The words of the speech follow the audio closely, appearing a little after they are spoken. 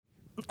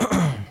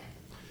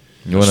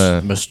You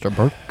wanna, Mr.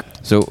 Burke?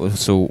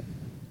 so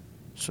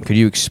could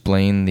you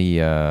explain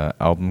the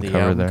album The cover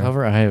album there?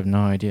 cover? I have no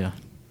idea.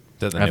 Is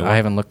that the new I one?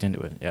 haven't looked into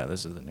it. Yeah,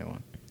 this is the new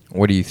one.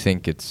 What do you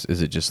think? Is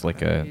it just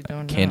like I a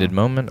don't candid know.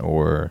 moment,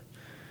 or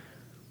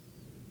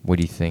what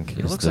do you think?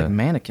 It is looks the, like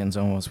mannequins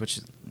almost, which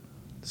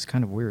is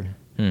kind of weird.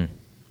 I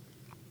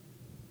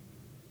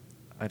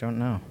don't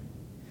know.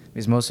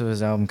 Because most of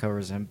his album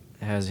covers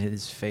has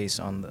his face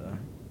on the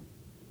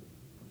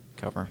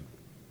cover.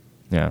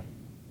 Yeah.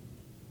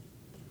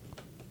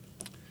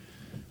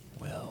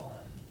 Well,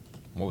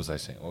 what was I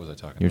saying? What was I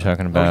talking You're about?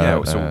 talking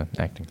about so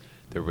acting.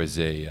 there was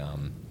it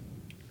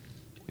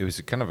was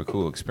a kind of a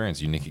cool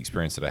experience, unique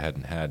experience that I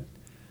hadn't had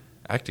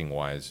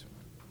acting-wise.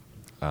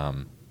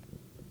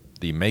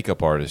 The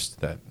makeup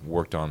artist that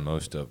worked on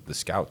most of the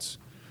Scouts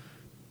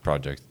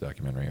project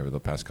documentary over the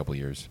past couple of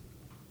years,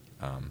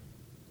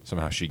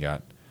 somehow she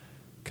got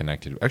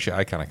connected. Actually,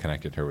 I kind of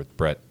connected her with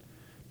Brett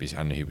because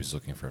I knew he was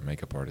looking for a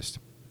makeup artist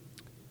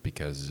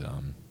because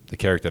the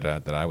character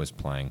that I was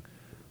playing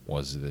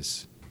was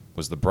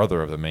the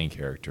brother of the main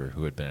character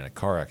who had been in a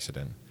car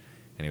accident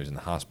and he was in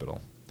the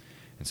hospital.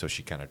 And so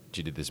she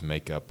did this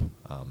makeup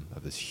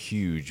of this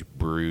huge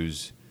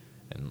bruise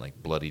and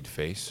like bloodied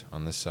face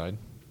on this side.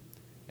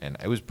 And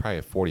it was probably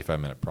a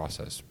 45-minute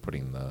process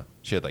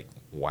she had like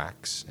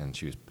wax and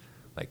she was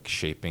like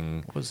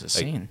shaping. What was the like,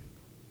 scene?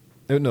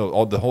 No,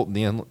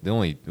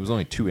 it was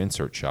only 2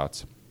 insert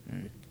shots.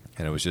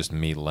 And it was just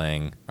me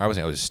laying. I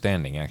was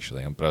standing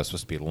actually, but I was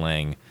supposed to be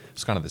laying.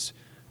 It's kind of this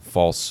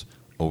false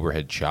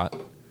overhead shot.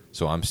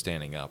 So I'm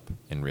standing up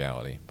in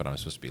reality, but I'm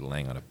supposed to be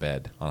laying on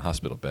a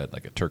hospital bed,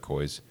 like a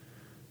turquoise,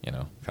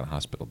 kind of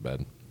hospital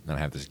bed. And I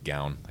have this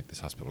gown, like this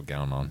hospital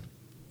gown on.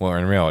 Well,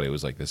 in reality, it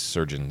was like this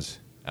surgeon's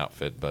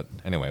outfit, but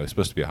anyway, it was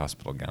supposed to be a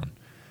hospital gown.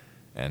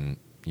 And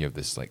you have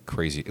this like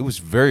crazy. It was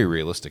very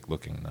realistic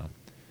looking though.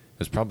 It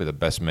was probably the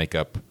best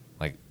makeup,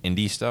 like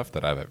indie stuff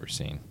that I've ever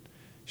seen.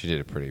 She did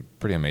a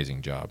pretty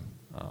amazing job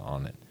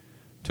on it.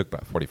 Took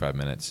about 45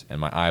 minutes, and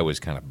my eye was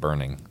kind of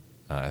burning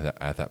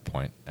at that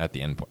point, at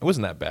the end point. It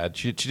wasn't that bad.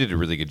 She did a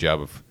really good job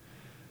of,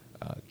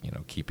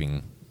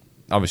 keeping.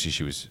 Obviously,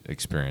 she was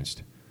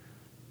experienced,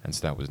 and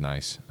so that was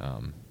nice.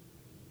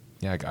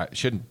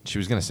 She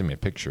was going to send me a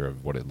picture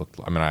of what it looked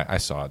like. I mean, I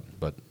saw it,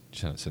 but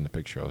she didn't send a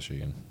picture. I'll show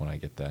you when I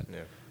get that. Yeah.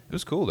 It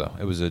was cool though.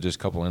 It was just a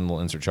couple little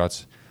insert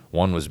shots.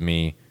 One was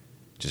me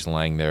just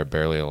lying there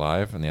barely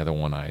alive, and the other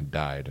one I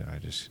died. I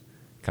just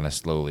kind of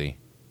slowly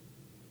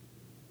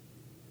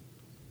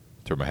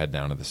threw my head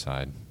down to the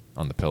side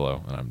on the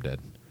pillow, and I'm dead.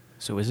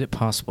 So is it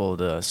possible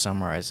to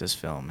summarize this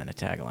film in a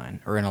tagline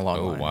or in a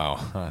log line? Oh,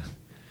 wow.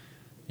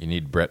 You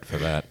need Brett for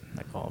that.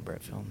 Like all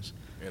Brett films.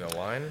 In a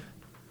line?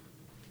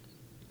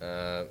 I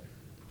How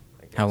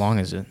guess. long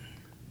is it?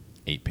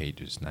 8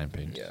 pages, 9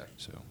 pages. Yeah.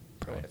 So Well,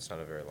 probably it's not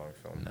a very long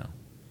film. no.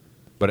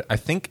 But I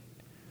think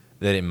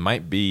that it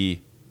might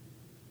be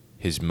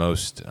his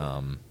most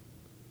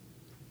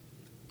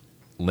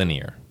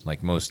linear,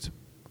 like most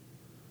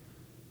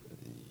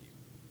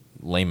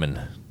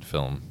layman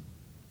film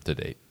to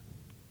date.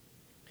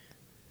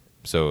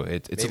 So Maybe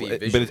but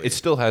visually. it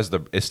still has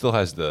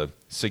the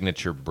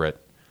signature Brett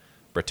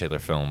Taylor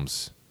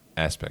Films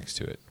aspects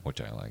to it, which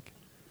I like.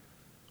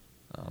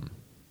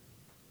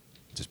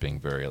 Just being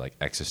very like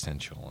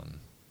existential, and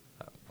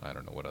I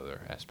don't know what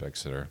other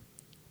aspects that are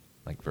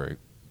like very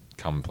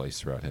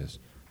commonplace throughout his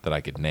that I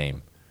could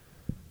name.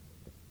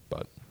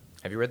 But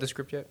Have you read the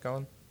script yet,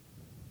 Colin?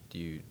 Do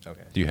you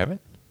have it?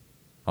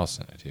 I'll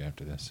send it to you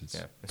after this. It's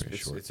Yeah, pretty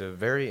short. it's a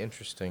very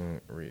interesting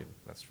read.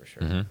 That's for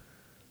sure. Mhm.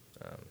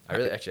 I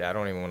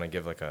don't even want to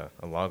give like a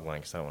log line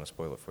because I don't want to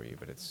spoil it for you,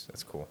 but it's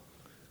cool.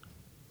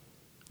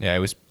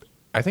 Yeah,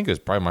 I think it was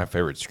probably my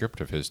favorite script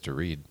of his to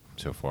read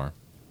so far.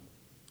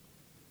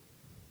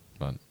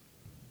 But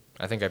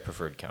I think I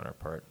preferred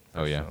Counterpart.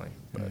 Oh, yeah. personally,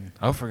 but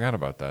I forgot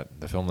about that.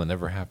 The film that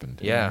never happened.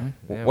 yeah, Mhm.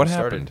 yeah, What we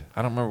started- happened?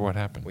 I don't remember what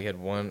happened. We had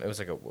one. It was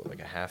like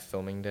a half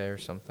filming day or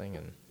something,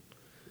 and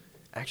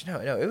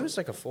actually no, it was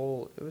like a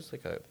full. It was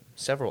like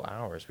several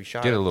hours. We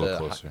shot. Get a at little the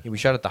closer. We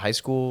shot at the high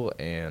school,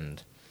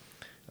 and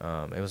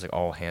it was like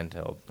all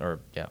handheld,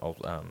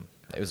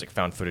 it was like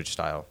found footage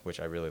style, which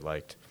I really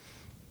liked.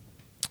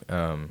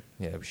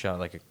 We shot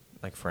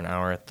like for an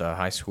hour at the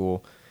high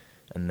school,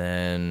 and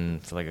then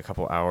for like a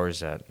couple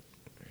hours at,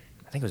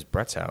 I think it was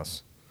Brett's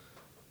house,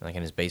 like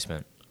in his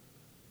basement,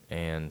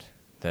 and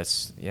that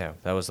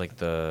was like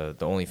the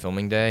only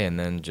filming day, and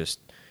then just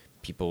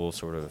people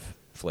sort of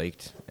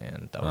flaked,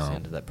 and that was the Oh,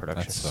 end of that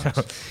production. that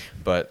sucks.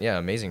 But yeah,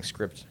 amazing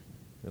script,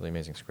 really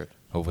amazing script.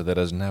 Hopefully that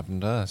doesn't happen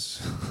to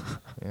us.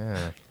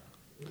 Yeah,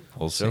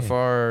 We'll so see.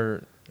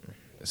 far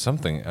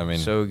Something. I mean,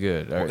 so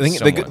good. Or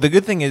the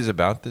good thing is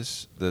about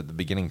this, the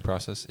beginning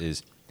process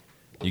is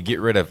you get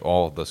rid of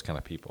all of those kind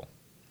of people.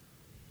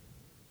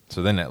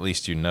 So then at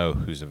least you know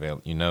who's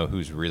available. You know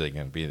who's really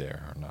going to be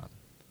there or not.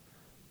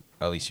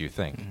 At least you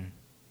think. Mhm.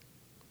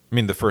 I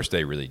mean, the first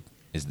day really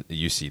is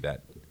you see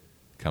that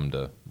come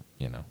to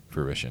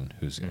fruition.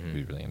 Who's Mhm.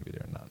 really going to be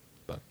there or not.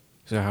 But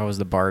So how was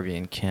the Barbie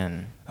and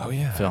Ken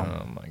film?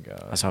 Oh my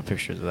god. I saw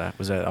pictures of that.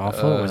 Was that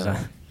awful? Or was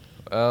that?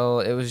 Well,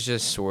 it was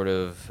just sort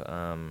of.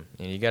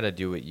 You got to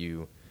do what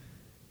you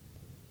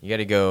got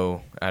to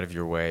go out of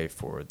your way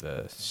for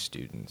the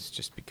students,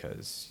 just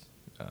because.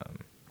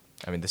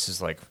 I mean, this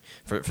is like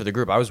for the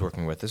group I was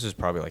working with. This was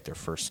probably like their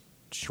first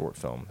short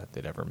film that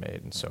they'd ever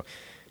made, and so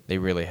they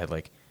really had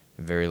like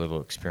very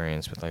little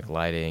experience with like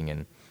lighting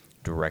and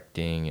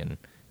directing and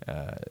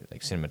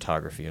like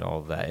cinematography and all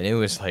of that, and it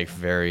was like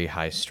very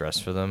high stress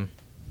for them.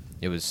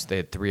 They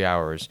had 3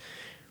 hours,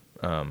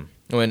 and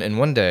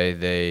one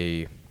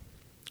day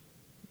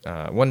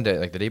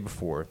like the day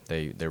before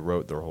they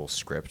wrote their whole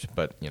script,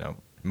 but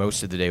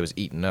most of the day was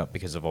eaten up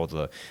because of all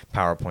the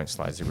PowerPoint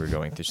slides that we were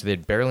going through, so they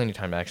had barely any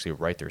time to actually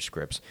write their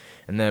scripts.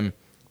 And then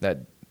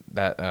the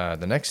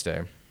next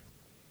day,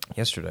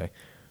 yesterday,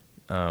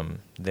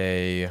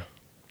 they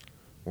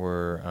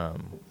were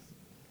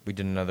we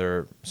did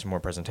some more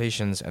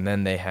presentations, and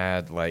then they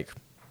had like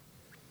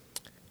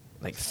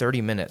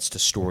 30 minutes to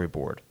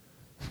storyboard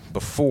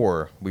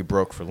before we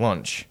broke for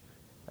lunch.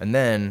 And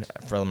then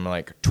from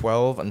like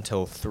 12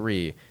 until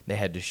 3, they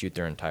had to shoot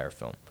their entire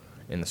film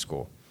in the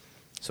school.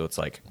 So it's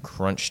like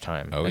crunch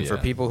time. For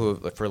people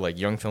for like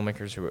young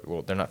filmmakers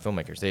they're not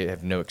filmmakers, they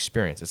have no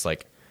experience. It's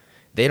like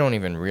they don't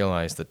even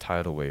realize the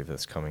tidal wave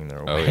that's coming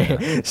their way.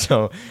 Yeah.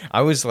 So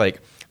I was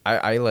like,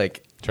 I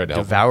like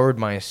devoured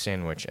my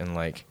sandwich in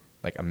like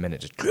a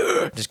minute,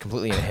 just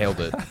completely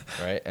inhaled it,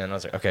 right? And I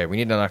was like, okay, we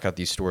need to knock out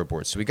these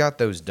storyboards. So we got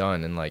those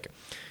done in like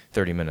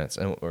 30 minutes,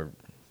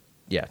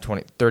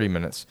 30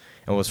 minutes.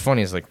 And what's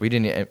funny is like we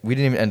didn't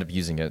even end up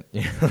using it,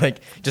 like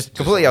just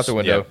completely out the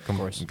window. Yeah, of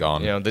course,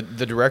 gone. The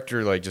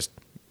director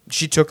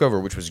she took over,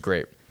 which was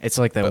great. It's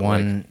like that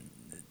one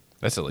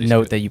that's at least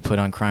note good. that you put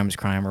on Crime's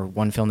Crime, or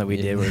one film that we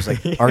did where it was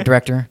like, art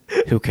director,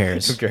 who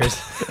cares? Who cares?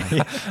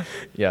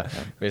 Yeah,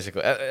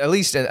 basically. At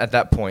least at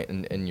that point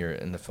in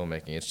the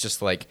filmmaking, it's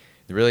just like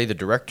really the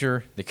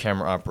director, the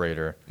camera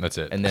operator. That's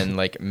it. And then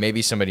like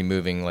maybe somebody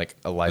moving like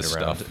a light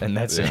around, stuff. and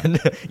that's Yeah.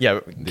 it. Yeah,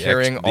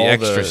 carrying all the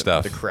extra the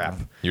stuff. the crap.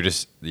 You're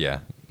just The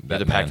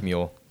pack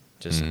mule,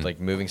 just like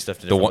moving stuff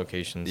to different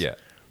locations. Yeah,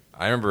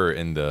 I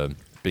remember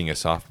being a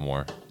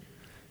sophomore,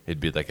 it'd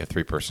be like a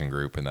 3-person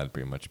group, and that'd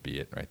pretty much be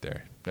it right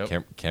there.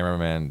 Yep.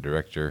 Cameraman,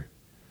 director,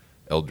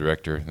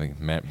 director,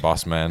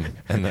 boss man,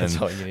 and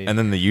That's all you need.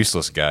 then the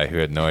useless guy who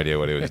had no idea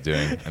what he was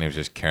doing, and he was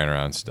just carrying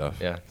around stuff.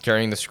 Yeah,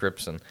 carrying the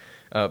scripts and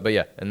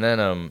and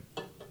then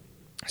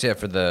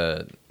for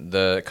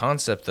the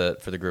concept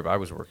that for the group I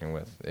was working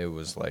with, it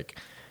was like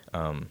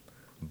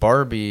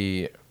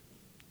Barbie.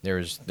 There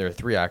are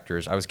 3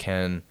 actors. I was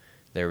Ken.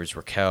 There was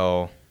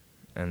Raquel,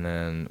 and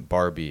then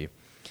Barbie,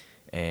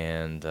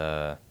 and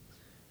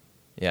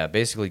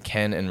basically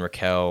Ken and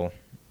Raquel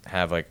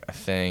have like a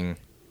thing,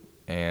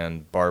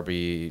 and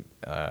Barbie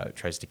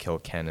tries to kill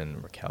Ken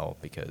and Raquel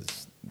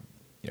because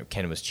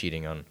Ken was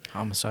cheating on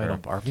Homicidal her.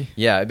 Barbie?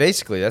 Yeah,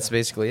 that's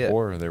basically it.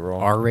 Or they were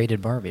all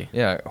R-rated Barbie.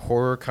 Yeah,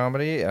 horror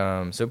comedy.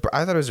 So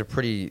I thought it was a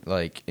pretty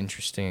like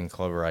interesting and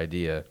clever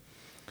idea.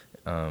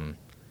 When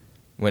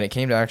it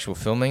came to actual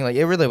filming, like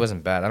it really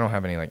wasn't bad. I don't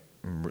have any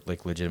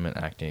like legitimate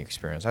acting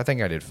experience. I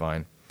think I did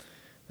fine,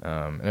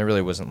 and it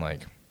really wasn't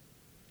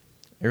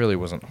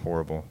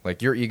horrible.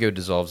 Like your ego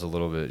dissolves a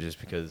little bit just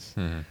because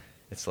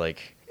it's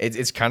like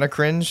it's kind of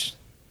cringe.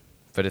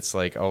 But it's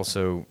like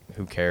also,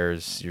 who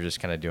cares? You're just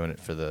kind of doing it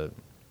for the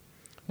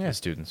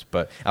students.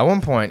 But at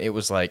one point, it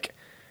was a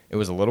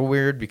little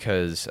weird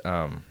because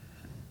I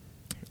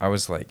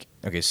was like,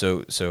 okay,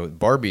 so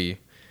Barbie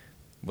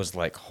was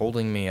like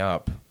holding me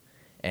up,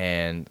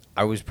 and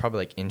I was probably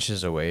like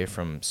inches away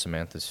from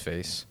Samantha's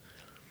face,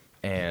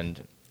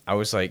 and I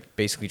was like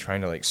basically trying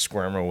to like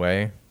squirm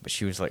away, but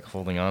she was like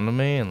holding on to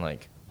me and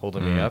like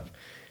holding me up.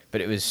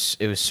 But it was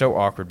so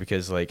awkward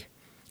because like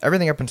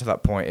everything up until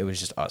that point, it was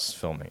just us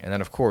filming. And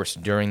then, of course,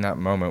 during that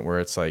moment where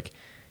it's like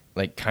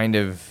kind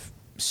of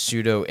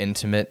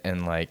pseudo-intimate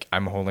and, like,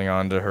 I'm holding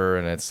on to her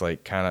and it's,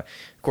 like, kind of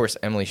course,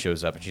 Emily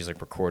shows up and she's,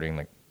 like, recording,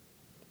 like,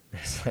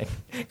 it's like,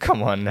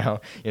 come on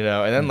now, And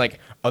then, like,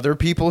 other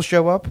people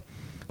show up,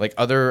 like,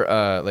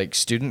 other, like,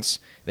 students,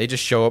 they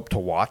just show up to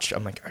watch.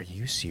 I'm like, are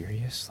you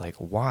serious? Like,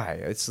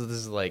 why? This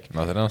is, like...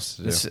 nothing else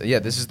to do.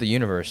 This is the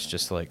universe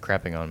just, like,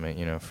 crapping on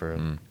me, for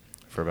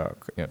about,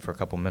 for a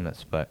couple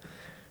minutes, but...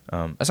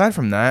 aside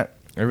from that,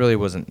 it really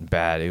wasn't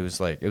bad. It was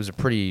a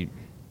pretty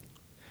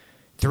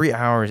 3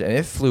 hours, and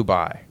it flew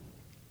by.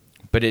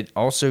 But it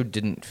also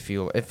didn't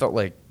feel. It felt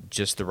like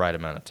just the right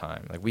amount of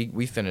time. Like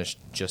we finished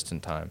just in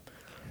time,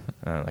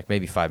 like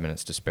maybe 5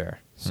 minutes to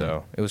spare.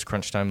 So it was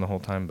crunch time the whole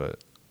time,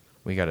 but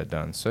we got it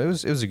done. So it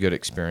was a good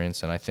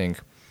experience, and I think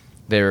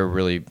they were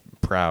really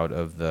proud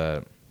of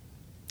the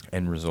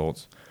end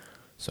results.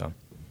 So,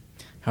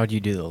 how do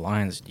you do the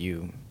lines? Do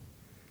you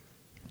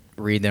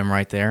read them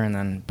right there and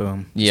then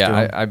boom?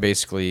 Yeah, I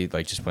basically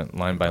like just went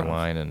line by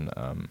line,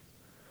 and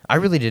I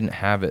really didn't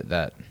have it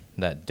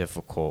that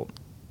difficult.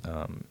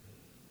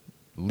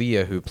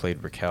 Leah, who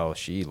played Raquel,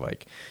 she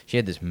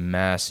had this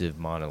massive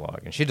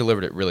monologue, and she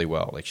delivered it really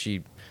well. Like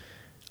it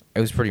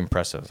was pretty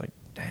impressive. I was like,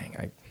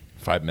 dang,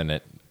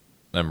 5-minute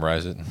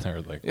memorize it.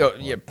 Or like,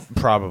 Yeah,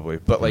 probably.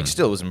 But like, Mhm.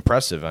 still, it was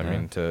impressive. I Yeah.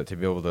 mean, to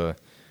be able to,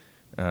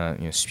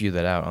 spew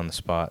that out on the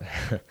spot.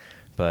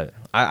 But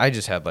I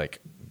just had like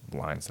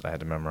lines that I had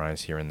to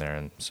memorize here and there,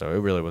 and so it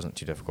really wasn't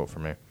too difficult for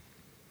me.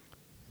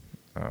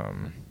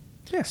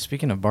 Yeah.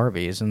 Speaking of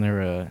Barbie, isn't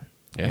there a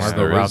Yes, Margot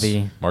there is.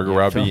 Robbie? Margot yeah,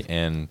 Robbie film?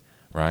 and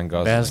Ryan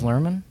Gosling. Baz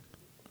Luhrmann?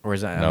 Or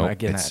is that? No, I'm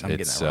getting it's that. I'm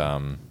getting that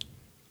wrong.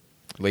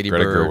 Lady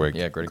Greta Bird. Gerwig.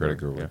 Yeah, Greta Gerwig.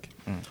 Gerwig.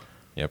 Mm.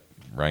 Yep,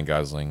 Ryan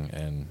Gosling,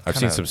 and I've Kinda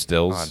seen some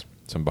stills, odd.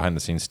 some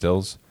behind-the-scenes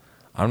stills.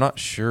 I'm not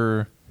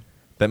sure.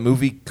 That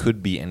movie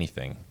could be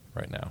anything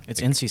right now.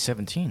 It's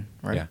NC-17,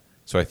 right? Yeah.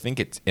 So I think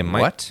it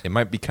might What? it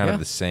might be kind Yeah. of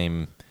the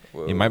same.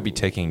 It might be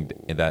taking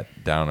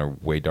that down a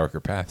way darker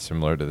path,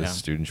 similar to this Yeah.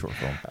 student short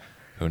film.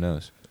 Who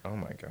knows? Oh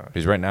my god.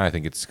 Because right now I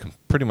think it's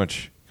pretty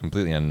much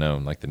completely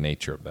unknown, like the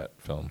nature of that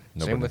film.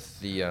 Same with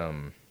the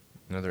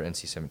another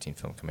NC-17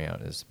 film coming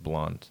out is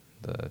Blonde.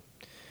 the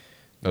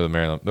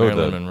Marilyn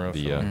Monroe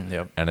the film.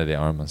 Yep. Ana de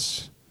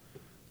Armas.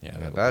 Yeah, Yeah,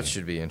 that'll that be-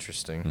 should be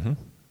interesting. Mhm.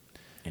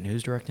 And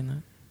who's directing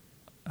that?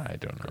 I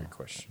don't know. Great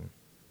question.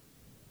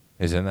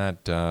 Isn't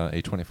that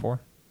A24?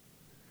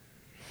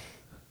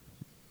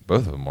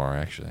 Both of them are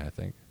actually. I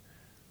think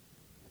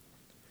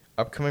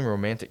Upcoming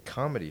romantic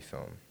comedy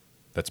film.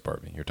 that's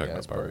Barbie. You're talking Yeah,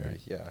 about that's Barbie.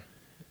 Right? Yeah.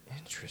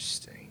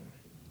 Interesting.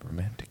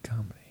 Romantic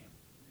comedy.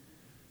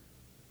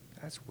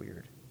 That's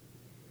weird.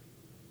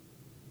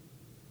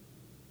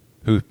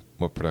 Who?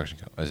 What production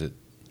company? Is it?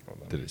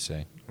 Hold on. Did it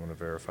say? I want to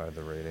verify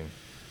the rating.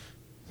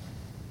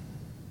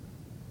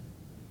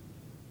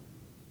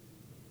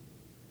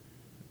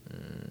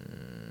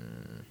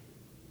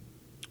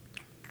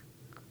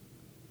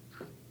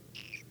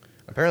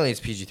 Apparently, it's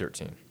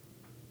PG-13.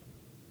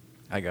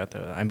 I got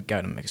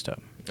them mixed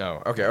up.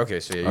 Oh, okay.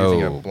 So yeah, you're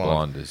thinking of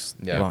Blonde. Blonde is.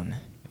 Yeah. Blonde.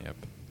 Yep.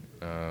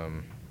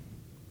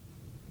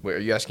 Wait, are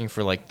you asking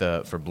for like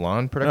for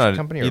Blonde production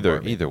company or either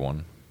Barbie? either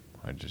one.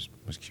 I just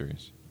was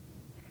curious.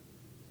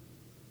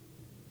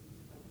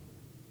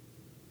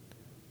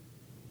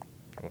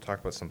 We'll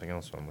talk about something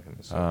else while I'm looking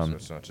this up, so Um,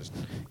 it's not just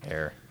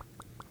air.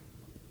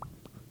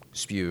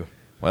 Spew.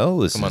 Well,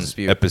 this Come on, is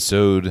Spew.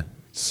 episode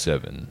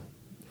 7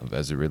 of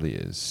As It Really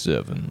Is.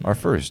 7. Our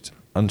first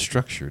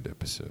unstructured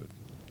episode.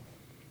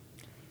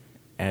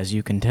 As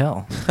you can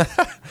tell.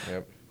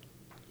 Yep.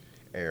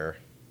 Air.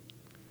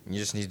 You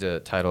just need to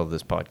title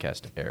this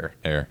podcast Air.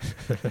 Air.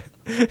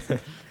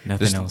 Nothing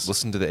Just else.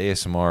 listen to the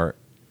ASMR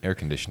air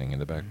conditioning in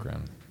the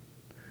background.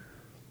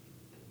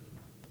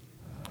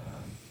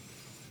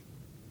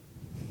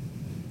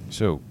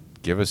 So,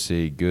 give us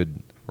a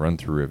good run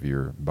through of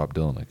your Bob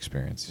Dylan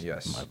experience.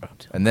 Yes. My Bob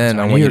Dylan. And then So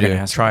I I want knew you you were gonna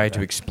to ask try about to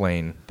that.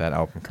 explain that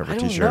album cover I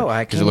don't T-shirt know.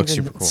 I because can't it looks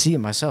even super cool. see it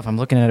myself. I'm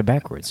looking at it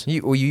backwards.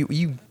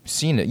 You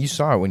seen it? You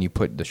saw it when you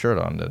put the shirt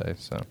on today.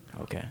 So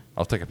Okay.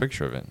 I'll take a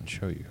picture of it and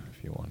show you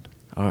if you want.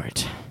 All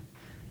right.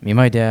 Me and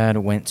my dad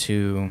went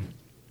to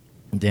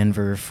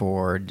Denver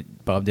for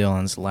Bob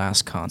Dylan's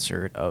last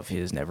concert of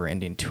his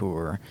never-ending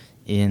tour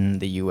in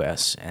the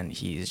U.S., and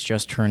he's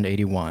just turned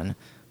 81,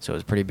 so it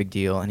was a pretty big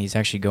deal. And he's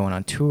actually going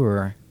on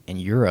tour in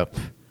Europe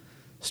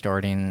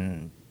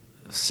starting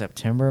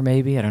September,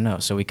 maybe? I don't know.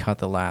 So we caught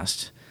the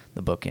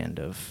bookend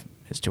of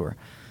his tour.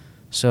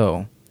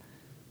 So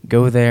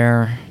go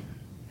there,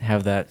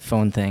 have that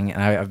phone thing,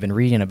 and I've been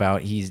reading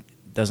about he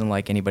doesn't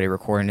like anybody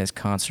recording his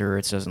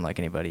concerts, doesn't like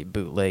anybody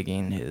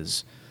bootlegging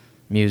his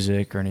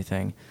music or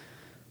anything.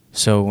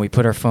 So we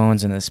put our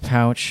phones in this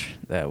pouch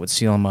that would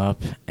seal them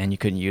up, and you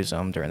couldn't use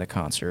them during the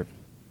concert,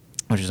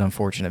 which is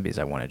unfortunate because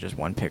I wanted just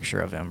one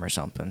picture of him or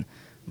something.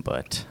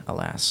 But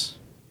alas.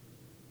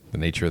 The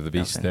nature of the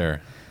beast Nothing.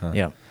 there. Huh.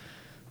 Yeah.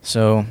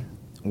 So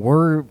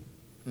we're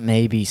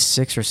maybe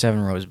 6 or 7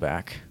 rows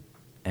back,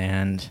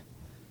 and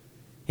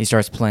he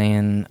starts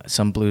playing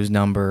some blues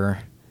number,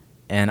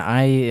 and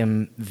I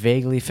am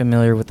vaguely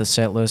familiar with the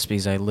set list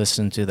because I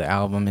listened to the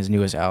album, his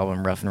newest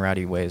album, Rough and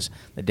Rowdy Ways,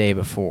 the day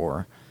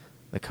before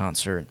the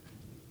concert.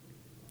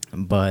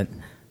 But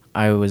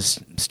I was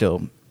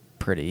still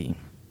pretty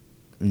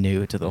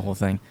new to the whole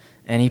thing.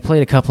 And he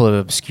played a couple of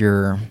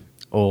obscure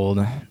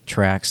old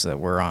tracks that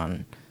were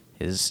on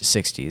his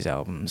 60s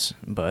albums,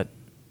 but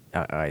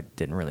I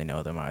didn't really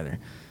know them either.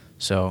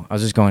 So I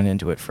was just going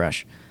into it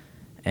fresh.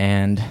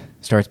 And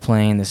starts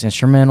playing this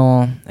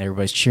instrumental.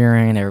 Everybody's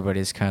cheering.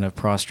 Everybody's kind of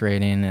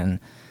prostrating and,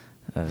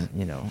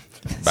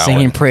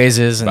 singing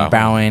praises and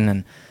bowing.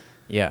 And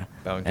yeah.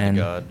 Bowing to and,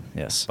 the god.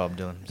 Yes. Bob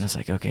Dylan. And it's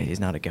like, okay, he's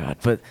not a god.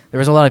 But there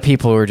was a lot of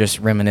people who were just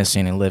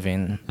reminiscing and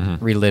Mhm.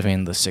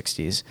 reliving the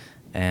 60s.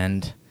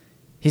 And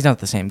he's not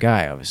the same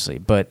guy, obviously,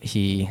 but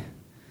he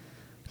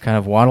kind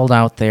of waddled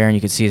out there, and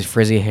you could see his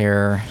frizzy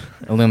hair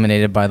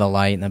illuminated by the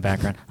light in the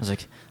background. I was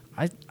like,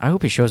 I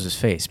hope he shows his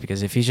face,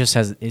 because if he just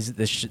has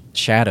this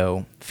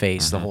shadow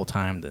face the Mhm. whole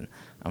time, then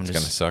I'm It's just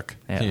going to suck.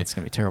 Yeah, it's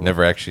gonna be terrible.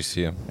 Never actually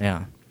see him.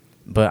 Yeah,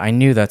 but I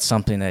knew that's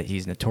something that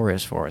he's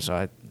notorious for, so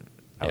I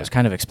was Yeah.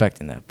 kind of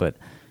expecting that. But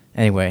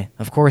anyway,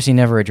 of course, he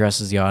never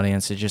addresses the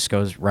audience. It just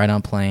goes right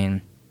on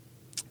playing,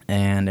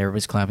 and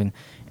everybody's clapping.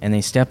 And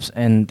he steps,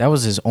 and that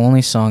was his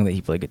only song that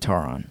he played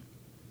guitar on.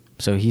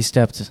 So he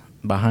stepped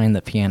behind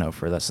the piano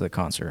for the rest of the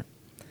concert,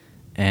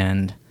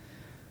 and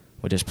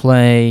would just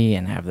play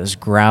and have this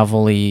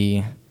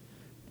gravelly,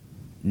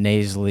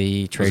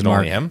 nasally Was it trademark.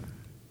 only him?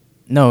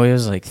 No, it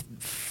was like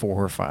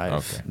 4 or 5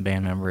 Okay.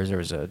 band members. There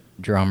was a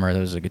drummer,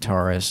 there was a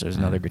guitarist, there was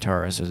another Mm-hmm.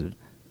 guitarist, there was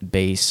a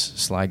bass,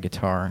 slide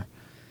guitar,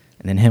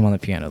 and then him on the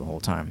piano the whole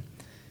time.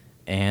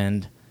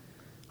 And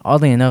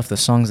oddly enough, the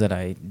songs that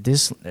I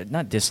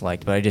not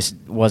disliked, but I just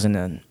wasn't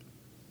an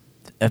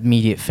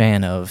immediate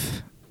fan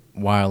of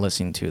while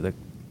listening to the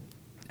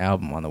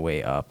album on the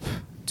way up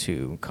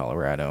to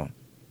Colorado,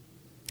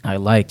 I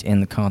liked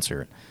in the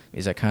concert,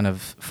 because I kind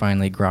of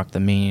finally grokked the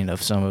meaning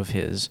of some of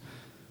his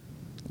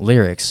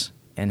lyrics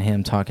and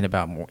him talking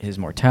about his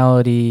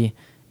mortality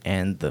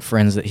and the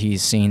friends that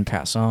he's seen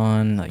pass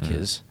on, like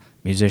his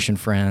musician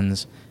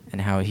friends,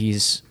 and how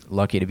he's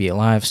lucky to be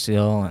alive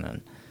still.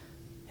 And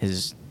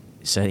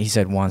he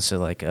said once that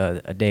like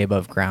a day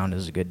above ground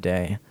is a good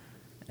day,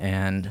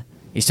 and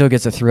he still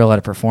gets a thrill out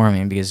of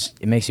performing, because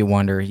it makes you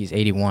wonder, he's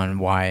 81,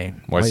 why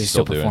is he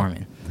still doing it?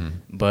 performing? Mhm.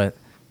 But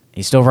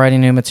he's still writing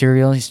new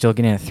material, he's still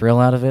getting a thrill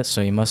out of it,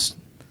 so he must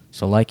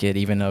still like it,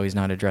 even though he's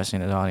not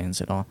addressing his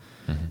audience at all.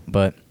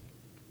 But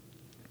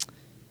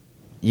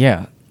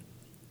yeah,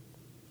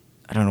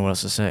 I don't know what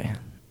else to say.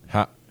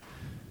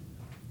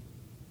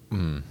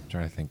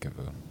 Trying to think of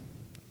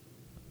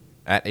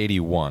at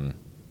 81.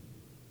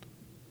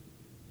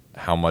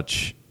 How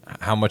much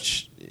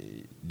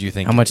do you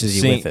think? How much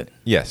is he with it?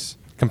 Yes,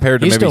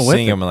 compared to He's maybe still with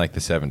seeing it. him in like the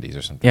 70s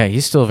or something. Yeah,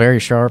 he's still very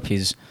sharp.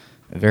 He's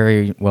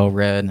very well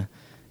read,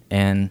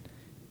 and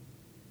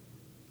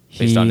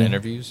Based on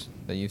interviews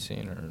that you've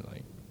seen, or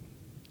like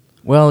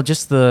well,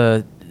 just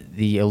the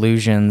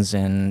allusions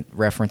and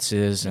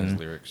references His and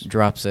lyrics.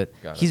 drops it.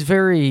 Got it. He's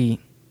very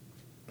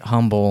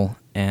humble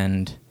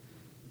and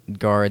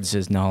guards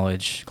his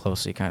knowledge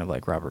closely, kind of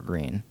like Robert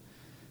Greene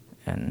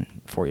and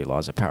 40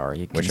 Laws of Power.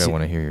 He which I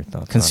want to hear your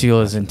thoughts. conceal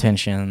on. his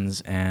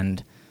intentions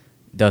and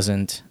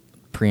doesn't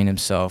preen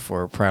himself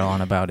or prattle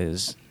on about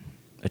his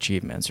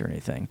achievements or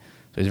anything.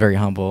 So he's very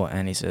humble,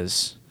 and he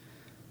says,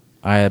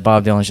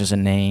 Bob Dylan's just a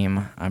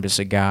name. I'm just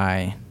a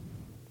guy.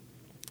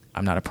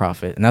 I'm not a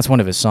prophet. And that's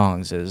one of his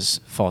songs, is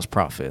False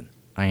Prophet.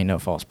 I ain't no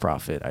false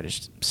prophet. I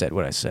just said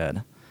what I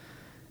said.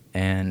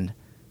 And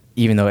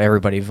even though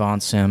everybody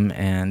vaunts him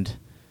and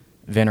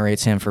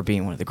venerates him for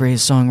being one of the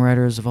greatest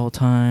songwriters of all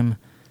time,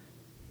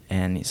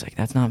 and he's like,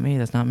 that's not me,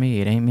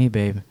 it ain't me,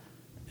 babe.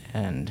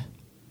 And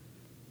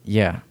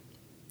yeah,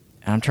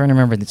 and I'm trying to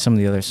remember some of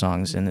the other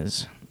songs in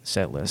his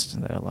set list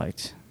that I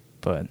liked,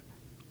 but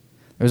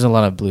there was a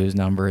lot of blues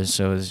numbers,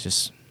 so it was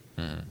just,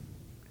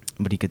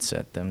 but he could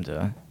set them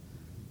to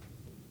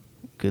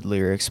good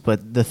lyrics.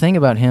 But the thing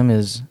about him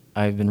is,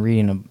 I've been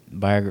reading a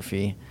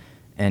biography,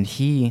 and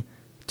he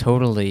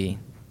totally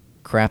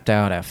crapped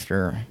out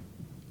after.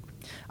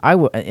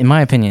 In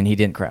my opinion, he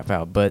didn't crap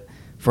out, but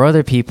for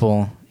other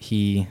people,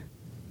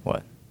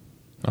 what?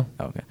 Oh.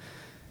 Okay.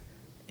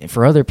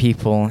 For other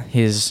people,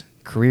 his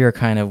career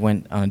kind of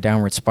went on a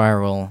downward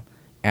spiral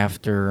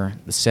after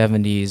the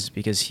 70s,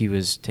 because he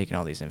was taking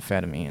all these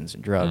amphetamines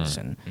and drugs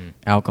and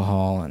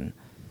alcohol, and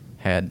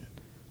had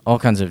all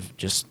kinds of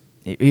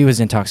he was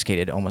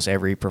intoxicated almost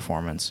every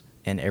performance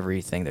and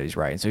everything that he's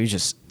writing. So he's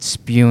just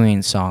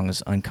spewing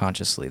songs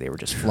unconsciously. They were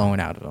just flowing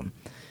out of him.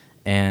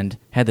 And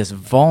had this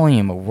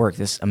volume of work,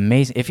 this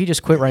amazing. If he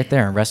just quit right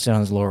there and rested on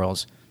his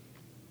laurels,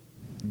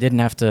 didn't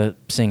have to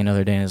sing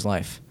another day in his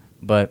life.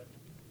 But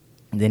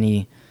then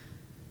he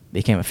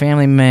became a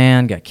family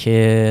man, got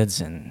kids,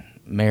 and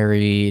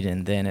married,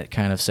 and then it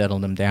kind of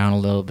settled him down a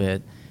little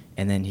bit.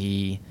 And then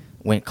he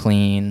went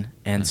clean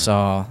and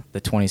saw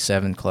the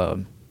 27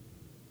 Club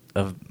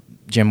of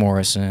Jim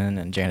Morrison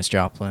and Janis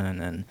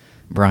Joplin and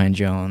Brian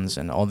Jones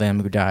and all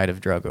them who died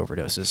of drug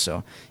overdoses.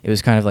 So it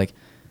was kind of like,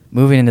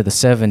 moving into the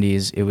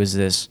 70s, it was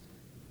this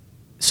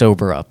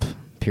sober up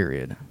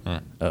period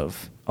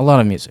of a lot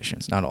of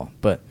musicians, not all,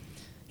 but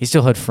he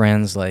still had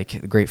friends like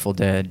the Grateful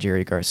Dead,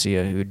 Jerry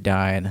Garcia, who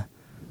died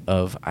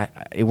of,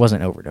 it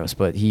wasn't overdose,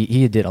 but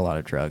he did a lot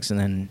of drugs. And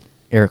then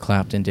Eric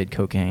Clapton did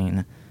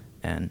cocaine.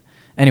 And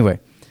anyway,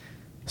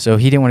 so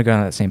he didn't want to go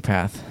down that same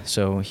path,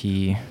 so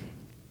he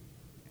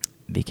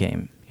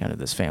became kind of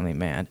this family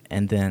man,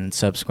 and then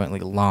subsequently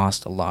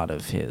lost a lot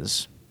of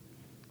his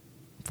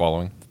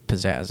Following.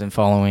 pizzazz and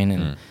following,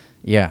 and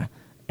yeah.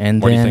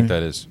 And Why do then, you think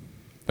that is?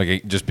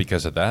 Like just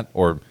because of that,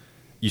 or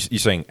you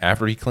saying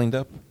after he cleaned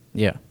up?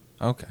 Yeah.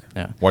 Okay.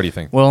 Yeah. Why do you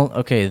think? Well,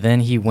 okay, then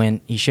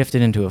he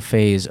shifted into a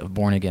phase of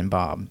Born Again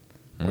Bob,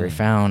 where he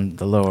found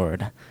the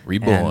Lord.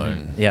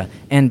 Reborn.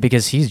 And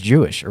because he's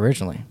Jewish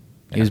originally.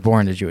 He Yeah. was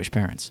born to Jewish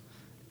parents.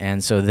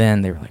 And so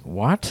then they were like,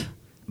 what?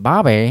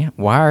 Bobby,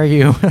 why are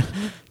you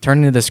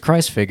turning into this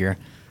Christ figure?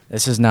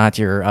 This is not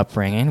your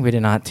upbringing. We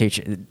did not teach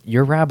you.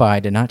 Your rabbi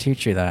did not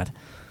teach you that.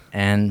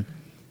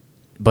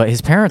 But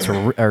his parents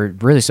are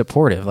really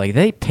supportive. Like,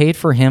 they paid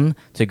for him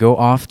to go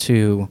off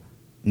to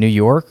New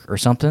York or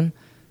something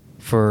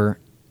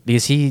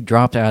because he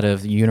dropped out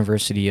of the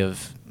University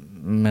of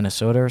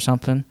Minnesota or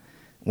something,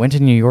 went to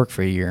New York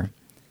for a year,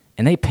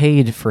 and they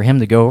paid for him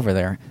to go over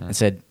there and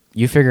said,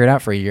 you figure it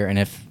out for a year, and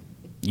if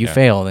you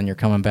fail, then you're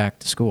coming back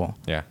to school.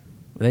 Yeah.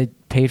 They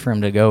paid for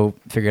him to go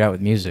figure it out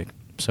with music,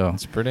 so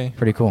It's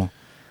pretty cool.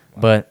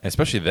 But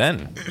especially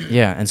then.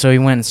 yeah, and so he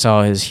went and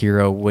saw his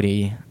hero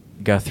Woody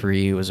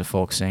Guthrie, who was a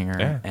folk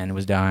singer and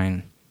was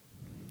dying,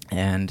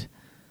 and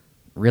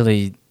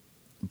really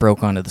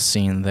broke onto the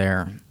scene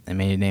there and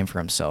made a name for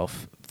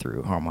himself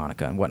through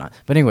harmonica and whatnot.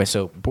 But anyway,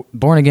 so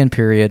Born Again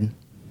period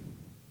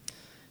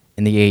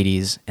in the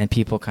 80s, and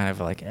people kind of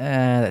like,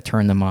 that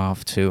turned them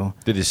off too.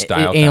 Did his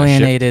style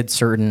alienated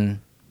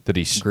certain Did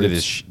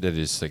groups.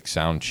 his like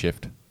sound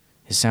shift?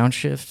 His sound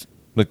shift?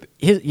 Like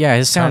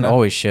His sound kinda.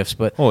 always shifts,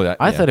 but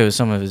I thought it was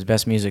some of his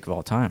best music of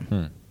all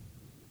time,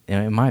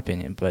 in my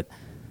opinion. But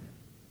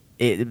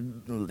it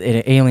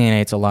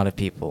alienates a lot of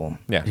people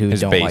who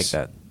don't like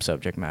that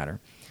subject matter.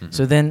 Mm-hmm.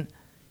 So then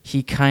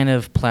he kind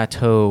of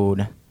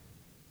plateaued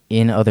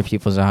in other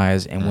people's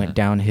eyes and went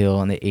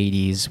downhill in the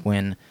 80s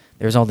when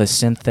there was all this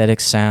synthetic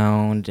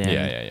sound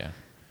and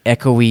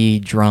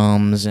echoey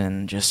drums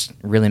and just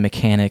really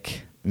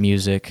mechanic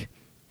music.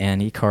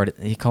 And he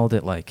called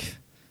it like,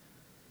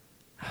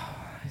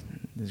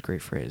 this is a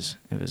great phrase.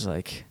 It was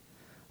like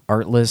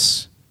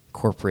artless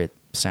corporate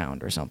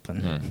sound or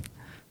something.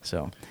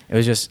 So it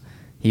was just,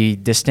 he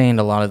disdained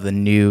a lot of the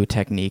new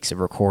techniques of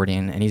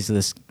recording, and he's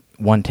this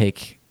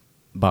one-take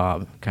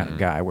Bob kind of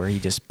guy where he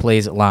just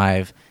plays it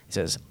live. He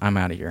says, I'm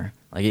out of here.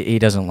 Like, he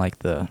doesn't like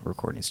the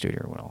recording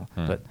studio at all.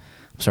 But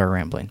I'm sorry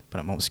rambling, but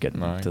I'm almost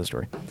getting to the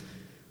story.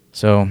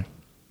 So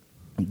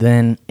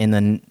then in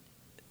the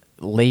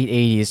late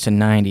 80s to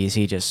 90s,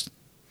 he just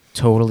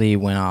totally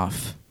went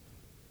off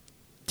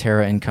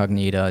terra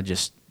incognita.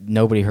 Just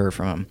nobody heard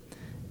from him.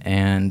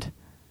 And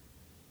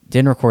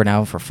didn't record an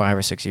album for 5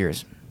 or 6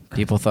 years.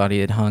 People thought he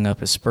had hung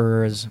up his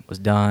spurs, was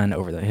done,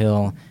 over the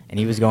hill, and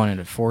he was going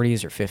into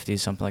 40s or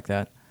 50s, something like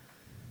that.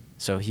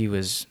 So he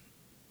was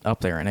up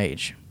there in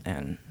age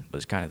and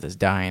was kind of this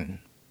dying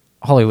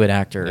Hollywood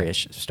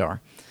actor-ish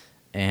star.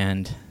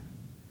 And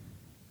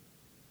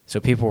so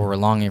people were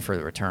longing for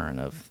the return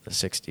of the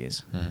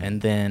 60s.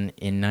 And then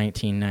in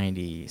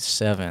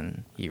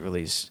 1997, he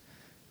released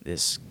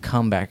this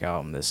comeback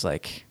album, this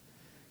like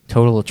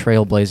total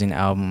trailblazing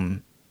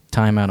album,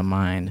 Time Out of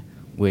Mind,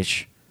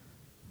 which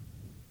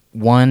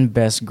won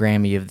best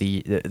Grammy of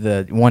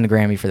the won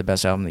Grammy for the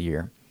best album of the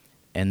year,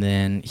 and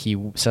then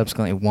he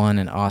subsequently won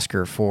an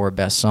Oscar for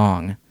best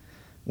song,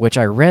 which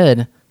I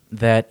read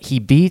that he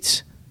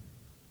beat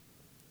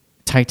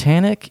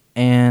Titanic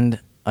and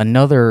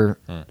another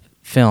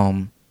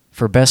film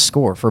for best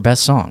score for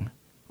best song.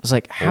 I was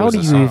like, how do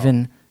you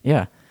even?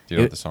 Yeah, do you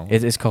know what the song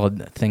was? It's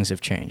called "Things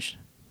Have Changed,"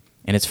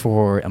 and it's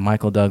for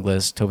Michael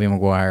Douglas, Tobey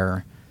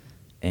Maguire,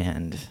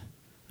 and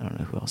I don't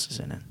know who else is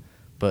in it,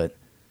 but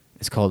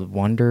it's called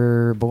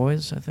Wonder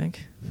Boys, I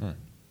think.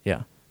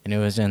 Yeah, and it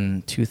was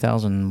in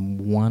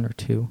 2001 or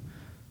 2.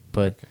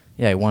 But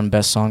yeah, he won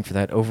best song for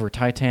that over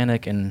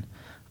Titanic and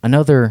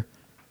another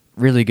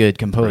really good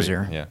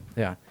composer. Great.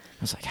 Yeah. I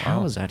was like,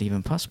 how is that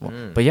even possible?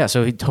 But yeah,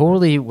 so he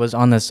totally was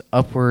on this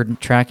upward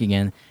track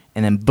again,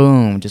 and then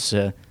boom, just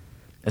a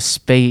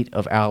spate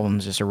of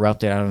albums just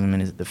erupted out of him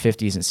in the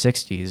 50s and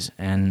 60s,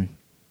 and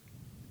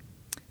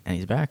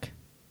he's back.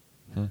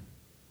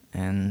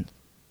 And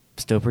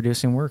still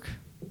producing work.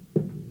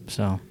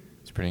 So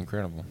it's pretty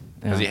incredible.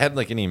 Yeah. Has he had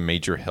like any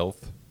major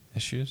health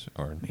issues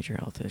or major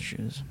health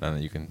issues? None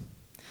that you can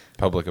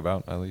public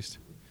about, at least.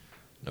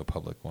 No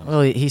public ones.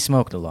 Well, he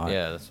smoked a lot.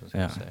 Yeah, that's what I was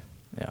going to say.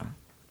 Yeah.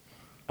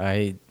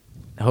 I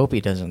hope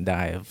he doesn't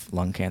die of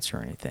lung cancer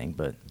or anything,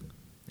 but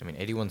I mean,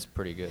 81's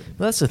pretty good.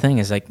 Well, that's the thing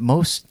is like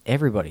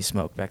everybody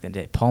smoked back in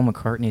the day. Paul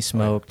McCartney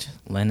smoked,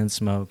 Lennon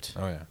smoked.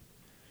 Oh yeah.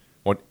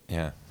 What?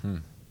 Yeah.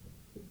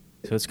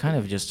 So it's kind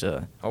of just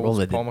a How old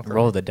was Paul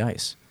roll of McCartney? the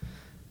dice.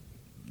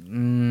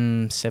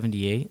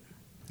 78.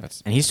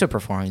 And he's still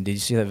performing. Did you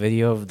see that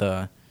video of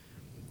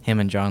him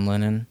and John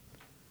Lennon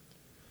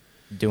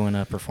doing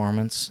a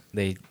performance?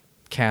 They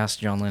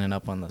cast John Lennon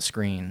up on the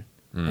screen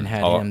and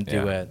had him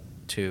duet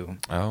to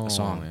a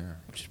song,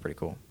 which is pretty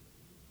cool.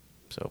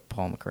 So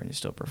Paul McCartney's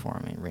still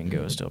performing.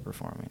 Ringo is still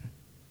performing.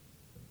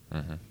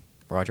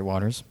 Roger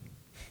Waters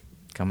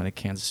coming to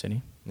Kansas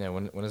City. Yeah,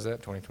 when is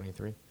that?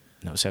 2023?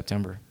 No,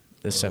 September.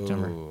 This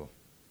September. Ooh.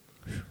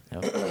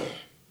 Yep.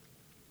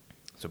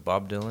 So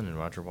Bob Dylan and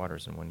Roger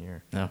Waters in 1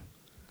 year. No.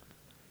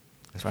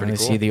 That's Finally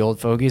pretty cool. see the old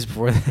fogies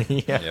before they...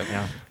 Yeah. Yep.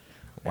 Yeah.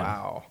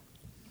 Wow.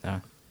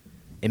 Yeah.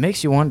 It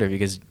makes you wonder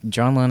because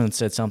John Lennon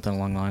said something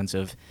along the lines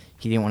of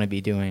he didn't want to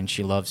be doing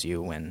She Loves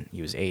You when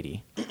he was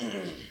 80.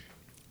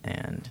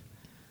 and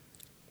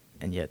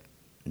yet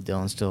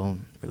Dylan's still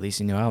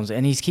releasing new albums.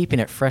 And he's keeping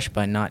it fresh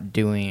by not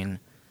doing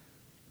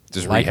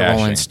Just like rehashing.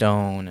 Rolling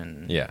Stone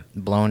and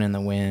Blown in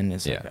the Wind.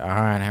 It's like, all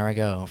right, here I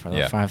go for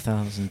the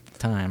 5,000th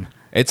time.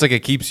 It's like it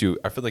keeps you,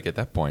 I feel like at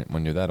that point,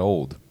 when you're that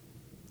old,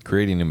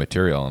 creating new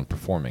material and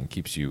performing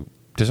keeps you,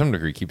 to some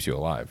degree, keeps you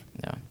alive.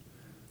 Yeah.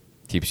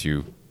 Keeps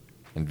you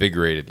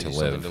invigorated to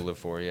live. Something to live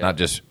for, yeah. Not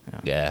just,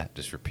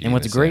 just repeating And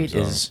what's the same great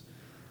song. is,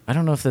 I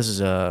don't know if this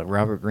is a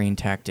Robert Greene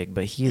tactic,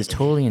 but he is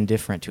totally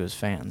indifferent to his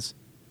fans.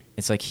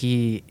 It's like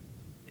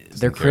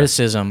their care.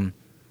 criticism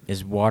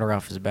is water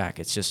off his back.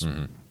 It's just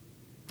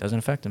doesn't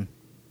affect him.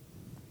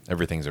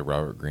 Everything's a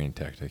Robert Greene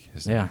tactic,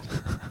 isn't Yeah. it?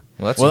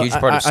 Well, that's Well, a huge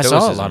part of I saw a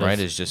stoicism, lot of- right?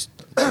 Is just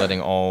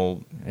letting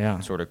all Yeah.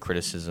 sort of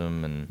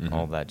criticism and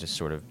all that just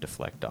sort of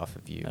deflect off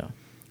of you, Yeah.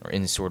 or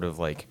any sort of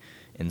like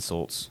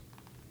insults.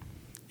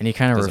 And he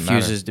kind of Doesn't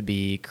refuses matter. to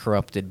be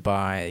corrupted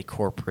by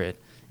corporate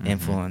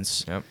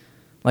influence. Yep.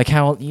 Like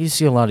how you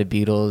see a lot of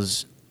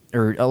Beatles,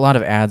 or a lot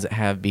of ads that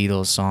have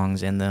Beatles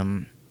songs in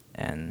them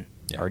and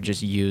Yeah. are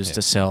just used Yeah.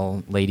 to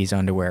sell ladies'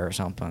 underwear or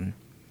something,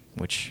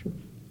 which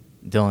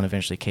Dylan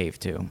eventually caved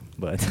to.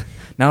 But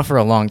not for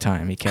a long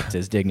time. He kept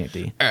his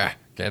dignity.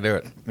 Can't do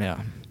it.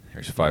 Yeah.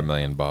 Here's $5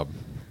 million, Bob.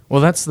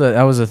 Well,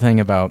 that was the thing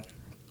about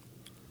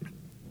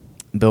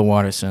Bill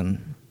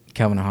Watterson,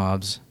 Calvin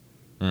Hobbes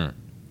Mm.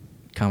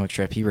 comic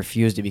strip. He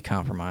refused to be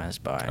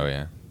compromised by Oh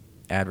yeah.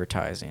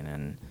 advertising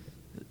and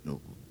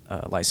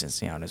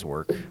licensing out his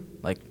work.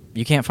 Like,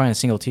 you can't find a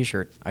single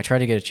T-shirt. I tried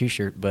to get a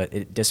T-shirt, but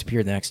it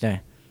disappeared the next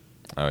day.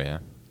 Oh yeah.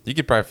 You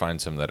could probably find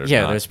some that are.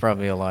 Yeah, not. there's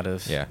probably a lot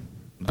of. Yeah.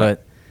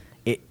 But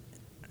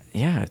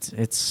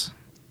it's.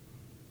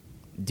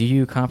 Do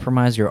you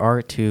compromise your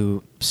art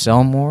to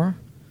sell more,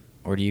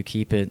 or do you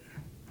keep it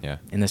Yeah.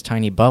 in this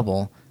tiny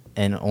bubble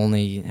and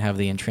only have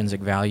the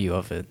intrinsic value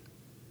of it?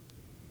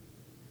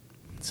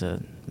 It's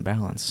a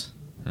balance.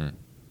 Hmm.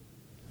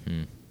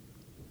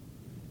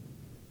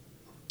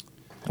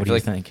 What do you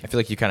think? I feel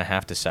like you kind of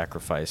have to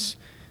sacrifice,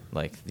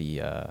 like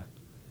the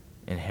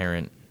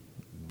inherent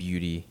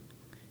beauty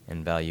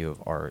and value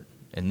of art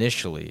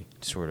initially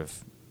to sort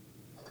of,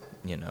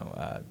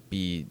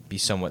 be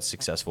somewhat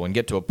successful and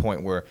get to a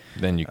point where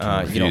Then you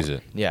can refuse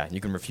it. Yeah, you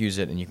can refuse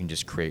it and you can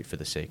just create for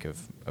the sake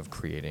of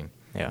creating.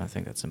 Yeah, I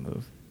think that's a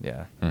move.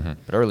 Yeah, Mhm.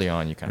 but early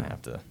on you kind of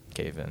have to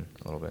cave in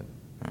a little bit.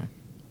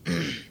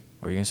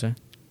 What were you gonna say?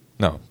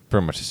 No,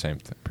 pretty much the same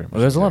thing. Pretty much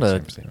Well, there's a the lot same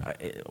of.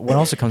 statement. What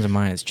also comes to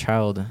mind is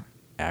child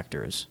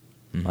actors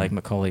Mhm. like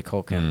Macaulay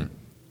Culkin,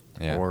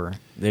 Yeah. or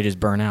they just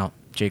burn out.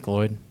 Jake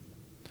Lloyd.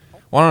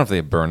 Well, I don't know if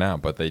they burn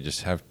out, but they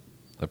just have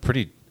a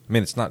pretty. I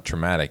mean, it's not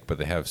traumatic, but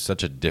they have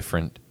such a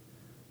different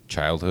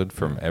childhood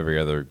from every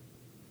other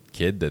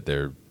kid that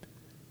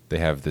they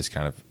have this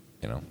kind of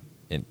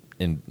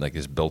in like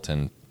this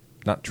built-in,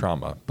 not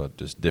trauma, but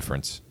just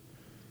difference,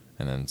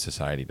 and then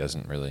society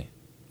doesn't really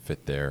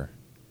fit their.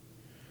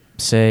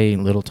 Say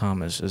Little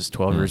Thomas is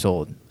 12 years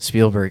old.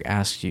 Spielberg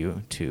asks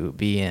you to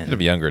be in. It'll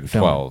be younger than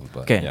film. 12, but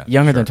okay, yeah,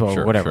 younger than sure, 12,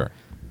 sure, whatever. sure.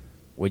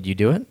 Would you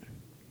do it?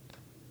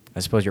 I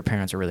suppose your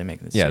parents are really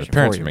making the Yeah, decision. the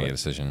parents for you, make a but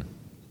decision.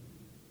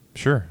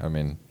 Sure, I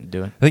mean,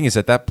 Do it. the thing is,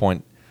 at that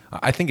point,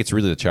 I think it's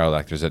really the child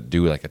actors that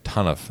do like a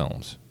ton of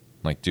films,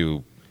 like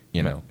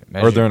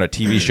or they're on a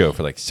TV show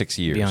for like 6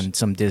 years. Be on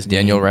some Disney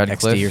Daniel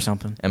Radcliffe XD or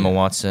something. Emma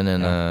Watson,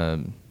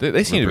 and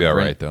They seem to be Rupert all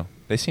Grint. right though.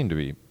 They seem to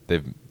be.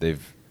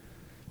 They've.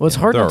 Well, it's Yeah,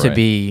 hard they're not to alright.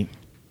 be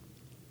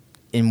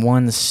in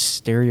one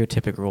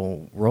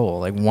stereotypical role,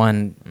 like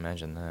one.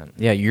 Imagine that.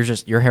 Yeah,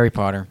 you're Harry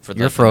Potter. For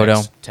You're the Frodo.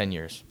 next 10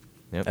 years.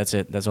 Yep. That's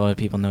it. That's all that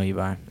people know you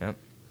by. Yep.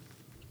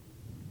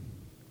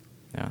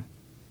 Yeah.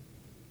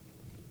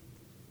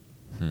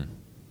 Hmm.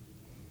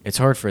 It's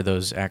hard for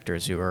those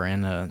actors who are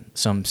in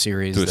some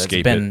series To that's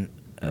escape been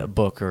it. a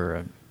book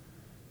or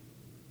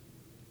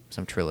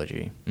some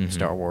trilogy, Mhm.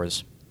 Star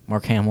Wars.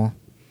 Mark Hamill.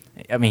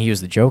 I mean, he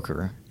was the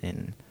Joker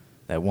in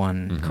that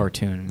one Mhm.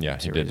 cartoon. Yeah,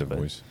 he series, did the but-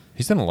 voice.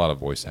 He's done a lot of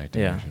voice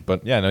acting. Yeah. actually.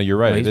 But yeah, no, you're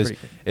right. Well, It he's is.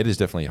 pretty good. It is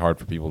definitely hard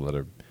for people that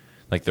are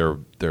like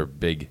their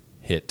big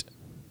hit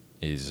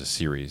is a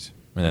series,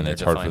 and then they're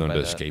it's hard for defined them by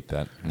to that. escape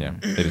that. Yeah,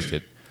 they just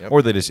get, Yep.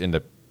 or they just end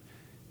up,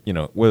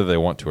 whether they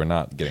want to or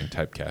not, getting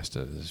typecast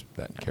as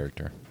that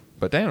character.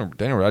 But Daniel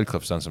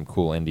Radcliffe's done some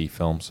cool indie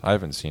films. I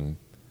haven't seen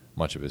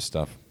much of his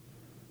stuff,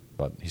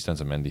 but he's done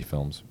some indie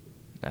films.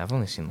 I've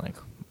only seen like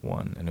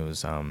one, and it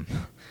was I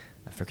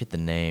forget the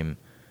name.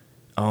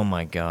 Oh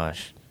my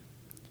gosh,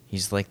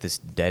 he's like this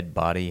dead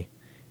body,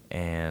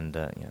 and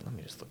let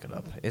me just look it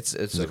up. It's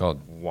Is a it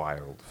called-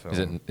 wild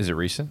film. Is it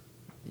recent?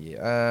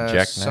 Yeah,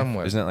 Jackknife?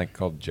 somewhat. Isn't it like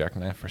called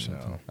Jackknife or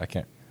something? No. I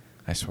can't.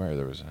 I swear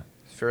there was a.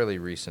 Fairly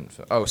recent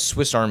film. Oh,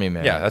 Swiss Army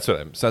Man. Yeah, that's what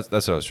I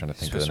was trying to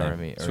think Swiss of the name.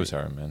 Army, or- Swiss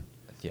Army Man.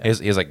 Yeah.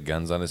 He has like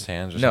guns on his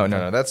hands. Or No, something?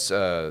 no. That's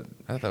I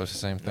thought that was the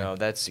same thing. no,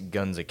 that's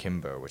Guns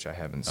Akimbo, which I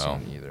haven't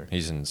seen either.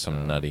 He's in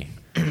some nutty.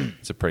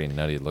 It's a pretty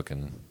nutty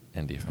looking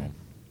indie film.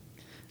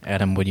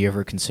 Adam, would you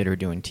ever consider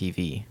doing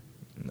TV?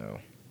 No.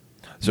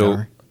 So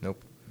Never?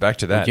 Nope. back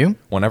to that. Would you?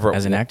 Whenever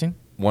As an acting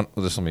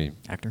this will be.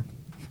 actor?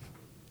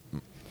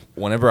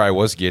 Whenever I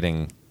was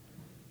getting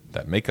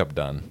that makeup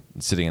done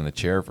and sitting in the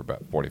chair for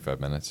about 45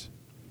 minutes,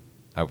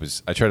 I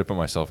tried to put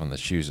myself in the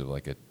shoes of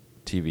like a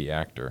TV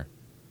actor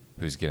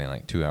who's getting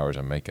like 2 hours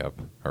of makeup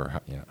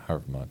or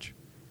however much.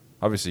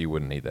 Obviously, you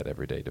wouldn't need that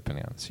every day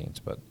depending on the scenes,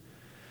 but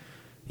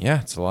yeah,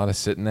 it's a lot of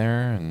sitting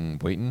there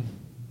and waiting,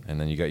 and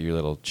then you got your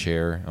little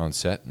chair on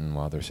set, and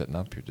while they're setting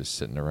up, you're just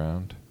sitting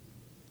around.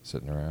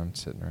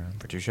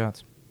 For 2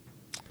 shots.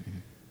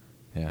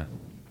 Yeah,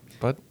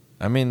 but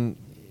I mean,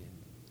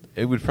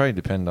 it would probably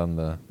depend on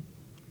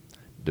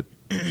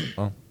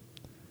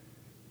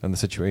on the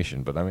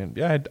situation. But I mean,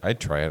 yeah, I'd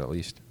try it at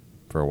least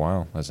for a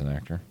while as an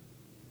actor.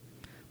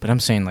 But I'm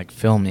saying like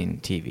filming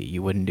TV.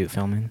 You wouldn't do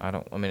filming? I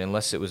mean,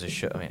 unless it was a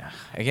show. I mean,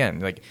 again,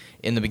 like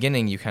in the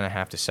beginning, you kind of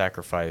have to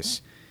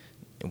sacrifice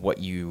what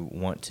you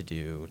want to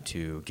do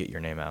to get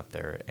your name out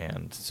there.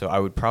 And so I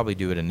would probably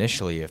do it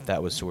initially if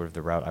that was sort of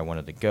the route I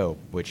wanted to go,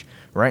 which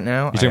right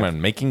now... You're talking about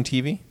making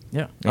TV?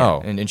 Yeah. Oh.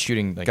 And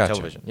shooting like Gotcha.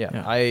 television. Yeah.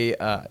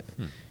 Yeah.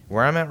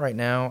 Where I'm at right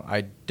now,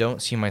 I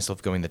don't see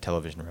myself going the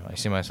television route. I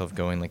see myself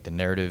going like the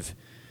narrative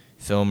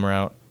film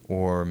route,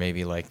 or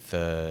maybe like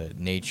the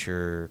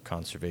nature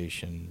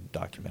conservation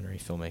documentary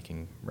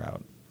filmmaking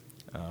route.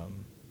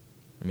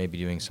 Maybe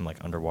doing some like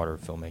underwater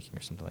filmmaking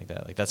or something like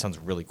that. Like that sounds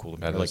really cool to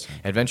me. That Or, like does.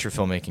 adventure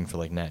filmmaking for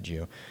like Nat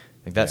Geo.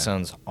 Like that Yeah.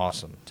 sounds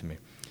awesome to me.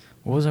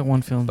 What was that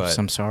one film? But-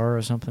 Samsara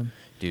or something?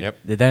 Dude, Yep.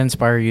 Did that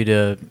inspire you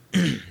to...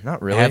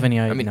 not really. Have any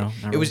I idea? mean, No,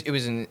 not it was really. it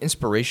was an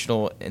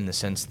inspirational in the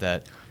sense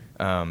that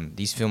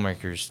these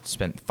filmmakers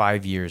spent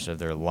 5 years of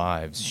their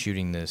lives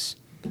shooting this.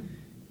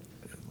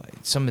 Like,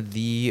 some of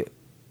the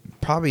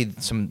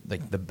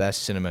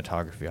best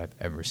cinematography I've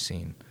ever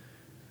seen,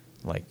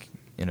 like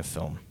in a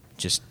film.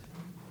 Just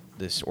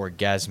this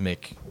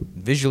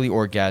visually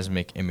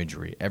orgasmic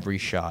imagery. Every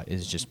shot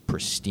is just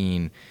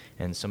pristine,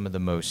 and some of the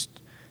most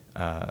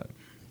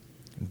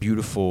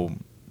beautiful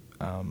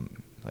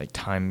like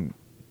time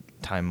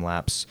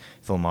lapse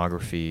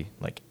filmography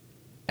like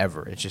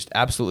ever. It's just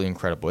absolutely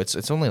incredible.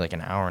 It's only like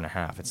an hour and a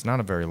half. It's not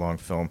a very long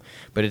film,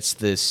 but it's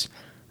this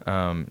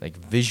like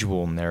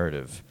visual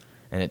narrative,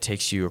 and it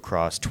takes you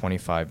across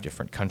 25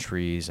 different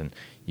countries, and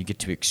you get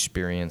to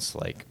experience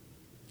like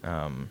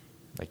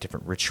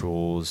different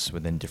rituals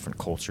within different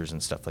cultures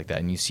and stuff like that.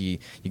 And you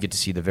get to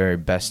see the very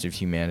best of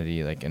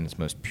humanity like in its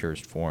most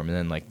purest form, and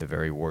then like the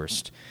very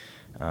worst.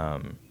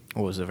 What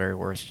was the very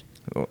worst?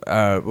 Well,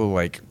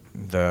 like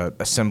the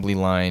assembly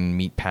line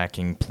meat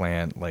packing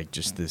plant, like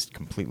just this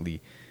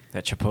completely,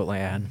 That Chipotle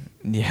ad?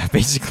 yeah,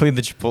 basically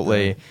the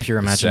Chipotle. Pure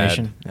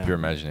imagination? Sad, Yeah. pure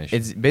imagination.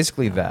 It's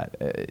basically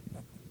that,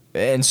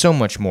 and so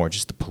much more.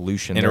 Just the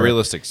pollution In a There are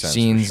realistic sense, for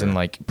scenes in sure.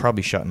 like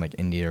probably shot in like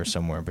India or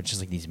somewhere, but just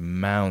like these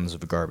mounds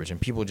of garbage, and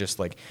people just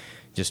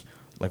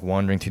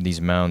wandering through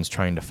these mounds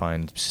trying to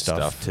find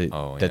stuff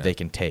Stuff. that they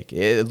can take.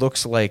 It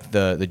looks like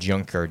the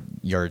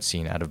junkyard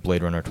scene out of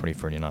Blade Runner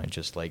 2049,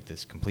 just like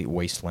this complete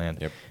wasteland.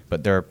 Yep.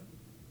 But there are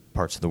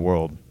parts of the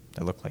world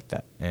that look like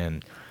that,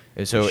 and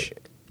so Which-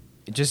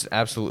 it just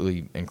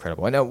absolutely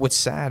incredible. I know what's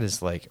sad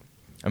is like,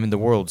 I mean, the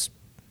world's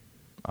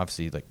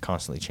obviously like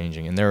constantly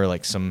changing, and there are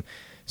like some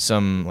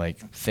like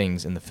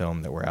things in the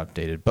film that were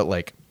outdated, but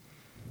like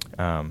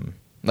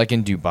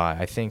in Dubai,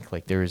 I think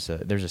like there's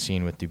a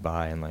scene with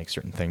Dubai and like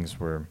certain things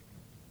were,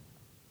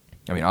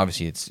 I mean,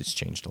 obviously it's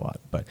changed a lot,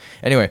 but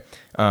anyway,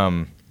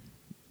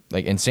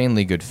 like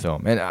insanely good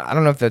film, and I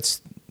don't know if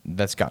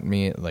that's gotten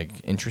me like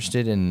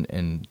interested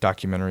in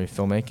documentary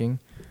filmmaking,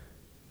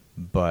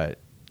 but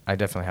I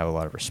definitely have a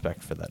lot of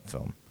respect for that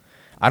film.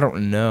 I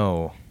don't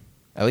know,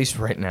 at least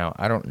right now,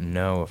 I don't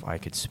know if I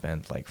could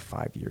spend like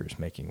 5 years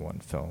making one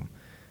film,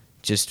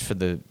 just for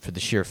the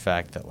sheer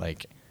fact that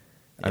like,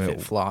 If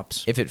it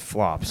flops. if it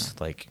flops,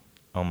 like,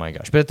 oh my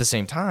gosh. But at the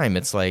same time,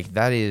 it's like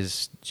that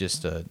is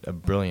just a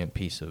brilliant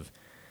piece of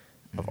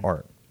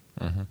art.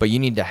 Mhm. But you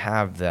need to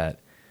have that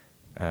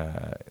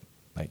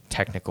like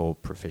technical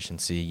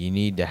proficiency. You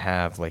need to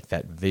have like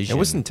that vision. It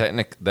wasn't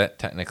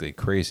technically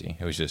crazy.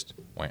 It was just,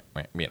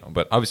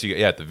 But obviously,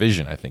 yeah, the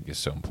vision I think is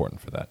so important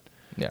for that.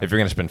 Yeah. If you're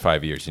going to spend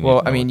 5 years, you need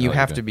Well, to I know mean, what the you hell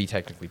have you're to doing. be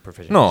technically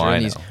proficient. No, 'cause you're I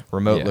in these know.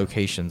 remote Yeah.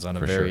 locations on a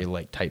For very sure.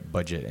 like tight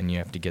budget, and you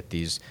have to get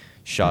these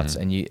shots,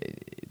 Mhm. and you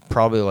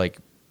probably like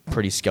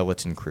pretty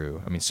skeleton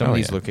crew. I mean, some of Oh,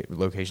 these yeah.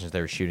 locations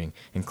they were shooting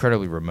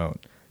incredibly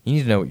remote. You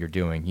need to know what you're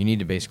doing. You need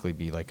to basically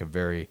be like a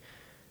very,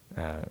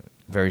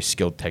 very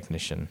skilled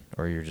technician,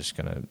 or you're just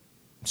gonna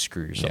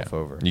screw yourself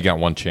over. You got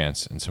one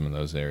chance in some of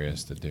those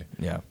areas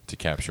Yeah. to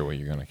capture what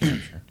you're going to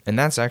capture. And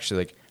that's actually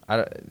like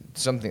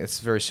something that's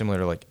very similar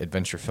to like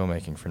adventure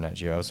filmmaking for Nat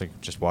Geo. I was like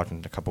just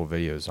watching a couple of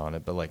videos on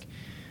it, but like,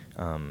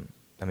 I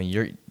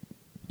mean,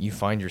 you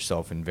find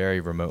yourself in very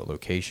remote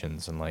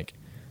locations, and like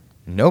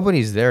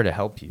nobody's there to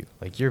help you.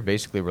 Like you're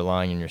basically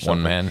relying on yourself.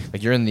 One man.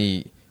 Like you're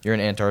in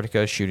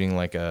Antarctica shooting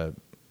like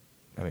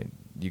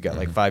you got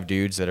like Mhm. 5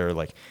 dudes that are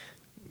like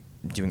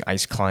doing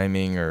ice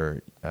climbing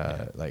or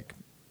like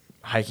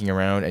hiking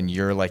around, and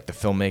you're like the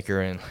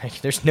filmmaker, and like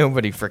there's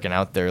nobody freaking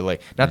out there.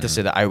 Like, not to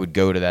say that I would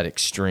go to that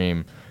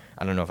extreme.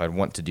 I don't know if I'd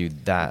want to do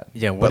that.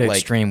 Yeah, what but, like,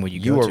 extreme would you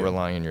You go are to?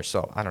 relying on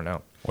yourself. I don't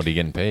know. What are you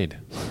getting paid?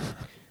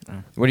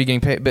 What are you getting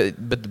paid? But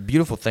the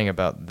beautiful thing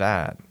about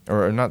that,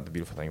 or not the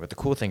beautiful thing, but the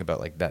cool thing about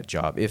like that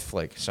job, if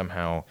like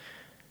somehow,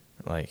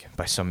 like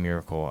by some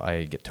miracle,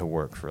 I get to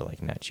work for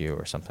like Nat Geo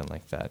or something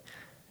like that.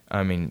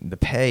 I mean, the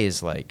pay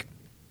is like,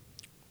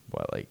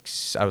 what, like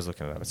I was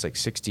looking it up. It's like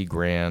 $60,000,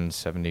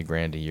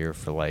 $70,000 a year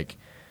for like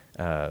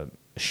a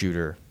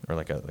shooter or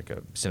like a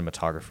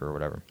cinematographer or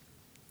whatever.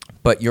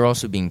 But you're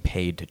also being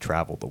paid to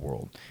travel the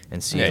world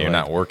and see. Yeah, you're like,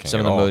 not working Some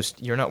at of the all.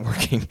 most. You're not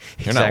working.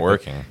 You're not Exactly.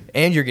 working.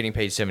 And you're getting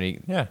paid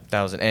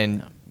 $70,000.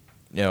 And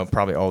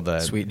probably all the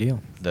Sweet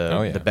deal.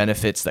 the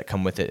benefits that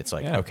come with it. It's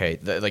like, Yeah. okay,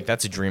 like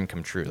that's a dream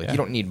come true. Like Yeah. you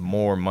don't need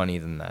more money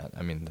than that.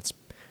 I mean, that's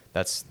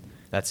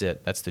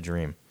it. That's the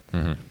dream.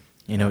 Mm-hmm.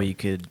 You know, what you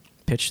could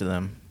pitch to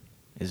them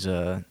is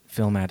a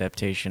film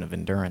adaptation of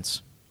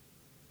Endurance,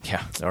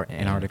 Yeah. or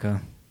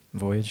Antarctica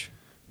voyage.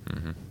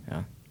 Mm-hmm.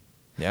 Yeah.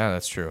 Yeah,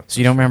 that's true. So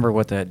you don't remember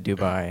what that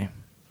Dubai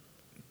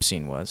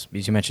scene was?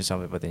 Because you mentioned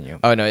something, but then you.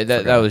 Oh no, that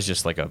forgot. was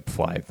just like a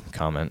fly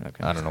comment.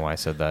 Okay. I don't know why I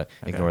said that.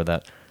 Okay. Ignore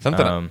that.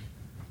 Something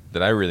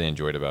that I really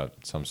enjoyed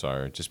about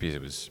Samsara, just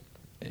because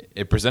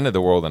it presented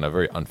the world in a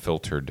very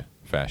unfiltered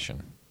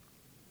fashion.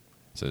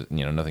 So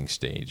nothing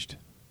staged.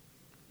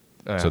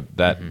 So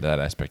that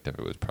aspect of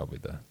it was probably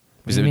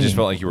because it just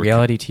felt like you were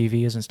reality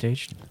TV isn't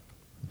staged.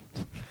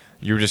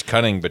 you were just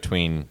cutting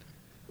between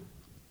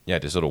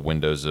just little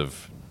windows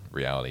of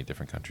reality,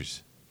 different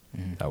countries.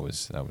 Mm-hmm. That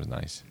was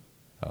nice.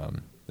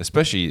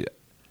 Especially,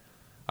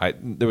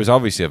 there was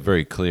obviously a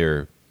very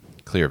clear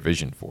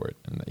vision for it,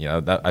 and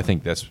I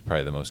think that's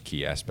probably the most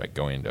key aspect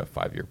going into a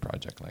 5-year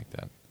project like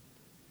that,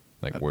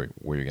 like where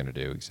you're going to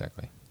do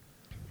exactly.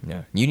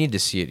 Yeah, you need to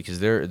see it because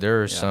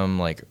there are some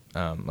like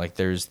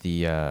there's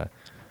the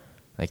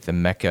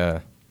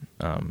Mecca.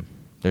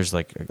 There's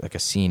like a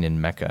scene in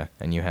Mecca,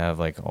 and you have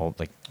like all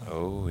like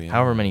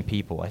however many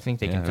people. I think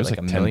they can fit like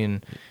a 10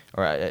 million,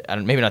 or I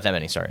don't, maybe not that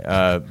many. Sorry,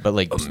 but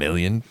like 1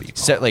 million people.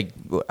 set like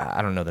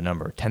I don't know the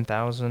number,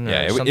 10,000.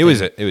 Yeah, it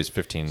was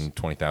 15,000,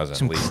 20,000.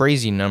 some at least.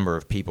 crazy number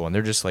of people, and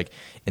they're just like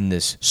in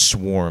this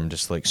swarm,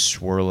 just like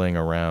swirling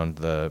around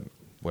the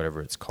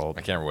whatever it's called.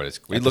 I can't remember what it's.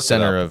 We At the looked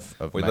center it up.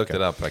 of we Mecca. looked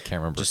it up, but I can't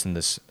remember. Just in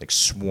this like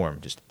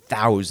swarm, just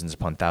thousands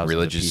upon thousands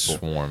Religious of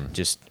people. swarm.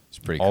 Just It's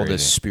pretty all crazy.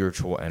 this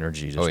spiritual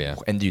energy. Just, Oh, yeah.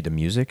 And dude, the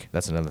music,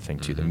 that's another thing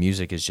too. The Mhm.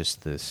 music is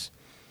just this,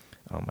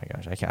 oh my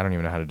gosh, I don't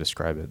even know how to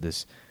describe it.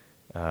 This,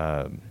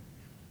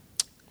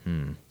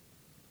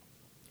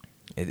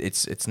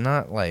 it's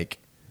not like,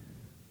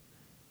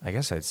 I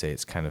guess I'd say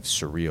it's kind of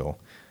surreal.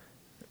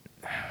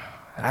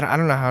 I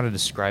don't know how to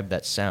describe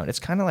that sound. It's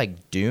kind of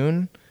like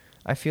Dune,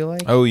 I feel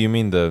like. Oh, you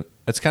mean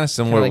it's kind of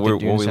similar like the to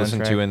Dune what we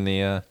listened to soundtrack. in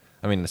the.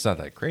 I mean, it's not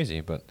that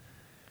crazy, but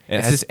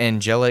It's this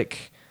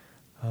angelic,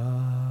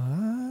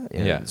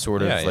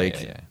 sort of Yeah,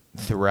 like yeah.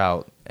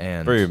 throughout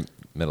and very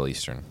Middle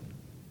Eastern,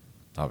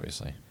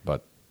 obviously.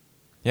 But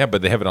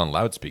but they have it on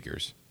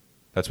loudspeakers.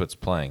 That's what's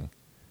playing,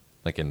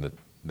 like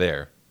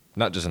there,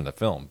 not just in the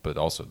film, but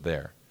also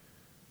there.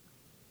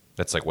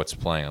 That's like what's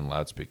playing on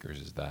loudspeakers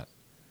is that.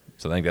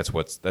 So I think that's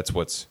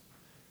what's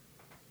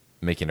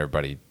making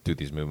everybody do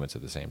these movements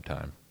at the same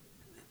time.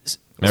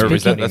 Remember,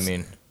 What do you that's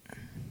mean?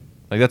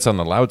 like that's on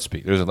the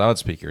loudspeaker. There's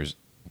loudspeakers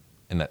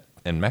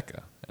in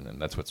Mecca, and then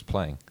that's what's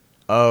playing.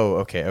 Oh,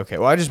 okay.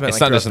 Well, I just meant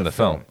It's like not just throughout in the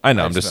film. film. I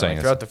know, I'm just just meant, saying like,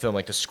 it's- throughout the film,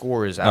 like the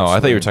score is. Oh, I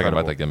thought you were absolutely talking about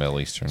incredible. like the Middle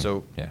Eastern.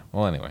 So- yeah.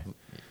 Well, anyway.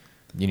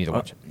 You need to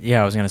watch it.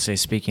 Yeah, I was gonna say.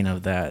 Speaking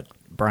of that,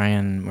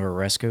 Brian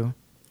Muraresku,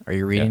 are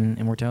you reading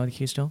Immortality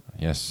Key still?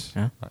 Yes.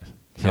 Yeah? Yes.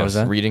 How was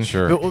that? Reading?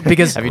 Sure. Well,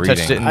 because Have you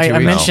touched it in 2 weeks? I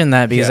mentioned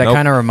that because Yeah, that nope.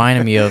 kind of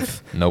reminded me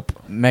of Nope.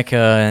 Mecca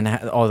and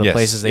all the Yes,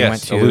 places they yes,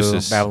 went to,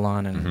 Eleusis.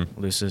 Babylon and Mhm.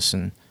 Eleusis,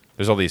 and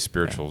There's all these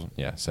spiritual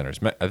centers.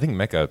 I think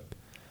Mecca.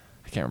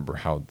 I can't remember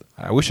how.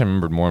 I wish I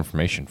remembered more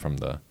information from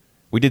the.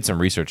 We did some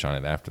research on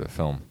it after the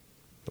film,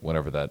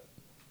 whatever that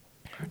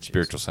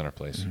spiritual center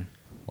place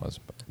was.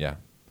 But yeah.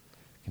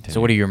 Continue.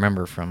 so what do you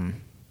remember from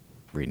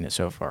reading it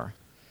so far?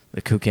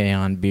 The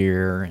Kukeon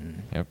beer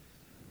and Yep.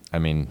 I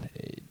mean,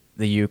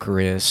 the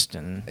Eucharist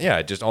and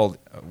just all.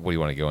 What do you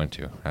want to go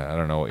into? I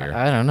don't know what you're.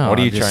 I don't know. What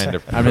are you I'm just- trying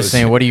to? I'm just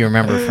saying. What do you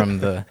remember from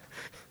the?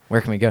 Where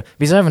can we go?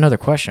 Because I have another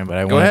question, but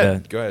I Go wanted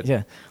ahead. to. Go ahead.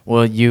 Yeah.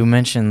 Well, you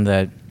mentioned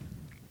that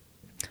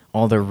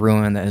all the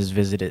ruin that has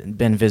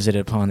been visited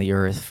upon the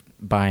earth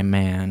by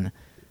man,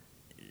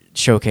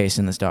 showcased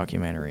in this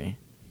documentary.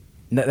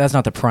 That's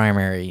not the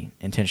primary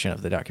intention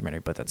of the documentary,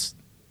 but that's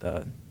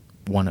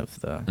one of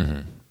the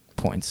Mhm.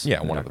 points.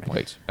 Yeah, in one of the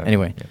documentary. points.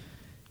 Anyway, Yeah.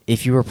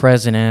 if you were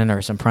president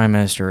or some prime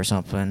minister or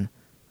something,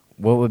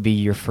 what would be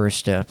your first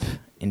step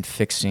in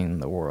fixing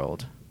the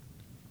world?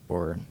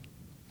 Or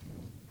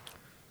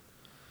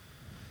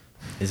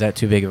is that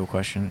too big of a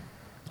question?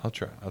 I'll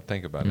try. I'll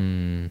think about it.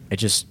 Mm. It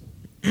just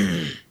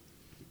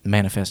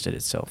manifested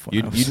itself.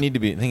 When I was- You'd need to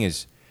be. The thing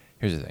is,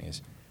 here's the thing: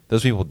 is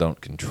those people don't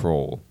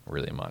control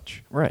really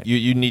much. Right.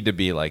 You need to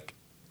be like.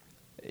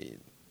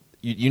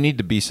 You need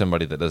to be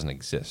somebody that doesn't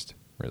exist.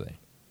 Really,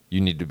 you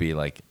need to be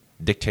like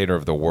dictator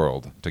of the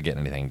world to get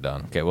anything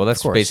done. Okay, well, that's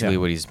Of course, basically yeah.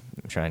 what he's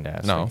trying to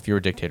ask. No. Like, if you were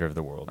a dictator of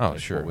the world. Oh, like,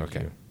 sure, what would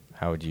okay. you-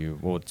 how would you?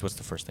 Well, what's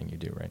the first thing you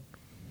do, right?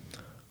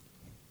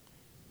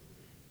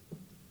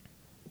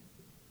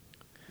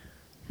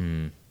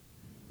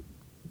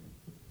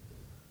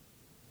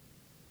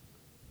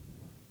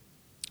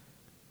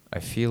 I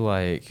feel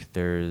like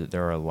there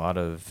are a lot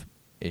of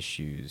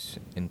issues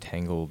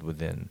entangled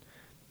within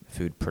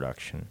food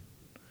production,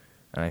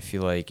 and I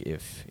feel like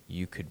if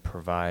you could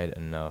provide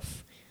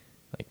enough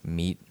like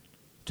meat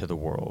to the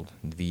world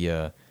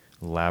via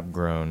lab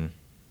grown,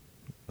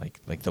 like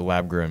the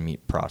lab grown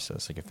meat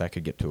process, like if that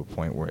could get to a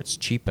point where it's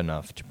cheap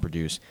enough to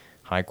produce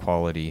high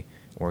quality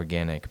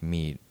organic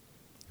meat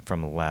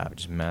from a lab,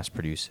 just mass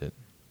produce it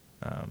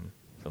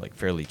for like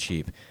fairly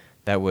cheap,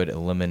 that would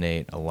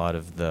eliminate a lot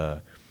of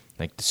the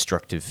like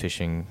destructive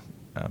fishing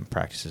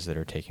practices that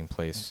are taking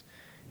place,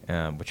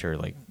 which are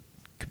like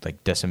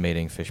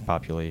decimating fish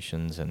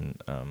populations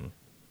and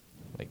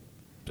like.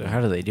 So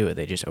how do they do it?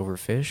 They just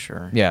overfish,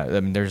 or? Yeah, I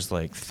mean, there's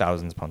like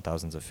thousands upon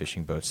thousands of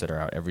fishing boats that are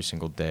out every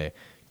single day,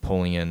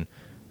 pulling in.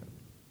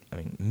 I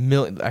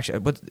mean, actually,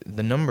 but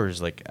the number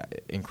is like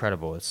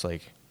incredible. It's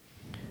like,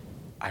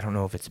 I don't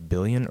know if it's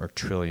billion or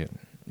trillion.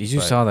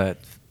 You saw that?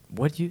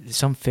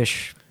 Some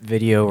fish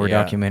video or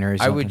documentary? Or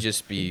something? I would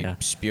just be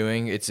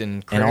spewing. It's all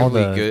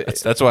incredibly the- good.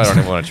 That's why I don't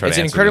even want to try It's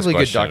to an answer incredibly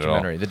this good question at all.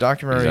 documentary. The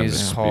documentary Because I'm is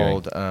just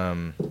called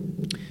spewing.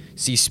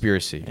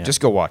 Seaspiracy. Yeah.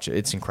 Just go watch it.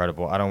 It's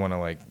incredible. I don't want to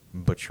like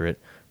butcher it,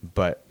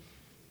 but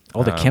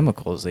all the um,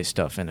 chemicals they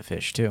stuff in a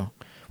fish too. Well,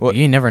 Well,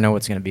 you never know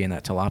what's going to be in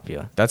that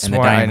tilapia. that's in the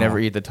why I dining never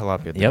hall. eat the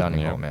tilapia at the Yep. dining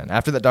Yeah. hall, man.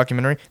 After that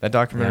documentary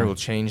Yeah. will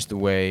change the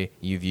way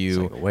you It's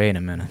view like, wait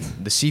a minute.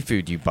 the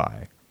seafood you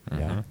buy.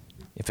 Yeah.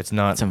 If it's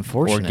not It's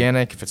unfortunate.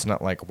 organic, if it's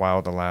not like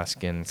wild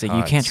Alaskan, So you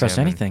cod, can't trust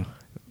salmon. anything.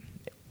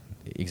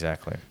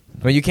 Exactly.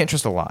 Well, you can't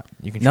trust a lot.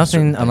 You can trust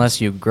Nothing certain unless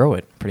things. you grow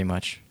it, pretty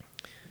much.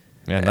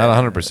 Yeah, not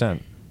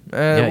 100%.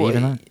 Well,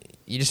 even that.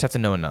 You just have to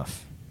know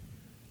enough.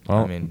 Well,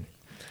 I mean,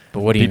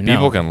 But what do you know?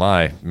 people can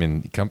lie. I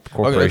mean,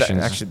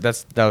 corporations. actually,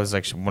 that was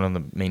actually one of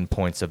the main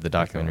points of the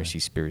documentary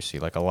Seaspiracy.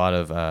 Like a lot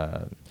of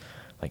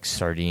like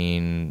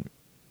sardine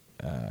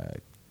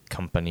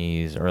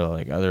companies or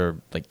like other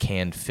like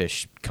canned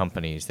fish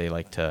companies, they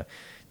like to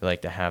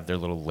have their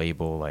little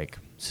label like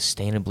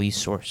sustainably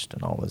sourced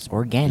and all this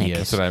Organic. BS.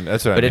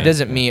 That's what I But it meant,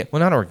 doesn't yeah. mean, well,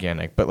 not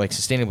organic, but like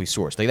sustainably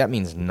sourced. Like that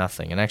means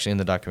nothing. And actually in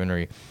the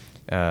documentary,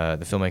 the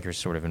filmmakers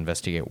sort of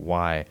investigate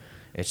why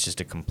it's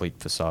just a complete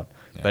facade.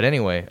 Yeah. But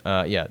anyway,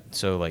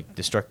 so like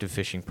destructive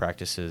fishing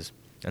practices.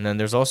 And then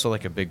there's also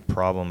like a big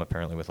problem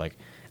apparently with like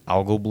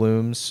algal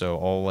blooms. So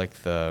all like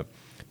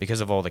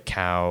because of all the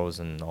cows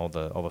and all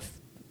the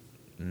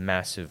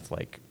massive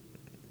like,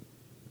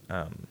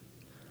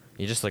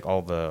 you just like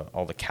all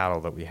the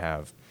cattle that we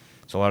have.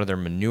 So a lot of their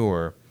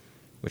manure,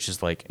 which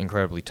is like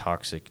incredibly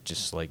toxic,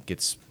 just like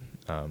gets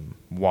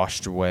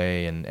washed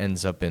away and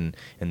ends up in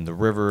the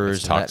rivers.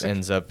 It's and that toxic?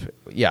 ends up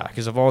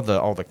because of all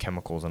the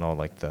chemicals and all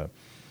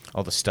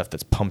the stuff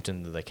that's pumped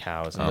into the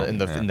cows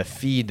and in the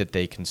feed that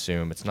they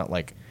consume. It's not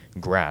like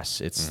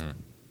grass. It's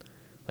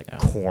like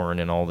corn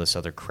and all this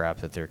other crap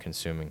that they're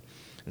consuming.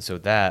 And so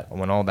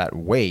when all that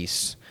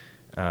waste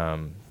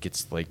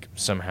gets like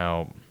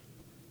somehow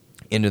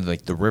into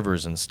like the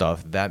rivers and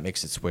stuff, that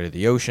makes its way to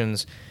the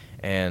oceans,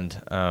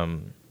 and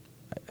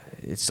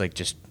it's like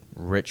just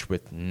rich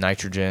with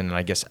nitrogen and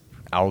I guess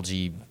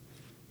algae,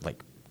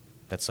 like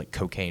that's like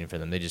cocaine for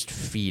them. They just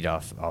feed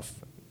off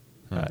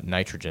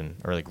nitrogen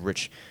or like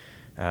rich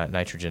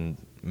nitrogen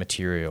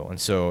material, and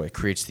so it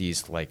creates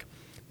these like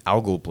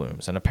algal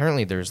blooms. And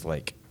apparently there's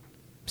like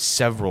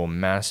several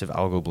massive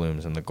algal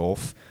blooms in the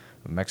Gulf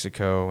of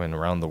Mexico and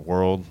around the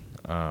world,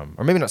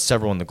 or maybe not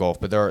several in the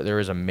Gulf, but there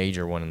is a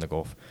major one in the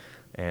Gulf,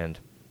 and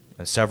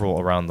several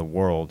around the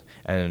world.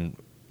 And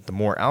the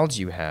more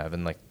algae you have,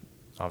 and like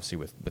obviously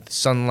with the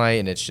sunlight,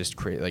 and it's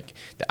just like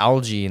the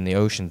algae in the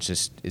ocean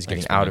just is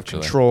getting out of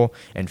Exponentially. control,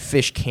 and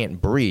fish can't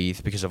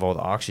breathe because of all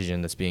the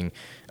oxygen that's being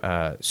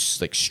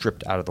like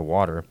stripped out of the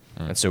water.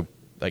 And so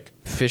like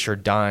fish are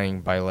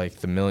dying by like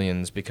the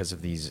millions because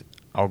of these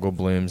algal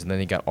blooms, and then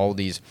you got all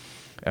these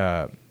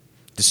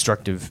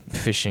destructive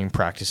fishing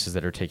practices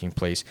that are taking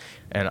place.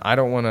 And I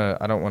don't want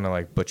to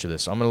like butcher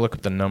this. I'm going to look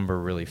up the number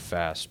really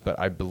fast, but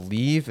I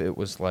believe it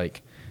was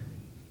like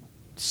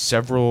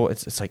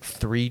it's like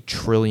 3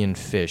 trillion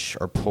fish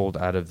are pulled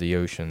out of the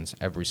oceans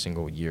every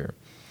single year.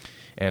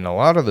 And a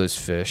lot of those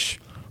fish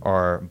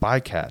are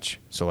bycatch,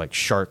 so like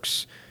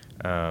sharks,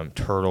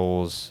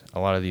 turtles, a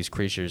lot of these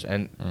creatures.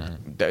 And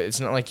it's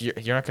not like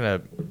you're not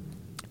going to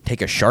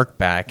take a shark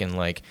back and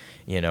like,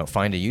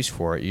 find a use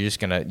for it. You're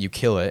just you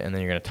kill it and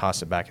then you're going to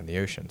toss it back in the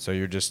ocean. So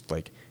you're just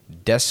like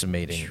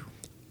decimating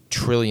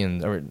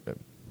trillions or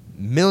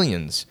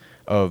millions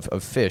of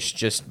fish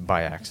just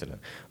by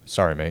accident.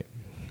 Sorry, mate.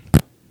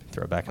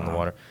 Throw it back in the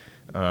water.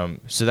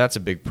 So that's a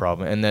big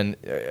problem. And then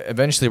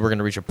eventually we're going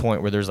to reach a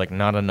point where there's like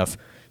not enough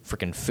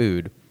freaking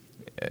food,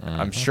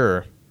 I'm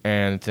sure.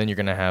 And then you're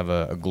going to have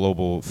a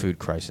global food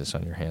crisis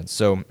on your hands.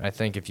 So I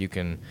think if you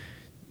can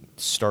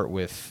start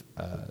with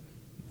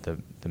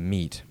the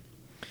meat,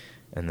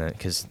 and then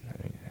because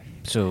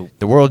So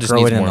the world just grow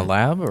needs it in more. the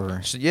lab,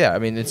 or So, yeah, I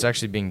mean it's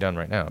actually being done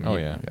right now. I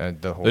mean,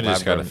 the whole They just lab got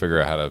to garden-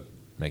 figure out how to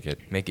make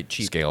it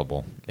cheap.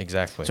 scalable.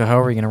 Exactly. so how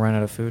are we going to run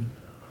out of food?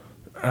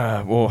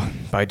 Well,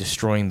 by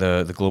destroying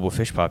the global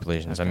fish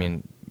populations. I Okay.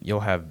 mean,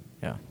 you'll have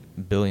Yeah.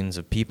 billions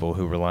of people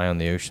who rely on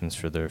the oceans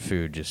for their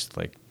food. Just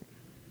like,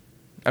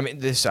 I mean,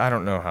 this I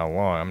don't know how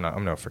long.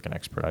 I'm no freaking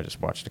expert. I just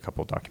watched a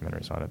couple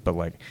documentaries on it. But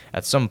like,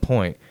 at some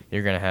point,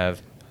 you're gonna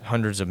have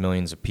hundreds of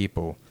millions of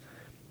people,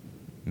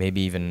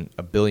 maybe even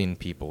a billion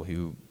people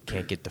who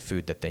can't get the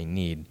food that they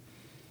need,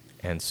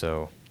 and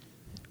so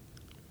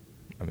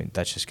I mean,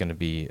 that's just going to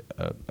be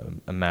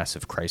a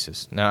massive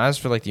crisis. Now, as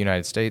for like the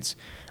United States,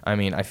 I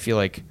mean, I feel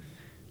like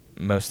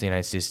most of the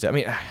United States, I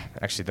mean,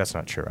 actually, that's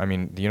not true. I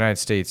mean, the United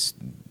States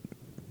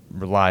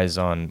relies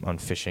on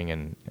fishing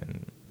and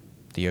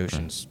the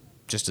oceans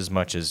just as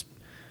much as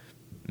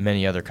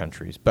many other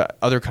countries. But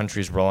other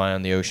countries rely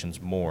on the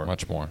oceans more.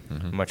 Much more.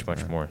 Mm-hmm. Much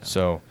more.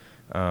 So,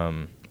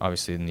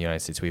 obviously, in the United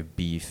States, we have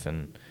beef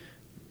and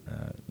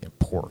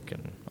pork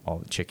and all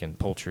the chicken,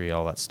 poultry,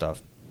 all that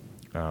stuff.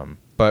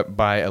 But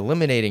by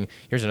eliminating,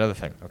 here's another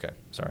thing. Okay,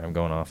 sorry, I'm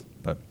going off.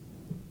 But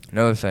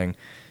another thing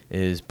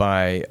is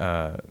by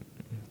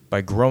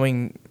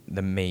growing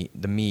the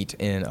meat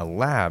in a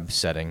lab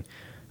setting,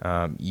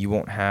 you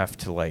won't have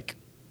to like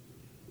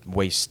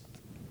waste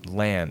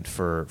land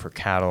for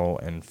cattle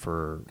and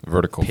for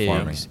Vertical pigs.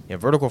 farming. Yeah,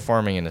 vertical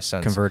farming in a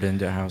sense. Convert it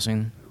into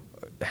housing.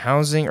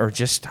 Housing or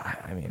just,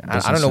 I mean,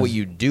 I don't know what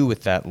you do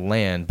with that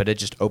land, but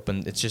it's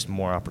just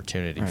more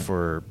opportunity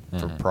for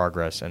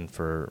progress and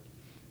for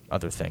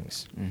other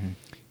things.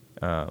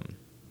 Mm-hmm.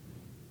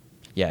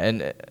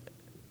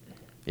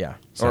 Yeah.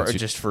 Sounds Or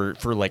just for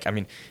like, I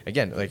mean,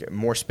 again, like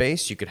more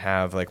space, you could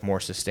have like more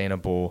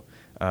sustainable,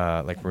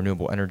 like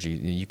renewable energy.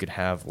 You could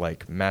have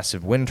like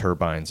massive wind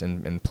turbines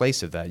in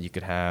place of that. You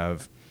could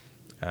have,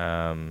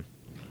 I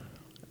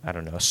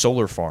don't know,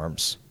 solar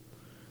farms.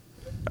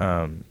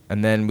 And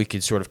then we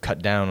could sort of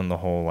cut down on the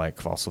whole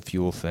like fossil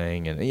fuel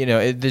thing,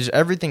 and there's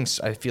everything.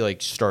 I feel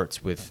like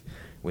starts with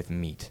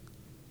meat.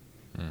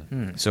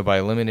 Mm. So by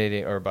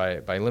eliminating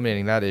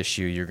that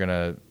issue, you're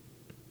gonna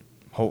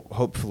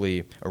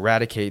hopefully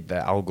eradicate the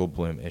algal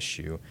bloom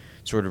issue,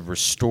 sort of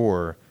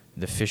restore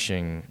the fish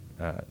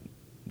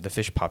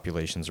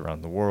populations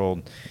around the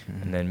world,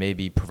 and then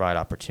maybe provide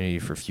opportunity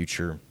for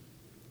future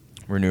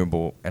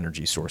renewable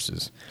energy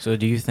sources. So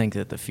do you think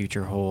that the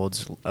future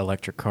holds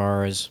electric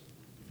cars?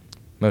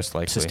 Most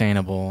likely.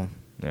 Sustainable.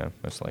 Yeah,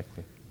 most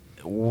likely.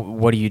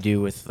 What do you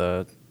do with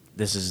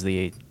this is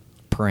the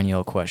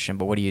perennial question,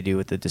 but what do you do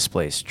with the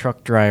displaced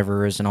truck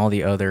drivers and all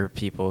the other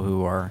people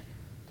who are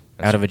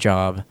out of a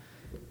job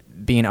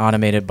being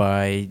automated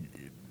by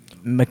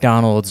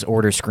McDonald's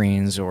order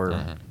screens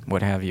or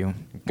what have you?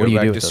 Go What do you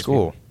back do to with those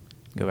school. people?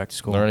 Go back to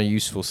school. Learn a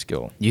useful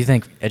skill. Do you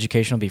think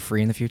education will be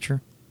free in the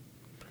future?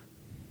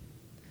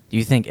 Do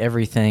you think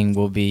everything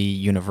will be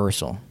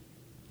universal?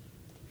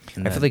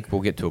 I feel like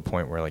we'll get to a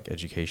point where like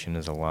education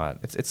is a lot.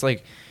 It's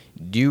like,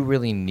 do you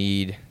really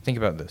need? Think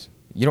about this.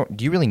 Do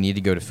you really need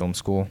to go to film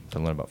school to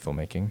learn about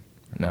filmmaking?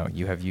 No,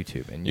 you have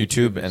YouTube and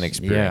YouTube and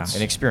experience. Yeah.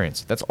 and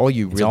experience. That's all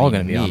you it's really all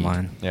going to need. be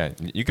online. Yeah,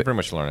 you could pretty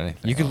much learn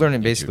anything. You could on learn it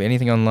YouTube. basically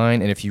anything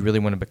online, and if you really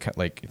want to become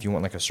like, if you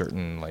want like a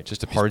certain like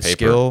Just a piece hard of paper.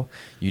 skill,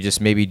 you just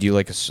maybe do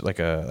like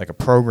a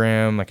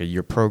program, like a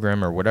year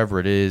program or whatever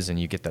it is, and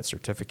you get that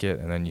certificate,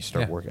 and then you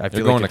start Yeah. working. I You're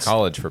feel going like to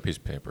college for a piece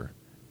of paper,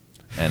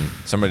 and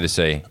somebody to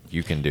say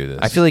you can do this.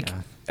 I feel like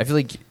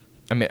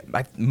I mean,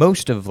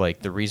 most of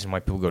like the reason why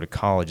people go to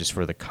college is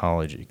for the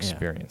college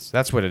experience.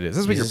 That's what it is.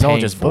 That's what you're It's all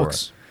paying just for.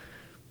 books.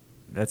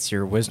 That's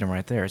your wisdom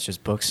right there. It's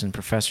just books and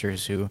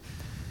professors who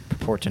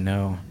purport to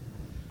know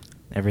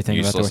everything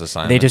about Useless the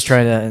world. They just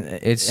try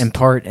to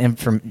impart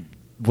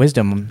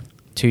wisdom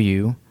to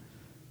you,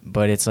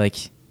 but it's like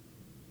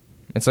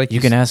you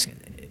can ask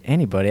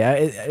anybody.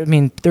 I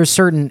mean, there's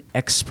certain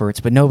experts,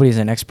 but nobody's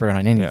an expert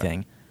on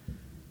anything.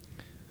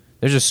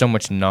 There's just so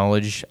much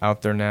knowledge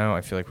out there now.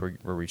 I feel like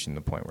we're reaching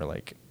the point where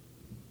like,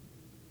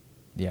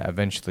 yeah,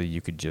 eventually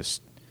you could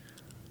just,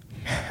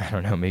 I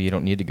don't know, maybe you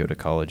don't need to go to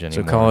college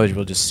anymore. So college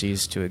will just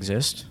cease to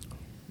exist.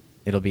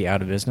 It'll be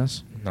out of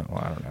business. No, well,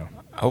 I don't know.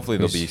 Hopefully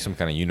there'll be some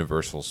kind of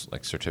universal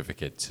like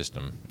certificate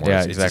system. Yeah,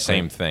 it's the exactly.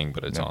 same thing,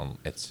 but it's Yeah.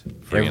 it's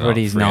free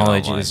Everybody's free and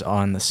knowledge online. is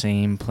on the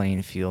same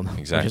playing field, which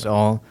Exactly. is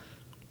all I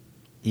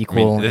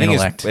equal mean, the thing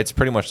intellect. is, it's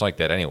pretty much like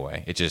that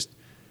anyway. It's just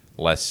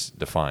less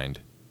defined.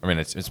 I mean,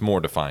 it's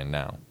more defined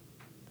now.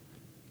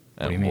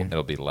 What do you mean?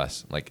 It'll be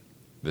less. Like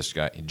this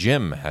guy,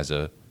 Jim, has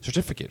a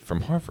certificate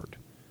from Harvard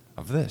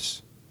of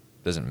this.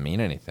 Doesn't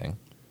mean anything.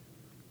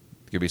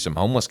 Could be some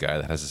homeless guy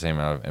that has the same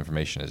amount of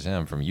information as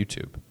him from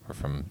YouTube or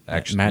from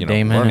actually Matt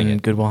Damon learning and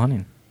it. Good Will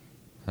Hunting.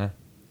 Huh?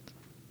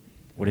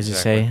 What does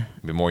Exactly. it say?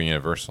 Be more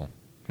universal.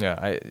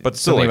 Yeah, But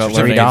still, something like, about certificates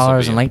learning.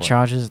 will $3 be in late important.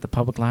 charges at the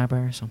public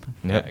library or something.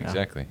 Yep. Yeah,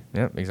 exactly.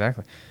 Yep,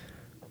 exactly.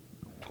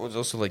 Well, it's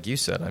also like you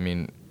said. I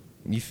mean,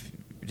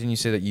 didn't you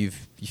say that you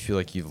feel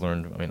like you've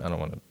learned? I mean, I don't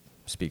want to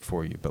speak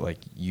for you, but like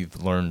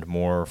you've learned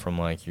more from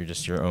like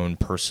your own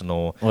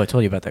personal. Well, I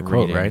told you about that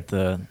quote, reading. right?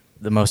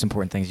 The most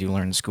important things you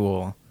learn in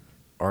school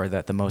are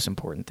that the most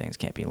important things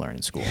can't be learned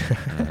in school.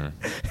 Mhm.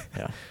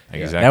 Yeah.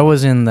 Exactly. That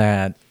was in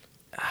that.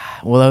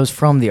 Well, that was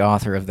from the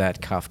author of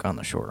that Kafka on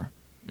the Shore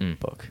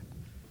book,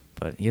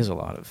 but he has a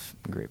lot of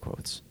great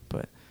quotes.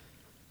 But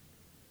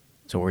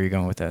so where are you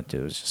going with that,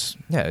 dude? It's just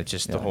Yeah, it's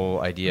just the Yeah.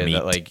 whole idea Meat.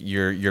 that like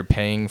you're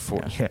paying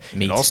for. Yeah. It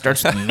Meat. all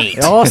starts with meat.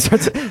 it all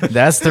starts.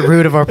 That's the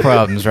root of our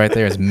problems, right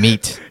there. Is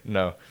meat.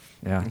 No.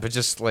 Yeah. But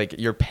just like what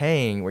you're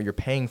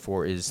paying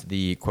for is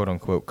the quote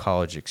unquote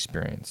college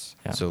experience.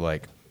 Yeah. So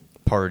like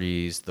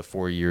parties, the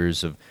 4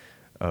 years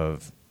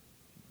of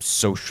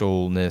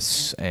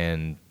socialness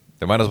and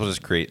They might as well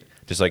just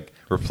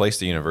replace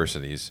the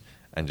universities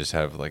and just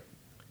have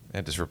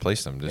just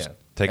replace them. Just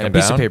take and them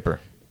a piece down, of paper.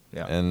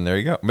 Yeah. and there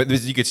you go. But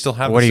you could still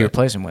have. What the do you same-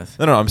 replace them with?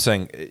 No, I'm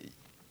saying,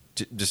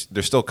 just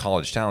they're still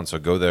college towns. So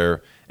go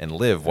there and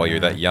live while you're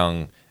that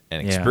young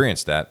and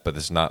experience that. But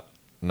it's no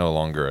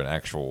longer an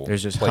actual.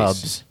 There's just place.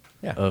 hubs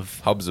Yeah.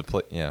 of Hubs of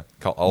play. Yeah.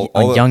 All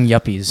the- young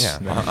yuppies. Yeah.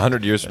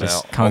 100 years from now,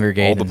 Just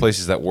congregate all the and-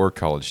 places that were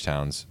college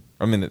towns.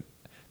 I mean,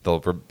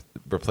 they'll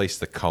replace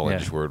the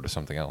college Yeah. word with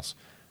something else.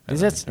 And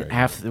Because then that's there you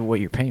half what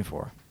you're paying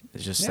for.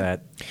 It's just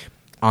that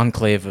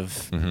enclave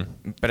of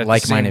But at the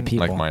like-minded same-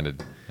 people.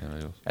 like-minded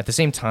individuals. At the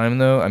same time,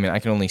 though, I mean, I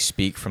can only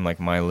speak from like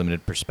my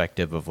limited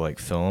perspective of like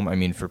film. I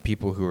mean, for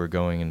people who are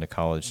going into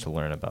college to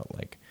learn about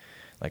like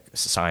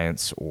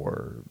science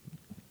or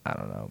I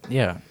don't know,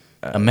 Yeah.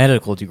 A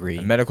medical degree.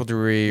 a medical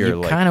degree or You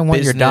like kind of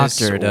want your business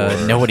doctor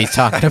to or- know what he's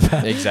talking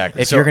about.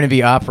 Exactly. If So- you're going to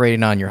be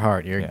operating on your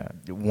heart, Yeah.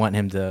 you want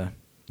him to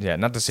Yeah,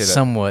 not to say that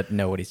somewhat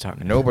know what he's talking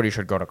about. nobody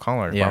should go to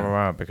college, Yeah. blah blah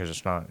blah, because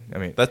it's not. I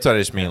mean, That's what I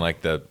just mean,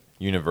 like the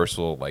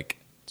universal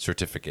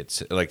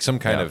certificates, like some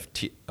kind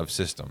Yeah. of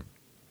system,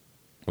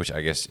 which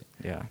I guess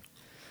Yeah.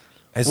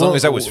 as long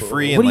as that was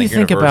free. What and do you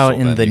think about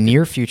in the then you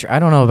near future? I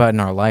don't know about in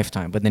our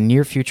lifetime, but the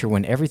near future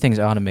when everything's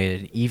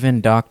automated,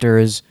 even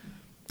doctors,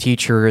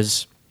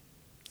 teachers,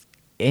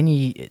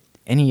 any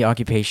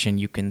occupation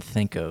you can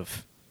think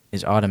of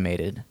is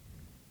automated.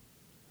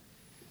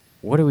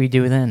 What do we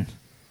do then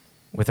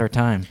with our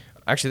time?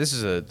 actually,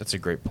 that's a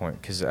great point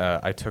because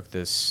I took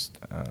this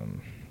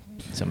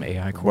Some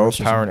AI wealth, course.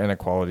 or power, and something?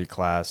 inequality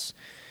class,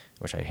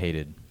 which I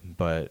hated.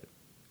 But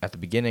at the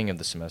beginning of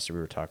the semester, we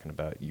were talking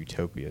about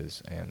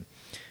utopias, and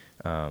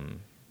my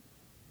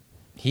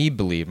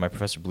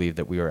professor believed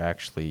that we are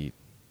actually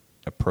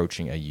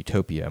approaching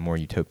a more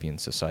utopian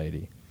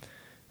society,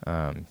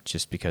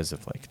 just because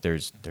of like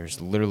there's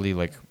literally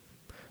like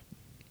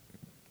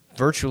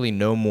virtually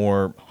no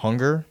more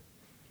hunger.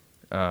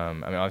 I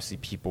mean, obviously,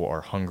 people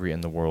are hungry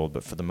in the world,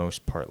 but for the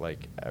most part,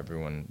 like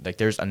everyone, like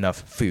there's enough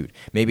food.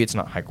 Maybe it's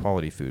not high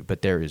quality food,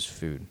 but there is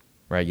food,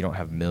 right? You don't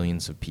have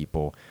millions of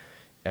people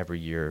every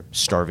year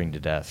starving to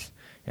death,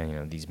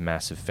 and these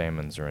massive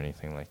famines or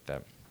anything like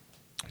that.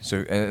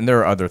 So, and there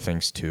are other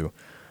things too,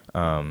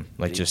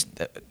 like just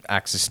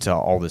access to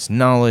all this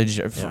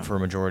knowledge for a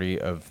majority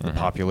of the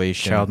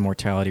population. Child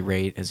mortality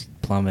rate has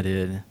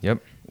plummeted. Yep.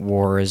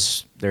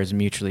 Wars, there's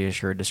mutually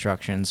assured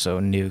destruction,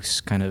 so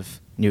nukes kind of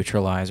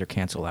neutralize or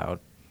cancel out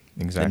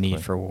Exactly. the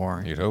need for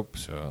war. You'd hope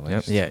so. At Yep.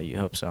 least. Yeah, you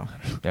hope so.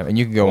 Yeah, and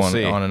you can go We'll on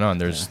see. and on.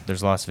 There's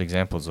lots of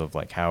examples of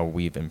like how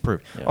we've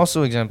improved. Yeah.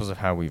 Also examples of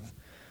how we've,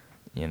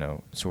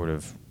 sort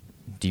of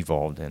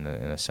devolved in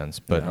a sense.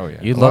 But Oh,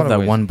 yeah. You'd a lot love of that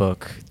ways- one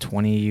book,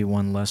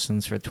 21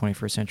 Lessons for the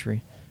 21st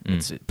Century. Mm.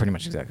 It's pretty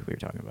much exactly what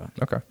you're talking about.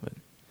 Okay. But,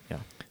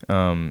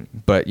 yeah.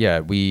 But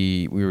yeah,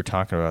 we were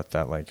talking about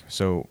that. Like,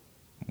 so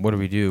what do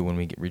we do when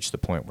we reach the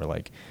point where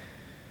like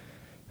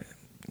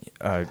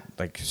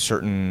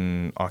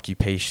certain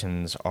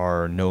occupations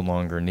are no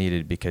longer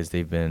needed because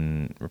they've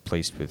been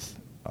replaced with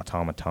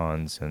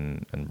automatons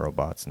and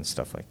robots and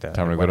stuff like that?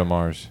 Time to Like, go to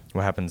Mars.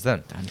 What happens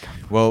then?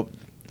 Well,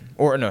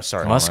 or no,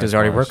 sorry. Musk is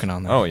already Mars. working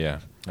on that. Oh yeah.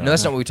 No,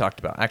 that's not what we talked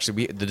about.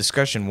 Actually, the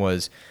discussion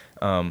was,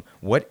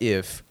 what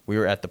if we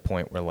were at the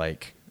point where,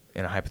 like,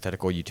 in a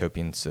hypothetical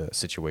utopian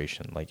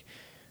situation, like,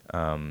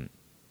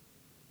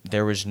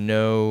 there was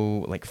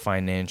no like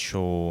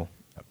financial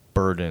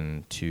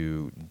burden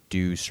to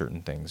do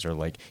certain things, or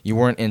like you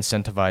weren't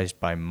incentivized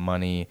by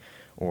money,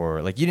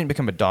 or like you didn't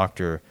become a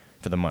doctor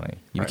for the money.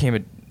 You became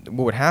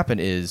what would happen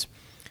is.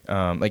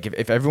 Like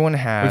if everyone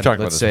had, We've talked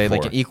about let's this say,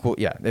 like before.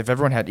 if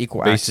everyone had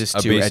equal Base- access a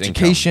to base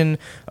education,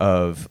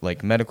 of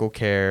like medical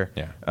care,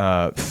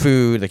 Yeah.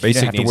 food, like you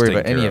Basic don't have to needs worry taken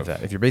about any care of of.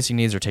 that. If your basic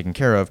needs are taken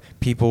care of,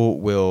 people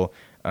will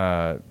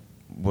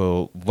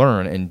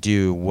learn and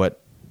do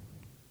what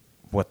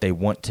they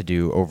want to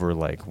do over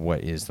like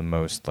what is the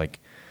most like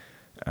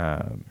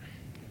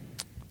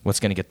what's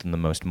going to get them the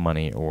most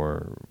money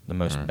or the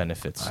most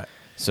benefits.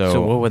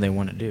 So what would they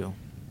want to do?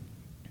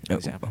 For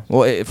example.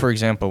 Well, for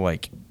example,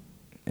 like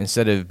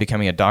instead of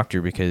becoming a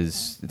doctor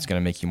because it's going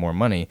to make you more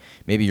money,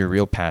 maybe your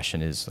real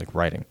passion is like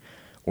writing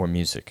or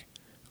music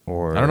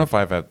or I don't know if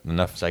I've had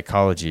enough.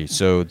 psychology.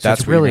 So That's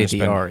that's what you're really gonna the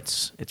spend-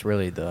 arts. It's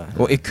really the...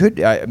 Well, it could.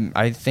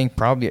 I think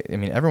probably. I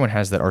mean, everyone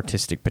has that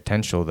artistic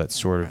potential that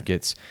sort of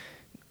gets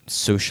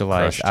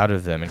socialized Crushed. out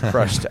of them and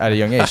crushed at a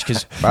young age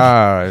because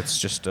it's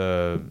just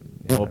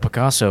Well,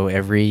 Picasso,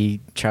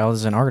 every child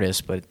is an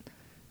artist, but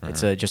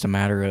it's just a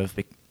matter of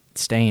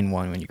staying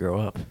one when you grow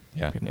up.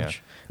 Yeah. pretty yeah.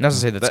 much. Not to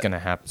say that's That- going to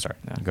happen. Sorry,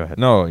 Yeah. go ahead.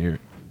 No,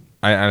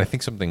 I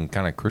think something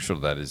kind of crucial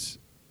to that is,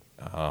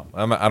 I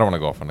don't want to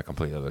go off on a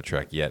completely other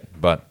track yet,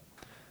 but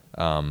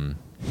what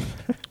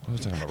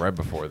was I talking about right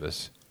before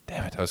this?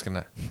 Damn it, I was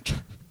gonna.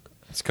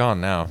 It's gone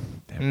now.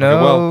 Damn. No.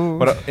 Okay, well,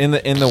 but in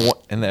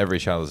the Every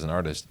Child is an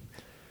Artist,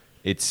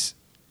 it's.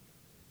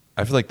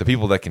 I feel like the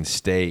people that can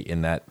stay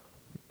in that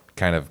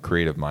kind of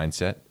creative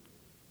mindset,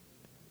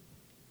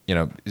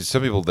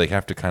 some people they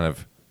have to kind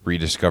of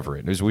rediscover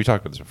it. We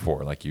talked about this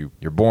before. Like you're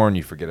born,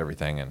 you forget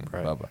everything, and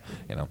blah blah.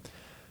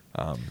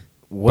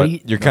 what but do you,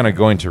 you're kind of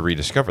going to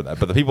rediscover that.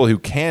 But the people who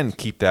can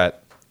keep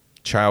that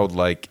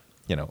childlike,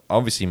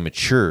 obviously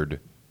matured,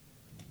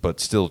 but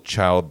still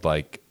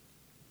childlike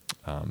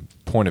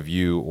point of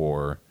view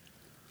or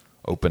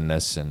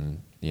openness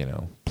and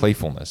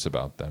playfulness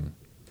about them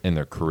in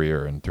their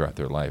career and throughout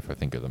their life, I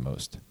think are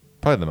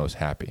probably the most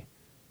happy.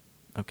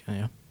 Okay,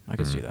 yeah, I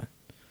can see that.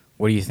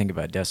 What do you think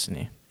about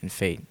destiny and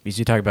fate? Because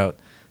you talk about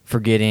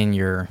forgetting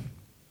your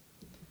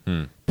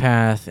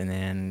path and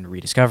then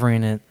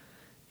rediscovering it.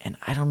 And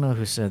I don't know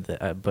who said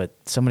that, but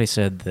somebody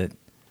said that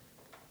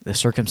the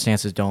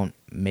circumstances don't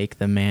make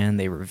the man,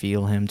 they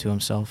reveal him to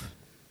himself.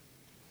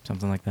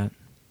 Something like that.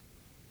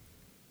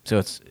 So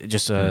it's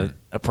just a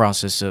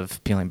process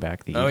of peeling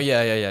back the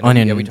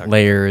onion we talked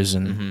layers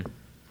and... Mm-hmm.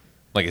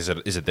 Like, is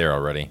it there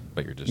already?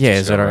 But you're just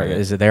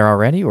is it there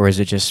already, or is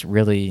it just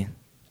really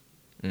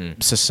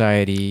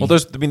society? Well,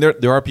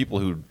 there are people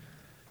who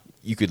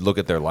you could look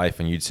at their life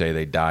and you'd say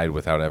they died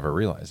without ever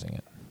realizing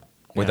it,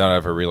 without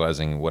ever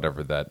realizing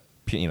whatever that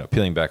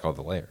peeling back all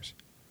the layers.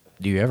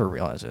 Do you ever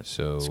realize it?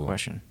 So that's the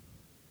question.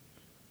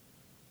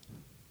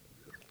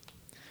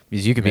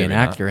 Because you could be an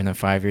actor and then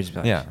 5 years, be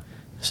like, yeah,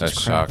 this that is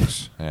crap.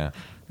 sucks. Yeah,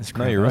 That's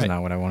crap. No, you're That's right.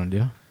 not what I want to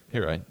do.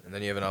 You're right. And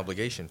then you have an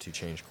obligation to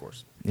change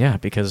course. Yeah,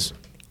 because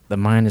the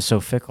mind is so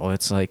fickle.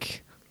 It's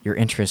like your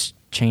interests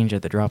change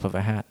at the drop of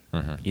a hat.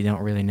 Mm-hmm. You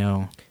don't really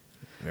know.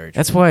 Very true.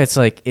 That's why it's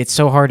like it's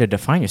so hard to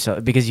define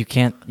yourself, because you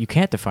can't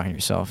define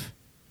yourself.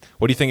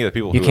 What do you think of the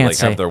people You who can't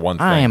say, have their one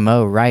thing? I am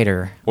a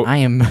writer. What I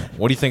am do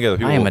you think of the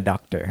people I am a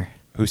doctor.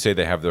 who say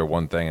they have their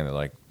one thing and they're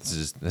like, this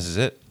is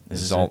it.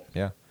 This is all. it.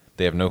 Yeah,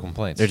 they have no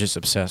complaints. They're just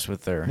obsessed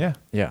with their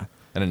yeah.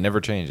 and it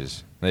never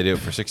changes. They do it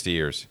for 60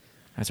 years.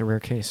 That's a rare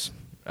case.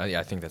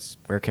 Yeah, I think that's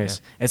Rare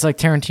case. It's like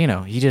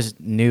Tarantino. He just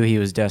knew he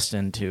was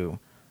destined to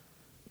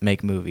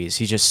make movies.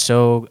 He's just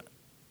so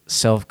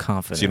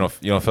self-confident. So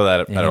you don't feel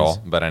that at Yes.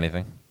 all about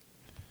anything?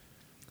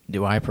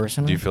 Do I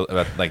personally? Do you feel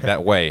about like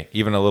that way,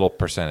 even a little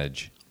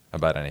percentage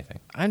about anything?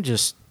 I'm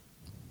just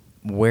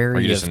Are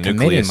wary you just of a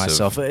committing nucleus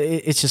of- myself.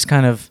 It's just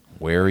kind of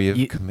Wary of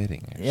You-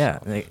 committing yeah.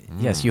 yourself.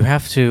 Yes, you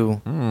have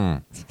to.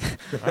 All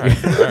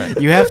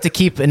right. You have to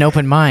keep an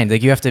open mind.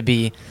 Like you have to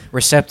be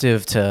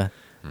receptive to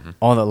Mm-hmm.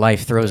 all that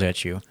life throws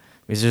at you.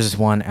 Because there's this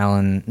one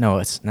Alan. No,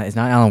 it's not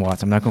Alan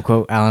Watts. I'm not gonna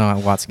quote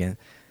Alan Watts again.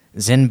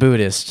 Zen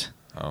Buddhist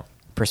Oh.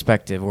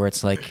 perspective, where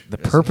it's like the Isn't he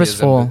a Zen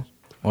purposeful. Buddhist?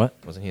 What?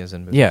 Wasn't he a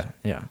Zen Buddhist?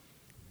 Yeah.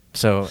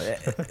 So,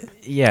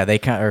 yeah, they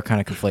are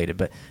kind of conflated.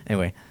 But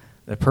anyway,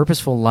 the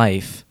purposeful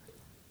life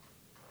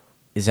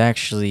is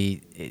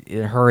actually,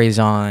 it hurries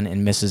on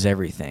and misses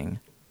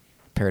everything,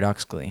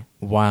 paradoxically,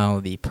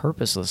 while the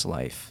purposeless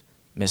life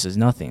misses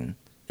nothing,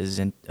 is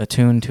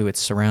attuned to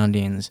its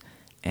surroundings,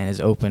 and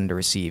is open to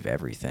receive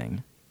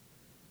everything.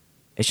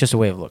 It's just a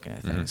way of looking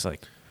at things.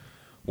 Like,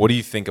 What do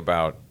you think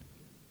about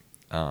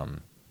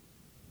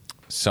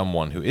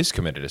someone who is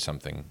committed to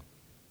something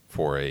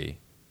for a,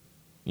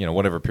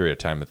 whatever period of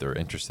time that they're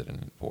interested in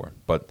it for,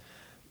 but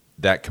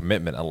that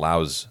commitment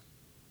allows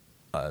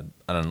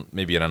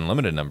maybe an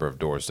unlimited number of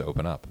doors to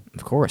open up?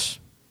 of course,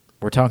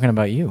 we're talking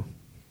about you.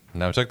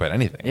 Now we're talking about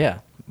anything. Yeah,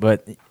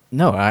 but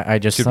no, I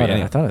just Could be thought I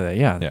anything. thought of that.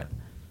 Yeah. Yeah.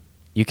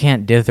 You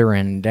can't dither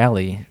and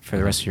dally for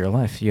the rest of your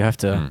life. You have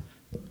to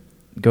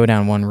go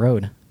down one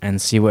road and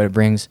see what it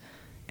brings.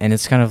 And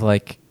it's kind of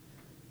like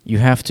you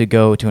have to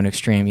go to an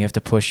extreme. You have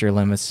to push your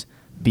limits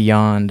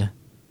beyond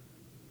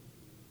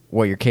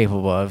what you're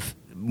capable of,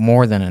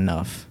 more than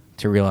enough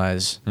to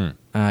realize,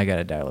 I got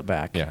to dial it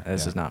back. Yeah,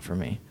 This yeah. is not for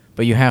me.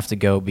 But you have to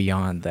go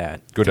beyond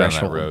that. Go down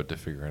threshold. that road to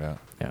figure it out.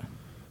 Yeah.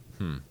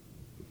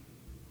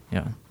 Yeah.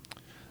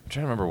 I'm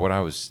trying to remember what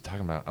I was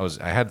talking about.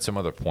 I had some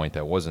other point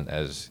that wasn't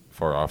as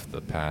far off the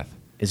path.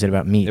 Is it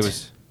about meat? It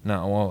was it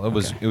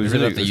was Okay. it was Is it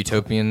really about the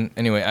utopian?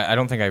 Anyway, I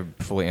don't think I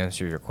fully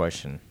answered your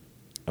question.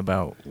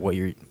 about what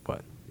you're...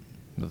 What?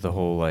 The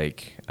whole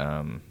like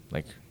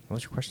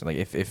what's your question? Like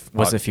if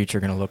What's the future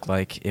going to look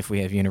like if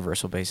we have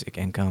universal basic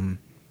income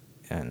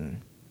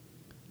and...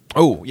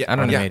 Oh yeah, I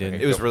don't know.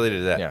 Animated. It was related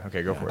to that. Yeah,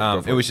 okay, go for it.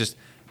 Go for It was just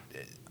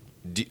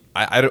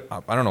I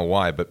don't know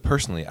why, but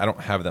personally, I don't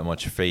have that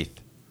much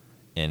faith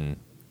in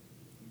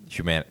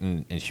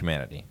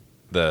humanity.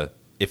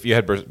 If you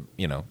had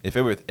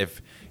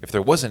if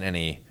there wasn't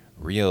any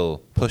real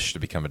push to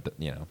become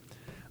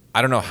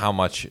I don't know how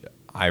much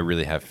I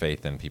really have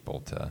faith in people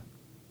to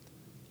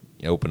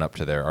open up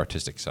to their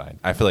artistic side.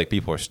 I feel like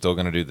people are still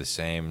going to do the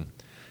same.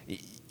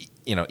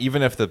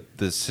 Even if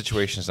the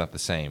situation is not the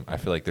same, I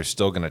feel like they're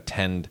still going to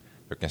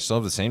they're going to still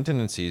have the same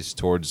tendencies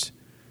towards,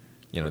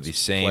 these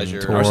same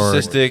pleasure.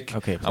 narcissistic.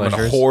 Okay, I'm going to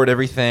pleasures. hoard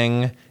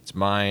everything. It's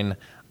mine.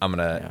 I'm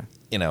going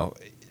to,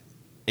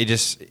 it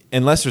just,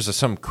 unless there's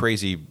some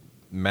crazy,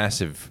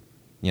 massive,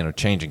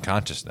 change in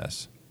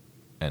consciousness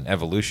and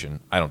evolution,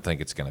 I don't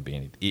think it's going to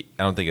be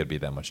I don't think it'd be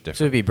that much So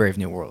different. it'd be Brave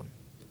New World.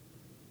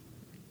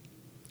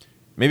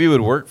 Maybe it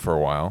would work for a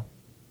while,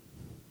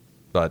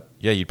 but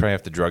yeah, you'd probably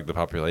have to drug the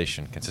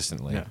population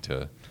consistently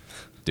to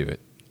do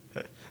it,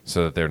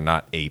 so that they're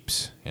not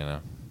apes.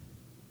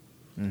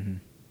 Mm-hmm.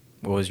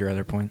 What was your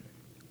other point?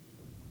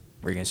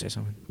 Were you going to say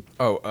something?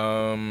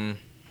 Oh,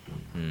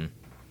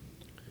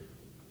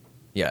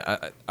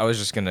 I was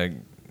just gonna.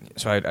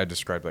 So I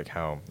described like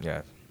how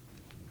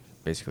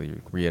basically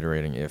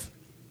reiterating if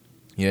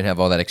you didn't have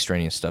all that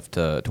extraneous stuff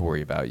to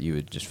worry about, you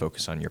would just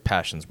focus on your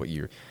passions, what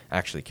you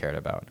actually cared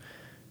about.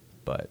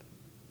 But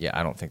yeah,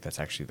 I don't think that's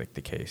actually like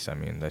the case. I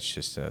mean, that's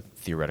just a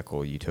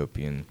theoretical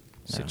utopian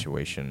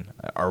situation.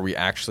 Are we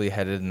actually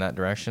headed in that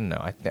direction? No,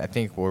 I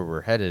think where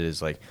we're headed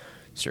is like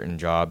certain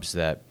jobs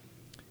that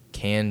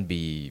can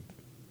be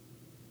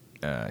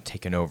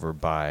taken over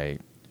by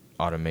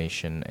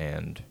automation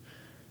and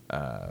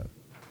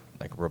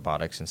like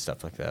robotics and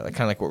stuff like that. Like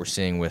kind of like what we're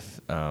seeing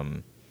with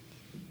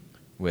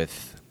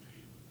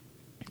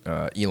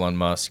Elon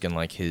Musk and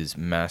like his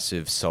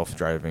massive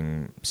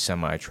self-driving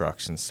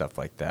semi-trucks and stuff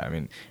like that. I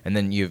mean, and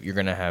then you're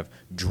going to have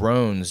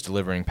drones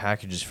delivering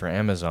packages for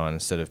Amazon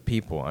instead of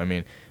people. I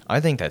mean, I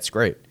think that's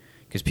great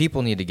because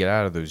people need to get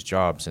out of those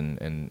jobs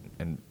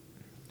and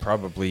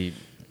probably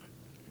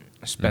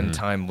spend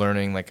time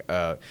learning. Like,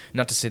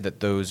 not to say that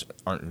those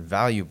aren't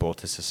valuable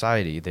to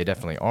society, they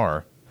definitely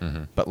are.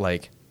 But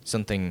like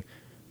something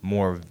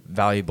more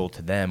valuable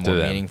to them, more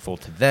meaningful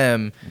to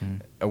them,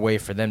 a way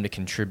for them to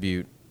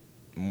contribute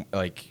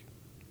like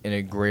in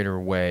a greater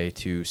way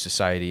to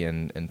society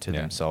and to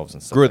themselves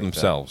and stuff grow like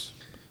themselves.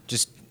 That.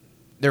 Just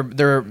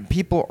their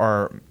people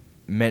are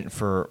meant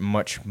for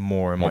much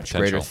more and much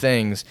greater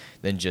things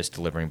than just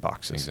delivering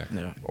boxes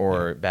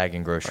or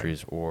bagging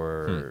groceries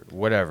or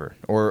whatever.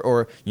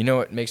 Or you know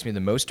what makes me the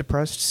most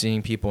depressed?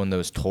 Seeing people in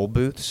those toll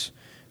booths.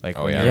 Like,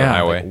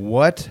 highway. Like,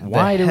 what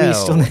Why the do we hell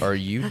still are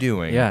you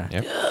doing?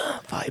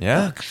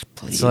 $5,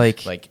 please. It's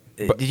like,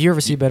 But- did you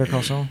ever see Better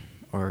Call Saul?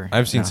 Or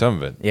I've seen no? some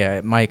of it.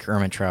 Yeah, Mike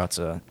Ehrmantraut's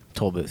a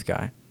toll booth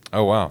guy.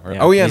 Oh wow. Yeah,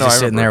 Oh yeah, he's no, just I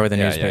sitting remember. there with a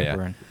Yeah,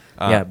 newspaper.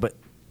 yeah. And, but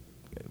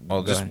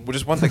Well, Go ahead.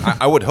 just one thing.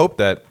 I would hope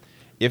that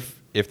if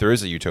there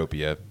is a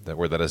utopia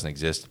where that doesn't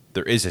exist,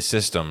 there is a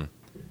system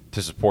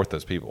to support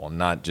those people, and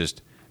not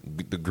just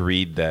the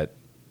greed that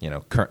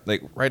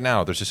like right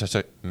now. There's just such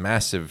a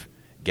massive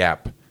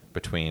gap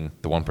between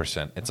the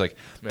 1%. It's like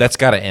that's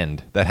got to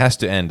end. That has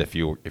to end if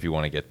you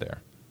want to get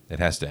there. It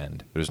has to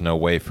end. There's no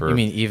way for. you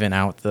mean even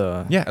out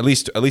the at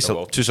least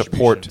wealth to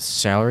support.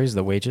 salaries,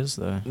 the wages,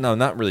 the No,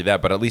 not really that,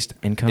 but at least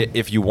Income?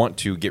 If you want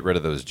to get rid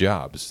of those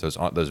jobs,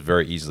 those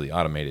very easily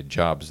automated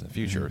jobs in the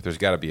future, there's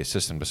got to be a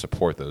system to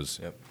support those.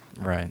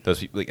 right.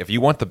 Those people. Like if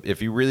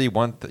you really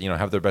want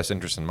have their best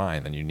interests in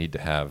mind, then you need to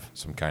have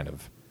some kind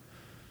of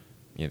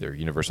either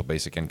universal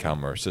basic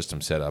income or a system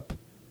set up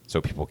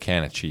so people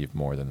can achieve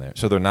more than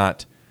so they're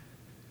not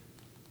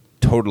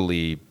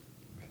totally,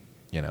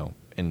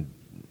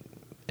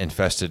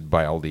 infested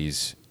by all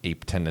these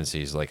ape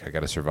tendencies. Like I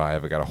got to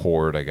survive, I got to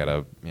hoard, I got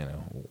to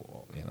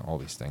all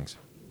these things.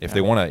 If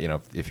they want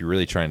to, if you're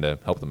really trying to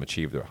help them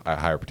achieve their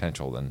higher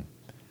potential, then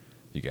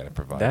you got to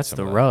provide. That's some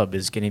the of that. rub,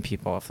 is getting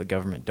people off the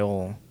government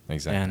dole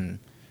Exactly. and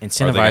Are they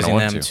gonna incentivizing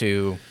want them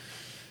to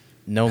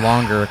no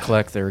longer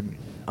collect their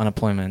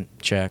unemployment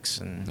checks.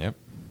 And Yep.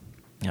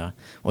 yeah,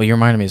 well, you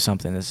reminded me of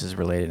something. This is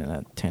related in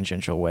a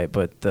tangential way,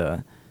 but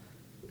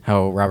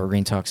how Robert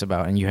Greene talks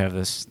about, and you have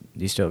this,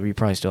 you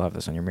probably still have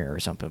this on your mirror or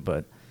something,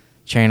 but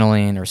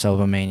channeling or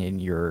sublimating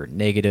your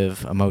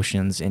negative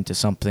emotions into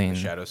something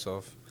Shadow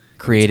self.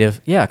 creative.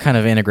 Yeah, kind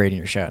of integrating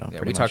your shadow. Yeah,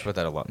 pretty we talked much. about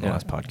that a lot in the Yeah.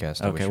 last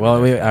podcast. Okay, well,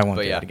 I won't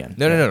do that again.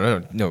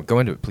 No. Go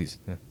into it, please.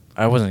 Yeah.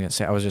 I wasn't gonna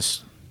say. I was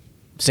just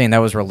saying that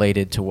was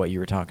related to what you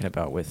were talking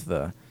about with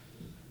the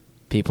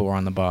people who are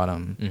on the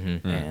bottom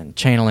and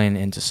channeling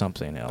into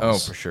something else. Oh,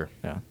 for sure.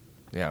 Yeah.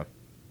 Yeah.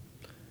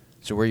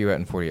 So where are you at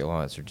in 48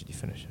 Laws, or did you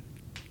finish it?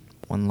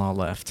 One law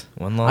left.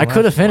 One law I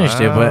could have left?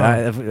 finished it, but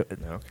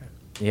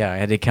Okay. I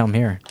had to come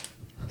here.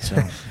 So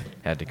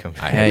Had to come.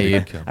 I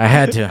I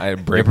had to. I You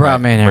break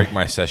brought me in here. break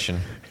my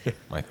session,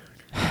 my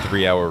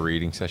 3-hour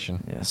reading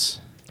session. Yes.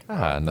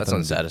 That's nothing-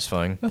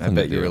 unsatisfying. I nothing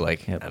bet to you do. were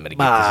like, Yep. I'm going to get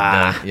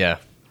Bah. this done. Yeah.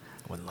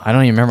 I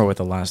don't even remember what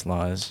the last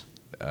law is.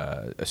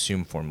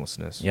 Assume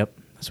formlessness. Yep,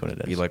 that's what it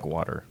is. Be like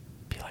water.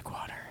 Be like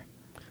water.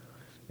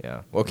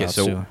 Yeah. Okay, Lao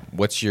so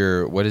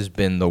Tzu. what has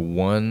been the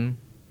one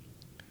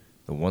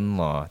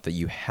law that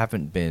you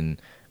haven't been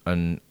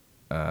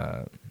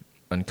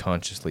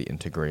unconsciously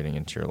integrating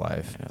into your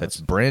life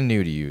that's brand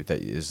new to you, that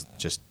is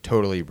just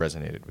totally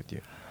resonated with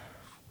you?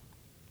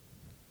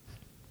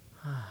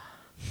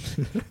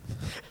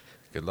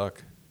 Good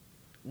luck.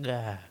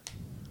 Yeah.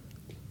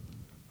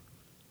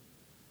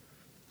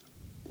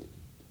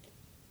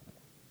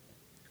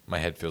 My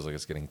head feels like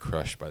it's getting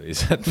crushed by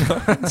these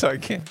headphones. So I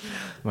can't.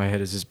 My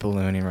head is just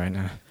ballooning right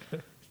now.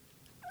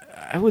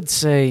 I would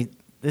say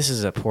this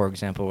is a poor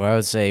example, but I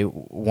would say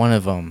one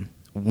of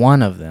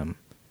them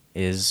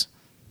is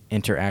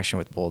interaction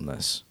with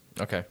boldness.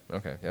 Okay.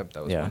 Yep,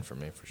 that was Yeah. one for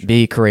me for sure.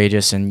 Be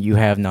courageous, and you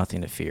have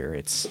nothing to fear.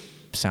 It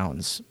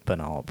sounds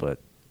banal, but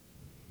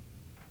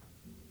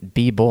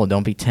be bold.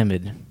 Don't be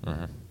timid.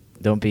 Mhm.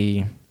 Don't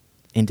be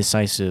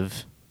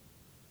indecisive.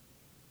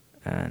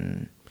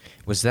 And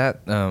Was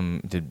that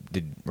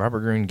did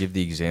Robert Greene give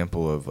the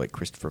example of like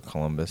Christopher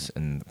Columbus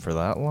and for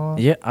that law?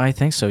 yeah, I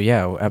think so.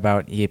 Yeah,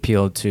 about he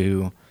appealed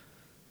to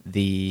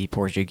the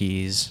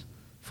Portuguese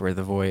for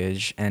the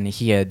voyage, and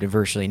he had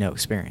virtually no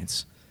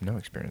experience. No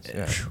experience.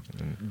 Yeah.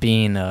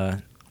 being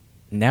a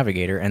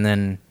navigator, and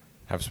then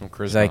Have some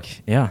charisma. he's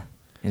like, yeah,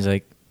 he's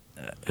like,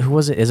 who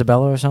was it,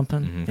 Isabella or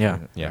something? Mhm. Yeah,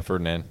 Yeah,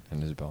 Ferdinand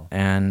and Isabel.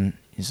 and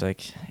he's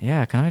like,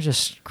 yeah, can I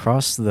just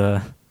cross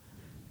the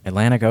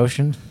Atlantic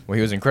Ocean? Well,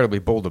 he was incredibly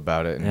bold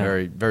about it and Yeah.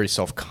 very, very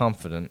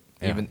self-confident.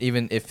 Yeah.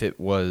 even if it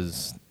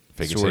was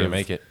Fake it sort till you of-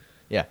 make it.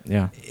 Yeah.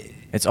 Yeah,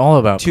 it's all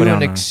about To putting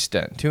an on a-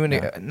 extent. To an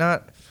Yeah.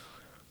 not.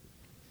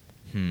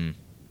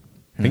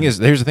 Thing is,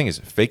 here's the thing: is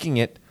faking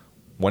it.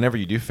 Whenever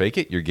you do fake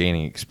it, you're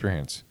gaining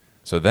experience.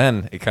 So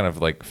then it kind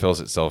of like fills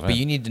itself in. But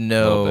you need to a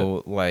little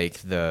know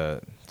like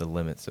the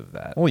limits of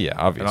that. Well, yeah,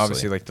 obviously. And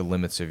obviously like the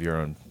limits of your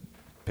own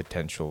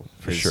potential.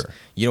 For 'cause sure.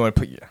 You don't want to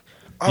put. You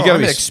gotta I'm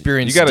be an s-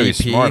 experienced you gotta be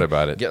DP, smart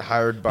about it. Get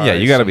hired by. Yeah,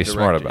 you gotta some be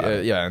smart director. about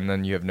it. Yeah, and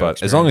then you have no.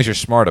 But as long as you're experience.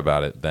 smart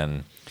about it,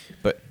 then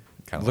But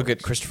kinda look at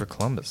works. Christopher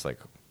Columbus. Like,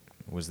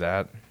 was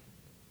that?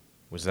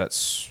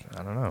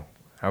 I don't know.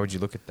 How would you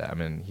look at that? I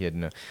mean, he had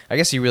no. I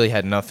guess he really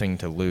had nothing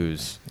to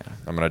lose.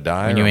 I'm gonna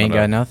die. When or you I'm ain't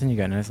gonna- got nothing, you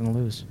got nothing to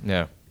lose.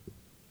 Yeah.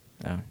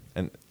 Yeah,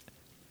 And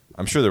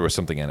I'm sure there was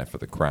something in it for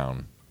the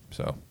crown.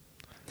 So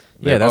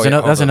yeah, that's, oh, yeah,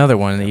 that's although- another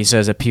one that he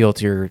says appeal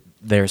to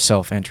their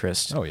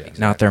self-interest. Oh, yeah, not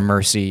exactly. their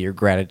mercy, your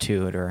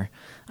gratitude, or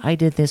I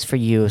did this for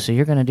you, so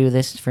you're gonna do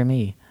this for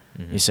me.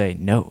 Mhm. You say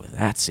no,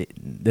 that's it.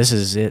 This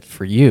is it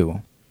for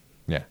you.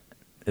 yeah.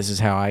 This is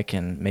how I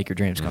can make your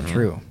dreams come Mhm.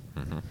 true.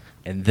 hmm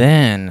And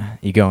then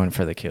you go in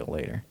for the kill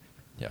later.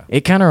 Yeah.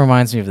 It kind of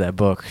reminds me of that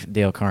book,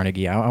 Dale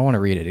Carnegie. I want to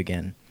read it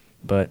again,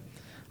 but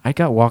I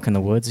got Walk in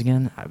the Woods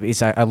again.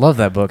 I love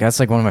that book. That's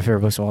like one of my favorite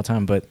books of all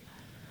time. But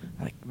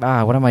like,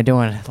 what am I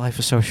doing? Life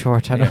is so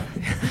short. I don't,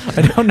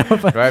 I don't know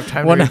if I Do I have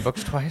time to wanna- read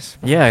books twice?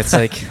 Yeah, it's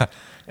like,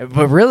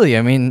 but really,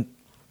 I mean,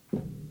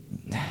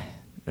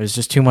 there's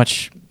just too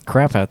much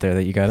crap out there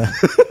that you gotta,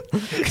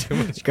 Too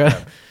much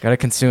gotta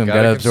consume, Gotta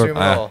gotta absorb.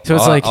 consume it all. So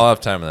it's I'll, like, I'll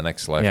have time in the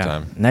next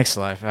lifetime. yeah, next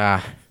life.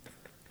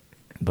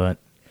 But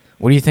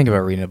what do you think about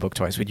reading a book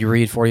twice? Would you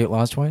read 48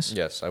 Laws twice?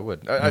 Yes, I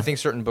would. I think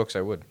certain books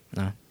I would.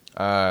 No.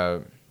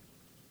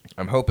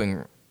 I'm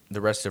hoping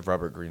the rest of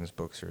Robert Greene's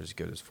books are as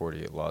good as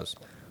 48 Laws.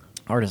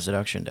 Art of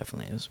Seduction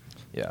definitely is.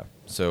 Yeah.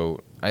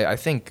 So I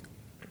think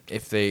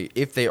if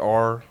they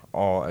are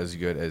all as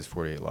good as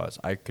 48 Laws,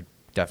 I could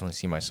definitely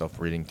see myself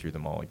reading through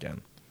them all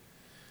again.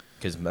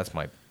 Because that's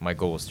my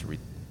goal is to read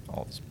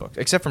all these books.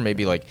 Except for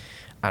maybe like,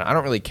 I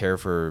don't really care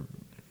for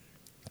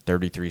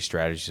 33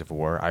 Strategies of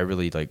War. I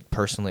really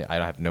personally, I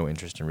have no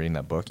interest in reading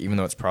that book, even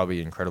though it's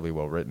probably incredibly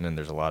well written and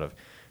there's a lot of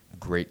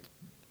great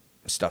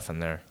stuff in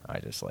there. I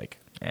just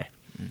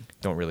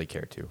don't really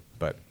care to.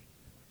 But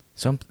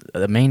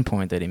The main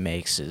point that he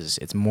makes is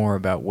it's more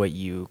about what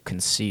you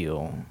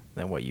conceal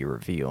than what you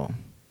reveal.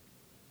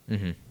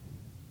 mm-hmm.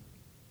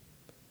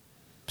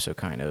 So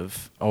kind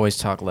of always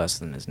talk less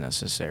than is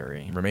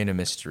necessary. Remain a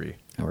mystery.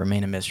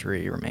 Remain a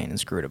mystery, remain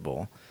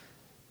inscrutable.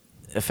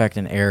 Affect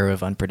an air of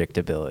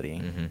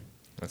unpredictability. Mm-hmm.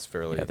 That's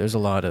fairly Yeah, there's a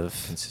lot of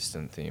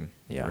consistent theme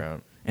yeah,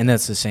 throughout. and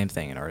that's the same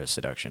thing in Art of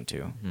Seduction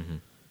too. Mm-hmm.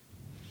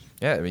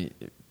 Yeah, I mean,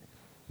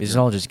 These are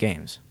all just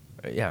games.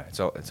 yeah,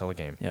 it's all a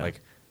game. Yeah. Like,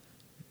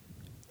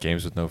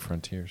 Games with no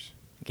frontiers.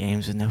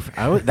 Games with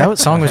no. That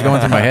song was going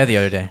through my head the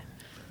other day.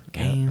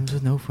 Games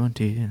with no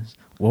frontiers,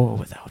 war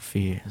without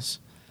fears.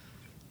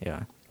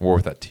 Yeah. War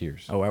without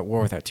tears. Oh, at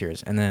war without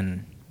tears. And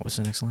then what's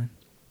the next line?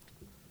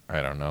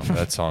 I don't know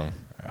that song.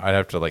 I'd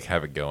have to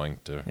have it going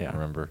to Yeah.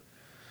 remember.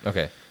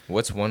 okay,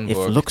 what's one If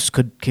book? looks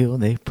could kill,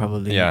 they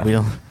probably Yeah.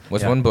 will.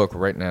 What's Yeah. one book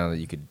right now that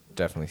you could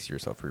definitely see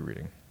yourself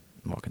rereading?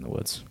 Walk in the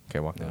Woods. Okay,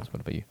 Walk in the Yeah. Woods.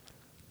 What about you?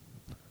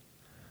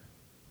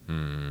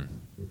 Hmm.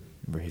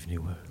 Brave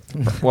New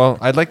World. Well,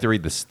 I'd like to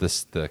read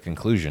the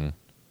conclusion,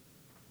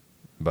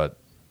 but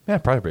yeah,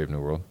 probably Brave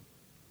New World.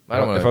 I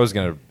don't If wanna- I was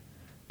gonna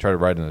try to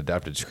write an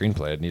adapted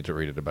screenplay, I'd need to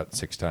read it about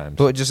 6 times.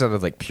 But just out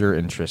of pure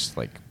interest,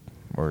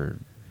 or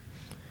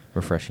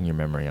refreshing your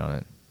memory on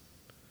it.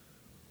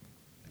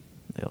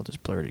 They all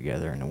just blur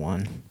together into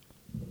one.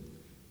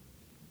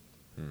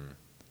 Hmm.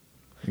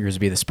 Yours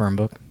would be the sperm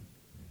book.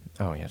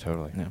 Oh yeah,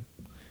 totally. Yeah.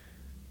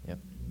 Yep.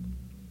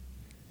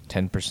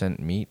 10%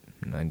 meat,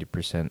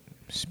 90%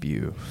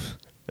 spew.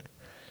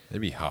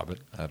 Maybe Hobbit.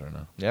 I don't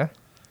know. Yeah,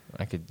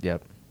 I could.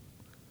 Yep.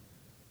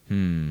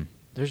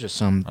 There's just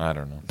some I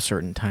don't know.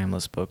 certain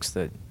timeless books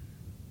that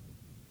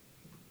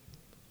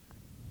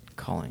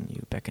calling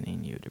you,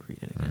 beckoning you to read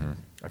it again.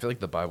 Mhm. I feel like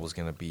the Bible's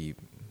gonna be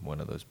one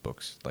of those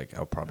books.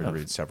 I'll probably Of-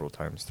 read several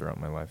times throughout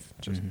my life,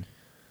 just Mhm.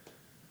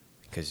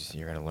 because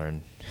you're gonna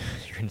learn,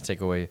 you're gonna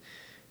take away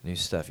new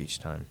stuff each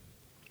time.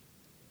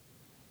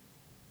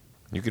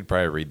 You could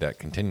probably read that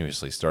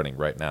continuously, starting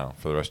right now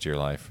for the rest of your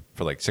life,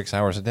 for 6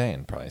 hours a day,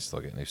 and probably still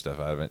get new stuff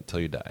out of it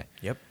until you die.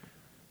 Yep.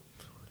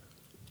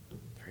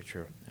 Very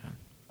true.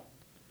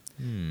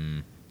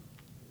 Yeah.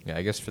 Yeah,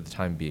 I guess for the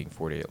time being,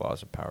 48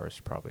 Laws of Power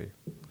is probably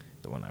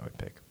the one I would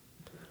pick.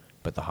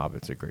 But The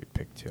Hobbit's a great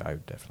pick too. I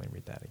would definitely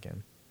read that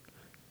again.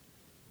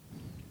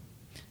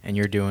 And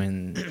you're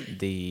doing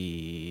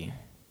the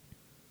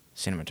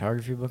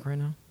cinematography book right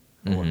now?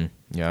 Or-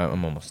 Yeah,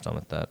 I'm almost done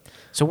with that.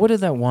 So what did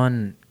that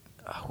one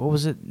what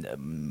was it?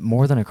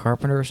 More Than a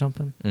Carpenter or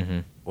something? Mm-hmm.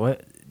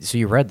 What? So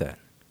you read that,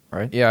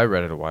 right? Yeah, I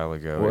read it a while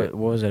ago. What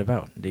was it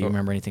about? Do you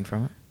remember anything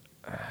from it?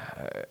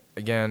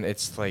 Again,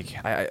 it's like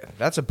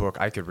that's a book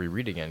I could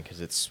reread again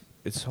because it's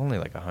only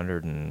like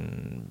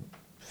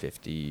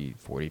 150,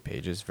 40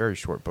 pages. Very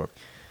short book,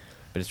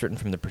 but it's written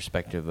from the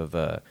perspective of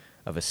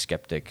a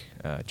skeptic,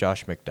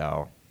 Josh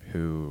McDowell,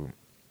 who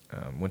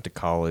went to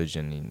college,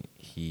 and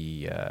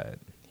he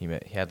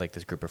had like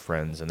this group of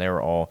friends, and they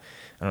were all,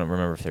 I don't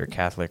remember if they were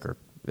Catholic or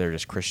they were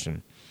just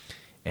Christian,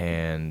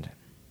 and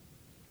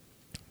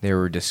they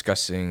were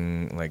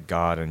discussing like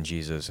God and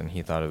Jesus, and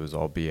he thought it was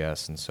all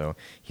BS, and so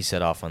he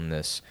set off on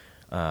this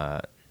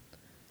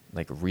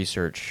like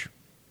research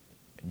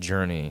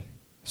journey,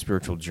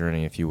 spiritual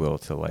journey, if you will,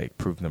 to like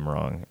prove them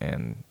wrong,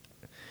 and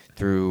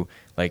through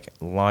like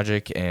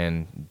logic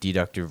and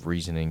deductive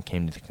reasoning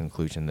came to the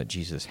conclusion that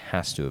Jesus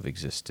has to have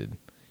existed,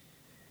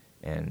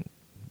 and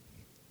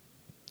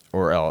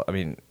or else, I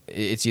mean,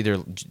 it's either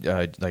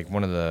like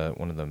one of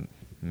the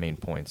main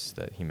points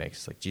that he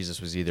makes, like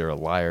Jesus was either a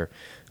liar,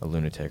 a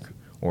lunatic,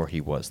 or he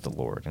was the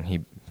Lord, and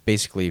he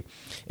basically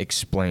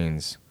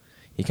explains.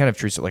 He kind of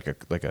treats it like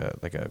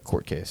a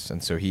court case,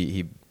 and so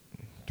he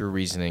through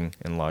reasoning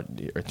and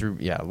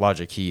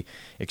logic, he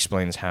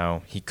explains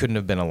how he couldn't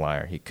have been a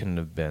liar, he couldn't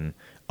have been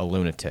a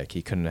lunatic,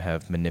 he couldn't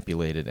have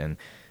manipulated and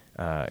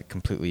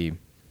completely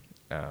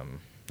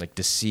like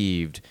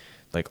deceived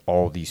like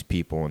all these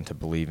people into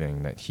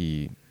believing that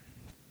he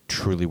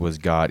truly was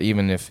God,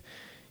 even if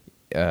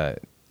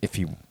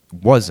he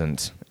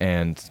wasn't,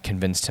 and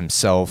convinced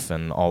himself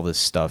and all this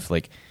stuff.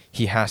 Like,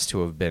 he has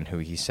to have been who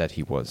he said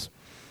he was.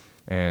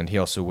 And he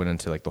also went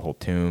into like the whole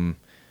tomb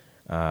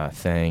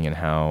thing, and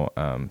how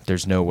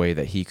there's no way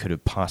that he could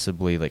have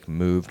possibly like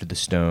moved the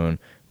stone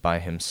by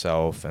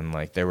himself, and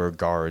like there were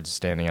guards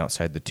standing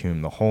outside the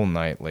tomb the whole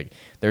night. Like,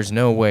 there's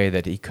no way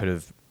that he could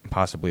have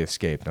possibly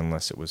escaped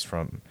unless it was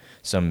from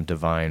some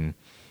divine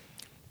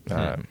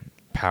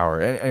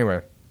power.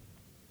 Anyway,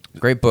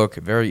 great book,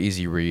 very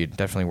easy read,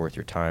 definitely worth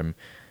your time.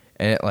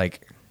 And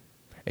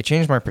it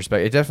changed my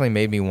perspective. It definitely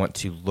made me want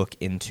to look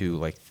into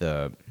like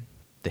the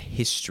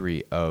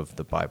history of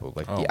the Bible,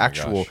 like the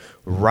actual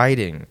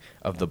writing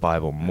of the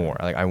Bible more.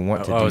 Like, I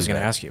want to do that. I was going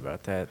to ask you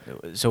about that.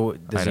 So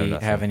does he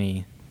have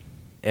any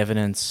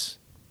evidence,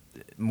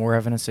 more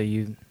evidence that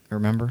you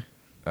remember?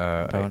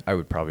 I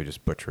would probably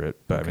just butcher it,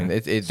 but okay. I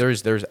mean,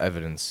 there's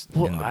evidence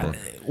in the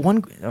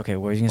book. Okay,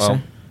 what were you going to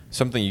say?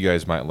 Something you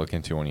guys might look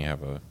into when you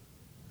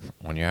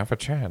have a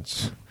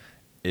chance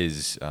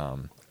is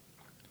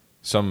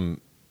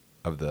some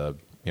of the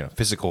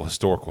physical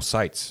historical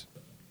sites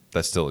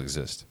that still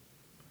exist,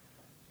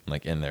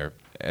 like in there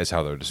as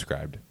how they're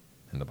described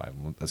in the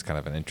Bible. That's kind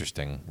of an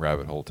interesting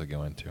rabbit hole to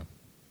go into.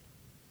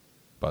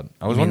 But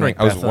I was wondering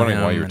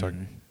why you were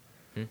talking.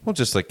 Well,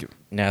 just like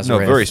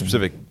Nazareth, very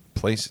specific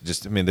place.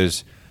 Just, I mean,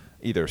 there's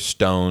either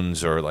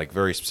stones or like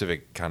very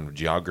specific kind of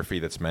geography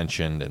that's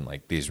mentioned, and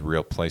like these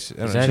real places.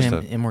 Is that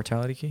an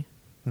Immortality Key?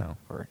 No,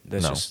 or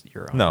that's just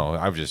your own? No,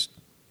 I've just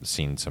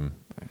seen some.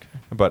 Okay.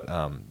 But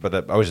I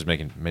was just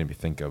made me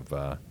think of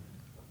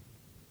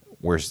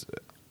where's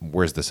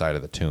the side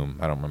of the tomb?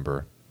 I don't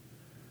remember.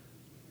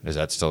 Does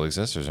that still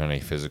exist? Or is there any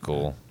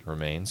physical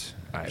remains?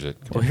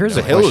 Here's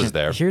the hill is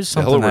there. Here's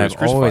something I've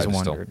always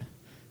wondered.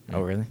 Still.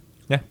 Oh, really?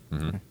 Yeah.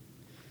 Mm-hmm.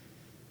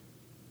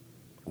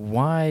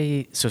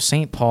 Why? So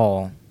St.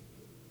 Paul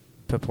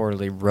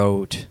purportedly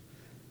wrote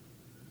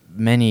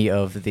many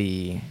of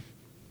the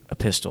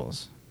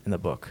epistles in the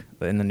book,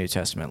 in the New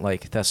Testament,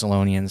 like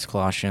Thessalonians,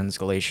 Colossians,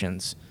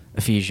 Galatians,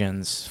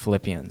 Ephesians,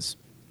 Philippians,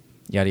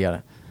 yada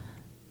yada,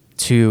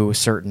 to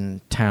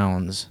certain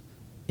towns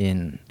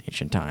in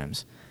ancient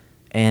times,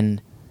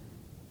 and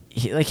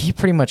he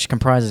pretty much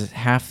comprises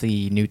half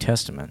the New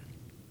Testament.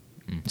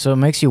 So it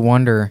makes you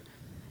wonder,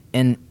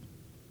 and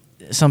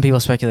some people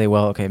speculate,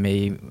 well, okay,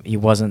 maybe he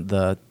wasn't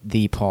the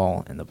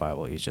Paul in the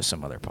Bible, he was just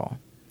some other Paul,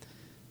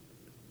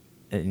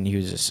 and he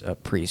was just a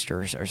priest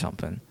or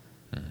something.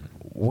 Mm-hmm.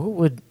 What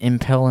would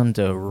impel him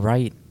to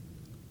write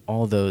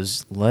all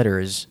those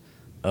letters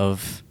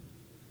of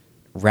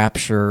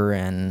rapture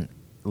and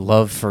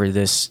love for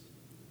this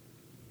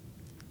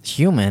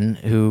human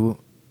who,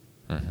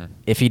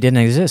 if he didn't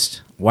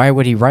exist, why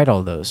would he write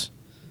all those?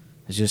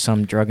 It's just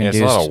some drug-induced...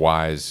 Yeah, it's a lot of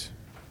whys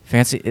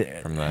fancy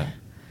from that.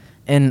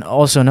 And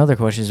also another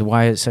question is,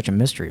 why is it such a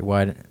mystery?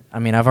 Why? I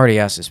mean, I've already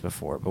asked this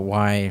before, but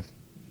why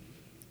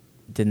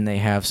didn't they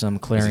have some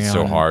clarion... Is it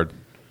so hard?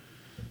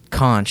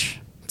 ...conch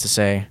to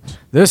say,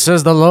 this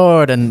is the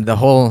Lord, and the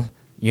whole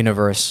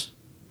universe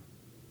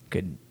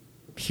could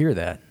hear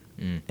that.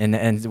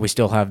 And we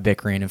still have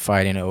bickering and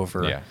fighting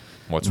over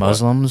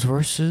Muslims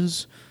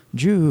versus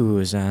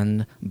Jews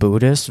and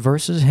Buddhists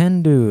versus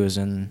Hindus,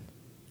 and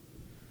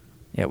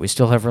we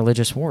still have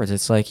religious wars.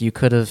 It's like you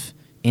could have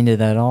ended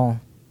that all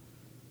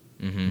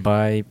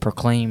by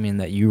proclaiming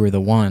that you were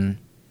the one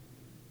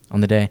on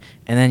the day,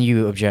 and then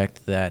you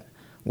object that,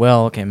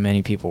 well, okay,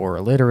 many people were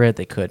illiterate,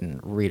 they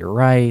couldn't read or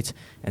write,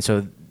 and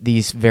so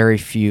these very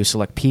few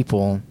select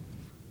people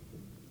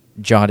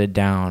jotted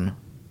down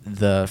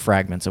the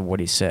fragments of what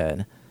he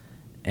said,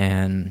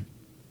 and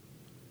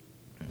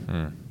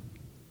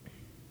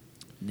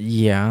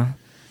yeah,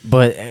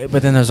 but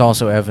then there's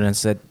also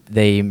evidence that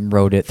they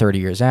wrote it 30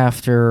 years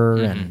after,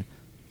 and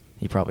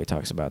he probably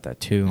talks about that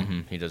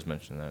too. He does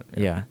mention that.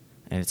 Yeah,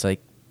 and it's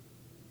like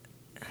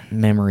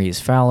memory is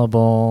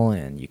fallible,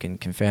 and you can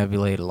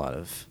confabulate a lot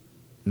of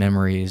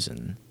memories,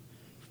 and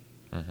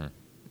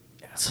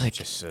it's like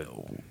just a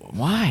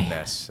why?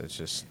 mess. It's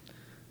just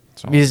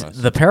It's all Because mess.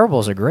 the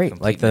parables are great.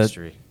 Complete Like the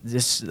mystery.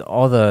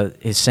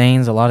 his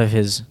sayings, a lot of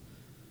his,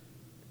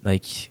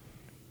 like,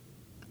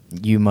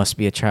 you must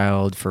be a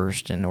child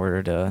first in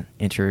order to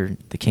enter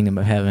the kingdom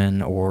of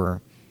heaven,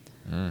 or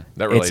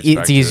That relates it's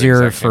back to the easier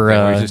exact same for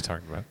thing we just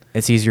talked about.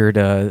 it's easier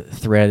to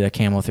thread a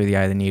camel through the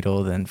eye of the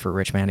needle than for a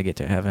rich man to get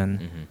to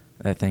heaven.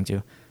 That thing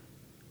too.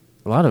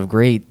 A lot of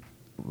great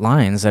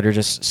lines that are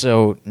just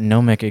so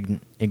gnomic,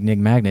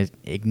 enigmatic,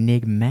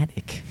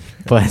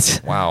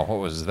 but Wow, what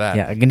was that?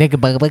 yeah,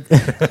 enigmatic.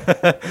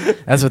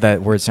 That's what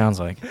that word sounds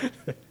like.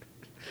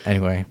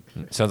 Anyway,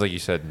 Sounds like you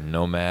said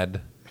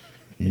nomad.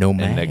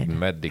 nomad,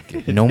 Enigmatic.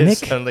 It gnomic,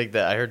 sounded like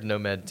that. I heard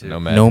nomad too.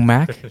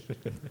 Nomad.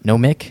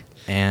 gnomic,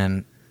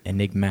 and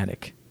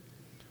enigmatic.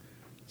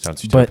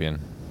 Sounds But-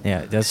 utopian. Yeah,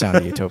 it does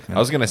sound utopian. I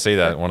was gonna say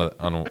that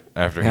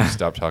after he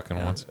stopped talking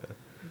Yeah. once.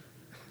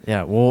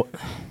 Yeah, well,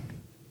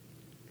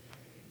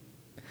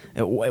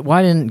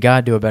 why didn't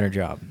God do a better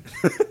job?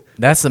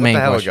 That's the What main the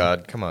hell, question.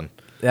 God? Come on.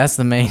 That's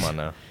the main. Come on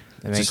now. the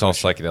It's main just all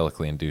question.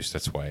 psychedelically induced.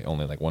 That's why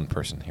only like one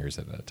person hears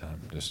it at a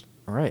time. Just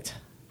Right.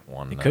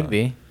 one. It could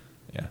be.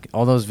 Yeah.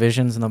 All those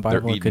visions in the They're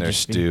Bible. it eating could their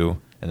just stew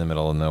in the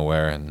middle of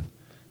nowhere, and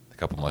a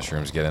couple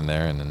mushrooms get in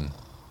there, and then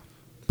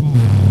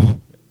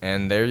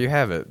And there you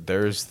have it.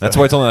 There's. that's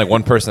why it's only like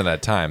one person at a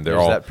time. They're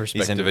There's all that these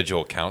perspective.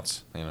 individual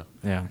counts. You know,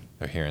 Be. Yeah.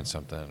 they're hearing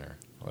something or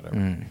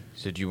whatever.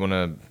 So do you want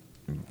to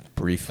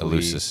briefly?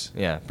 Eleusis.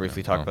 Yeah,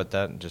 briefly talk Oh. about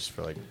that just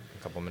for like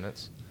a couple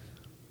minutes.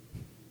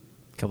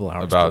 Couple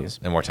hours, About please.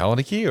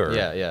 Immortality Key, or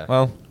Yeah, yeah.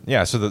 Well,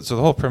 yeah. So the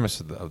whole premise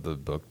of the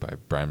book by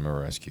Brian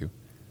Muraresku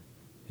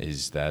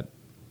is that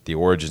the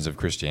origins of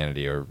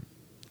Christianity are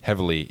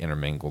heavily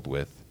intermingled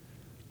with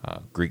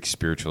Greek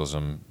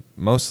spiritualism,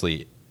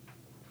 mostly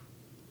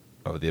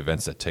of the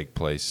events that take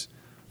place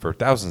for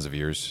thousands of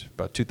years,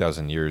 about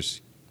 2,000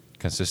 years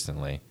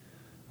consistently,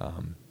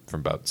 from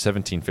about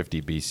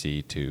 1750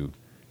 BC to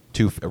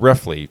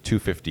roughly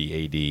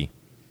 250 AD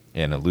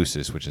in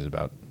Eleusis, which is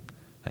about,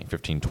 I think,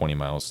 15, 20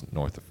 miles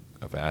north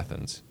of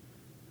Athens.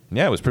 And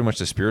yeah, it was pretty much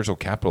the spiritual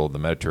capital of the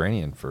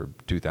Mediterranean for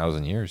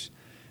 2,000 years.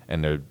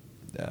 And there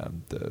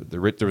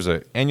was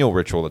an annual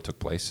ritual that took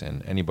place,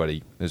 and it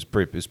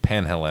was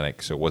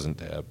pan-Hellenic, so it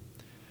wasn't a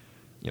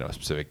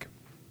specific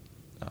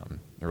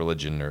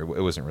religion, or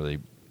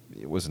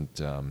it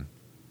wasn't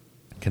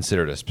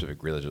considered a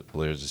specific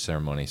religious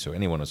ceremony, so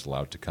anyone was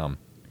allowed to come.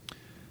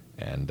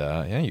 And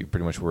you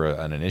pretty much were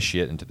an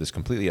initiate into this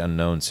completely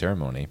unknown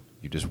ceremony.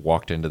 You just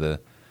walked into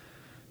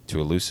to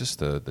Eleusis,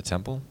 the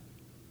temple,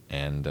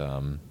 and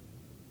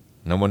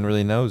no one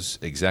really knows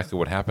exactly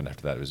what happened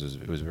after that.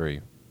 It was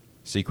very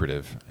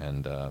secretive,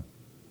 and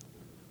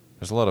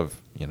there's a lot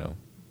of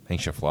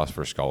ancient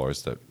philosopher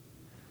scholars that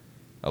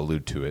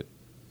allude to it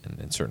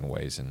in certain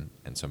ways, and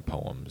some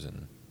poems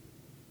and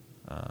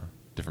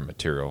different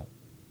material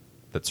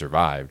that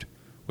survived,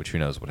 which who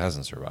knows what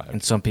hasn't survived.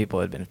 And some people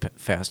had been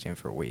fasting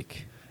for a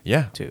week.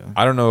 Yeah, too.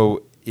 I don't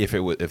know if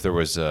there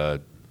was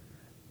an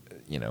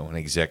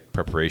exact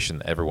preparation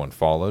that everyone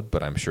followed,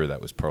 but I'm sure that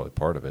was probably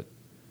part of it.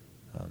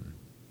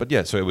 But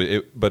yeah,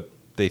 so but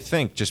they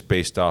think, just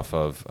based off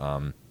of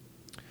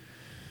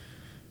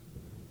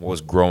what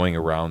was growing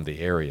around the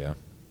area,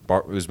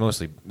 it was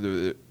mostly,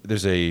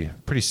 there's a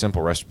pretty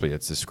simple recipe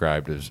that's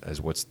described as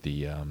what's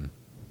the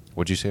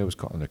what'd you say it was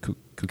called? The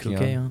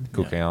Kukeon?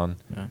 Kukeon,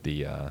 Yeah.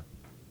 the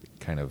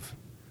kind of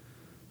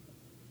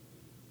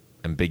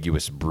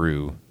ambiguous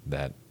brew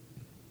that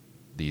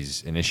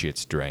these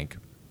initiates drank.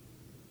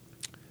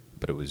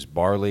 But it was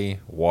barley,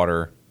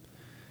 water,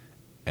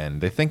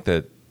 and they think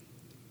that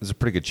there's a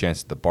pretty good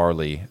chance that the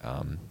barley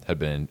had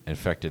been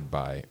infected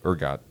by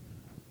ergot,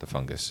 the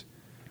fungus,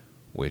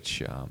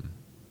 which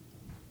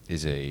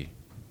is has a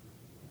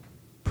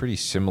pretty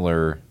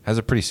similar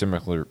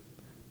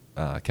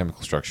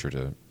chemical structure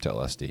to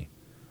LSD.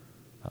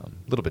 A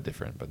little bit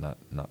different, but not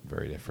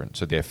very different.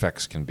 So the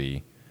effects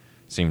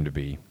seem to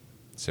be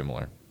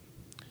similar.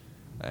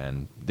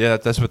 And yeah,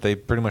 that's what they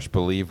pretty much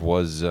believe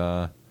was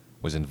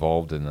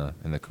involved in the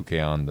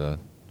Kukeon,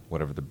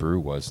 whatever the brew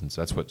was, and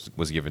so that's what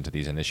was given to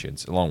these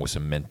initiates, along with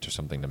some mint or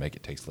something to make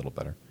it taste a little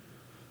better.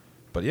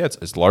 But yeah,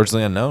 it's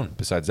largely unknown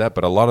besides that.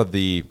 But a lot of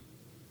the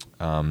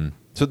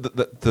so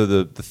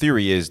the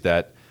theory is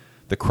that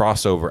the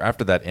crossover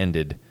after that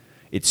ended,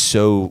 it's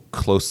so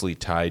closely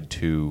tied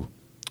to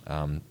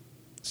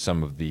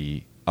some of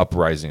the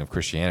uprising of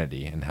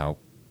Christianity, and how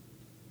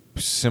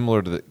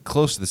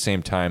close to the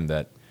same time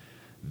that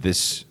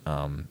these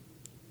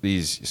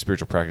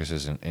spiritual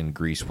practices in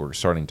Greece were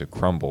starting to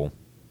crumble.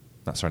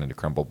 Not starting to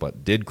crumble,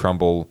 but did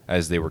crumble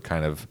as they were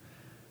kind of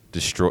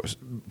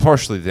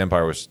partially the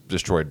empire was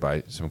destroyed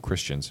by some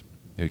Christians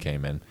who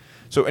came in.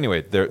 So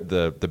anyway,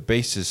 the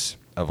basis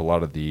of a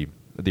lot of the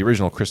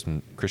original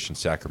Christian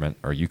sacrament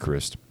or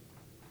Eucharist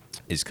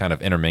is kind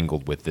of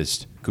intermingled with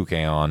this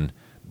koukeon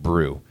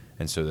brew.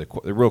 And so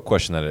the real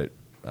question that it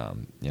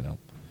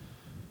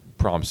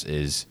prompts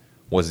is,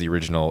 was the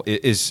original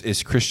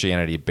is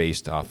Christianity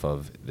based off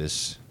of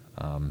this,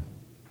 or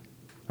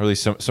at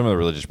least some of the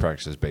religious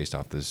practices based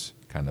off this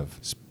kind of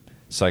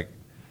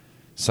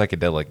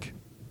psychedelic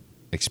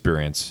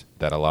experience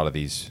that a lot of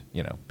these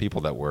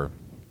people that were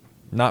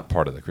not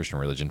part of the Christian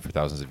religion for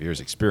thousands of years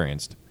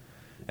experienced,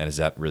 and is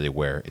that really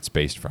where it's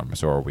based from?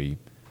 So are we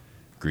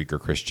Greek or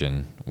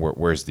Christian?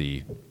 Where's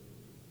the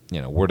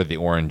where do the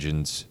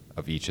origins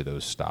of each of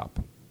those stop?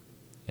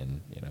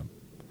 And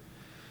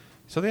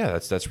so yeah,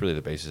 that's really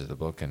the basis of the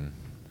book. And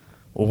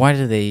well, why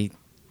did they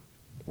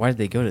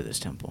go to this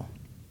temple?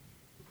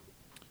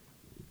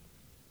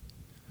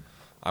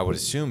 I would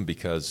assume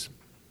because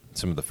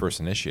some of the first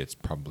initiates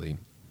probably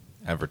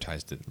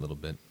advertised it a little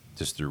bit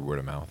just through word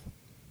of mouth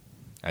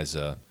as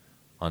a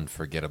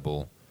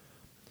unforgettable.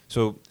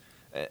 So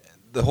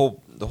the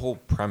whole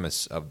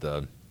premise of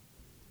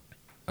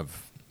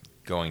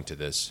going to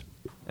this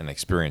and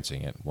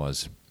experiencing it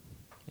was,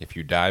 if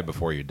you die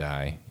before you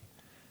die,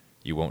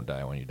 you won't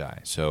die when you die.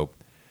 So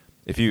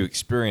if you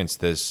experience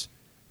this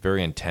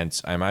very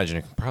intense, I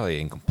imagine probably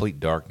in complete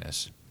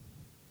darkness,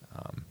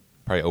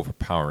 probably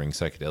overpowering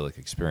psychedelic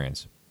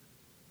experience,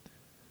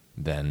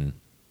 then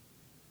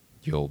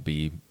you'll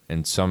be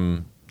in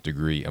some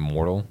degree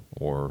immortal,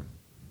 or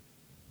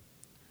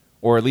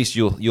at least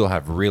you'll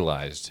have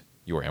realized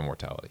your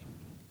immortality.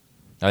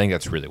 I think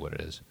that's really what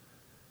it is.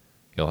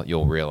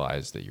 You'll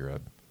realize that you're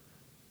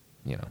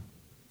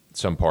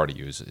some part of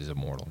you is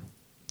immortal.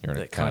 You're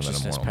That kind of an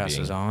consciousness immortal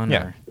passes being. on?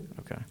 Yeah. Or?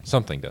 Okay.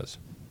 Something does.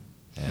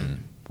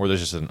 And or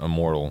there's just an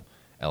immortal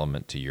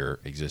element to your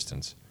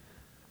existence.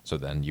 So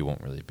then you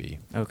won't really be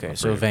Okay, afraid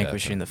so of death.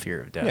 vanquishing the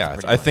fear of death. Yeah,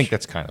 pretty I think much.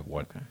 that's kind of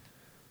what Okay.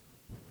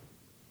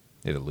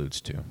 it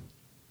alludes to.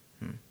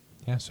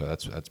 Yeah, so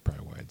that's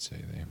probably why I'd say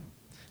they.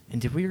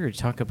 And did we already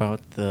talk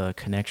about the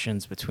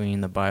connections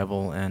between the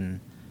Bible and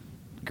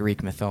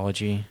Greek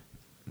mythology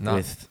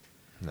with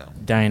No.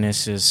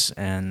 Dionysus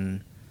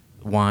and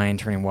wine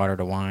turning water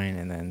to wine,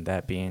 and then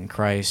that being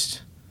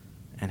Christ,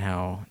 and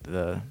how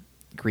the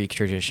Greek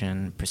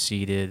tradition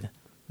preceded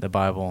the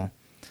Bible,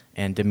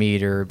 and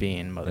Demeter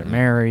being Mother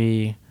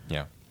Mary,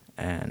 Yeah.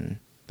 and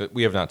But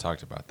we have not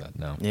talked about that,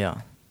 no.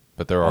 yeah,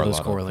 But there are all a those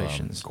lot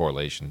correlations. of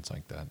correlations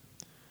like that.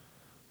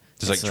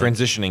 Just It's like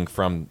transitioning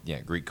from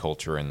Greek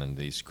culture and then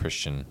these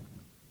Christian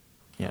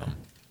yeah.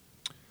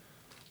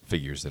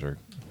 figures that are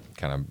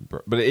kind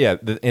of, but yeah,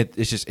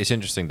 it's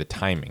interesting the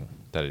timing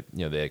that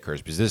that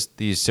occurs, because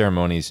these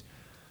ceremonies,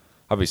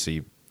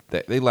 obviously,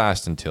 they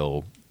last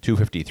until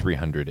 250,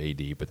 300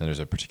 AD, but then there's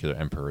a particular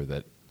emperor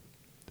that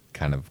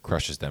kind of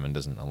crushes them and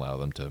doesn't allow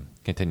them to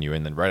continue,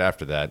 and then right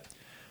after that,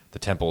 the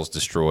temple is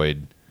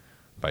destroyed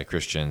by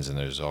Christians, and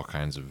there's all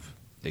kinds of,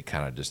 it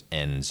kind of just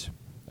ends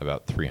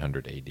about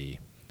 300 AD.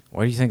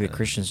 Why do you think the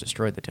Christians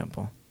destroyed the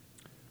temple?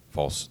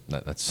 False.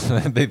 That's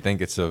they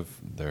think it's of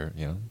their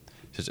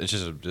it's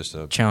just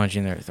a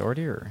Challenging their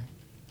authority, or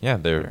yeah,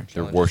 they're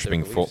Challenge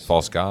worshiping their beliefs.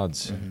 false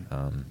gods.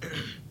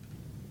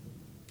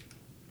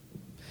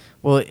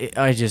 well,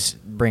 I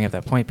just bring up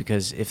that point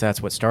because if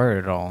that's what started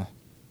it all,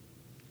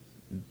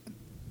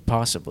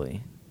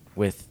 possibly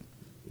with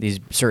these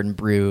certain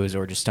brews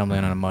or just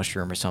stumbling on a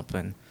mushroom or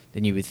something,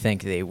 then you would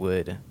think they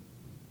would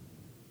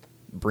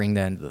bring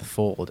that into the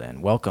fold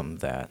and welcome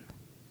that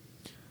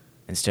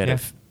instead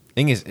of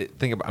Thing is,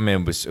 think about. I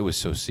mean, it was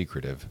so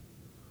secretive.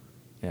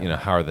 yeah.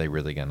 How are they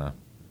really gonna?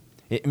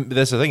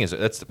 That's the thing.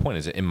 That's the point.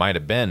 Is it might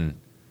have been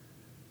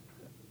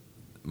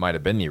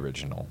the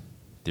original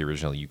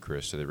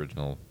Eucharist or the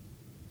original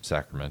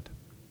sacrament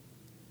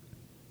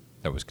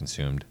that was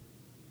consumed,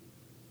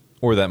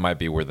 or that might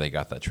be where they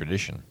got that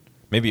tradition.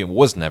 Maybe it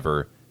was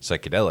never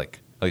psychedelic,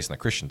 at least on the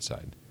Christian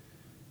side.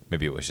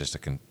 Maybe it was just a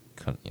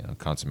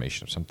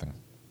consummation of something.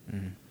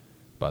 Mhm.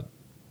 But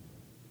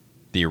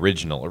the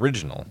original,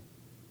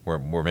 where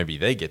maybe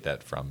they get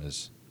that from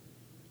is,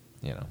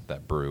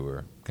 that brew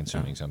or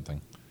consuming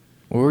something.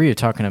 Well, were you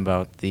talking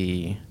about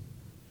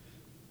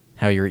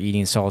how you're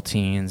eating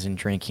saltines and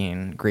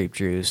drinking grape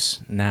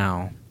juice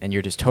now, and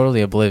you're just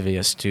totally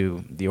oblivious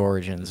to the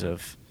origins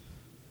of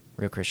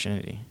real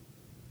Christianity?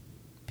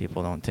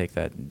 People don't take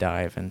that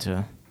dive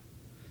into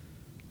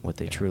what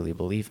they truly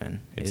believe in.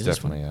 It's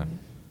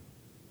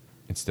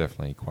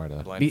definitely quite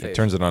a. Blind It faith.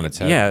 turns it on its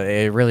head. Yeah,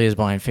 it really is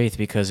blind faith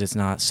because it's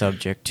not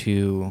subject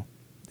to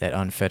that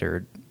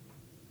unfettered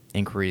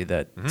inquiry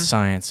that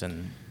science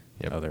and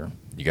Yep. other.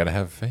 You got to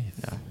have faith.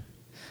 Yeah.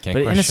 Can't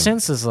But question. in a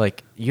sense, it's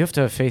like you have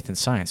to have faith in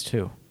science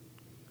too.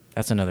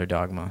 That's another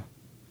dogma.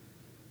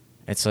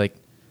 It's like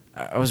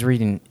I was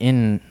reading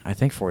in I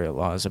think 48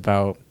 Laws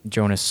about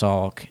Jonas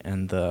Salk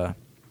and I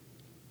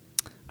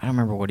don't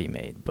remember what he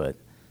made, but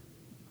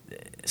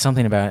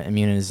something about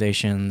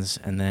immunizations,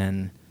 and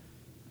then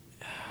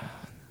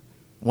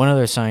one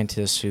other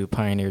scientist who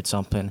pioneered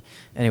something.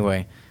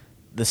 Anyway,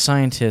 the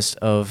scientists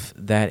of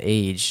that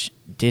age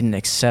didn't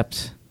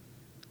accept,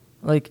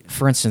 like,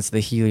 for instance,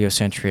 the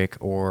heliocentric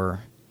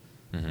or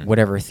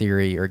whatever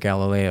theory, or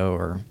Galileo,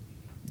 or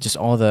just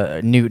all the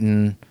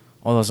Newton,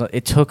 all those.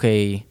 It took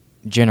a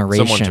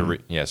generation.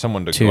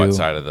 Someone to go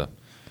outside of the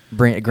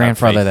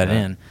grandfather faith, that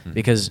yeah. in,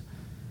 because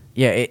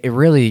it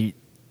really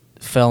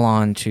fell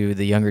onto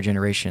the younger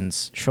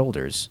generation's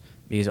shoulders,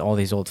 because all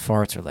these old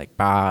farts are like,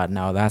 bah,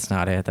 no, that's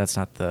not it. That's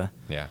not the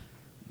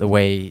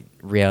way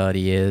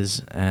reality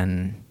is,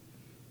 and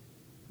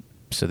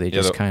so they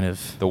just kind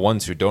of the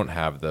ones who don't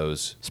have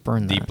those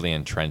spurn that. deeply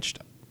entrenched,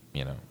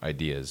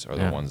 ideas are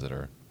the ones that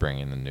are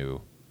bringing in the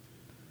new.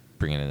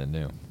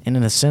 And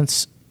in a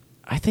sense,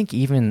 I think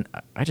even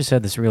I just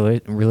had this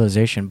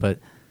realization, but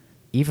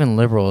even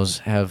liberals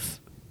have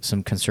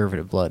some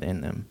conservative blood in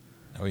them.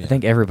 Oh, yeah. I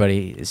think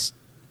everybody is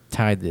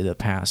tied to the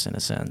past in a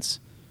sense,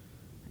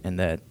 and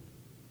that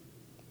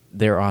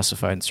they're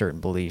ossified in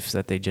certain beliefs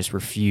that they just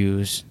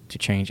refuse to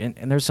change.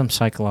 And there's some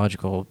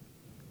psychological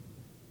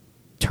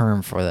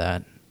term for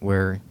that,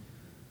 where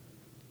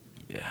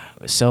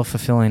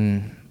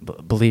self-fulfilling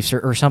beliefs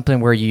or something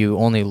where you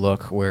only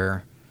look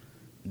where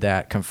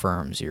that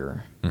confirms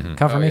your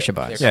confirmation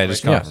bias. Yeah,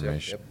 just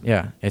confirmation.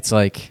 Yeah, it's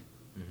like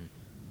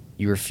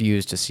you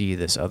refuse to see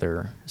this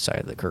other side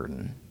of the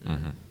curtain.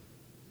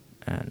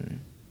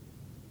 And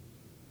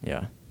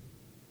yeah.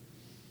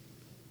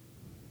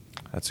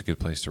 That's a good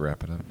place to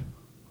wrap it up,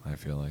 I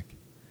feel like.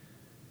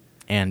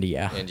 And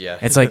yeah. And yeah.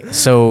 It's like,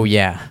 so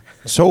yeah.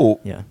 So.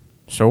 Yeah.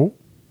 So?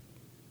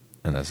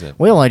 And that's it.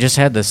 Well, I just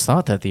had this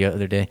thought that the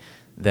other day,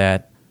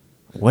 that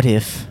what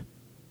if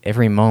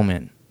every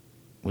moment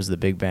was the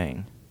Big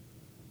Bang?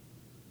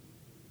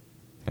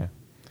 Yeah.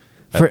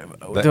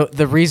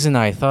 The reason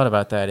I thought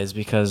about that is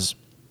because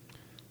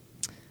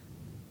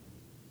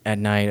at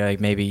night, like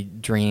maybe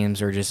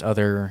dreams or just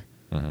other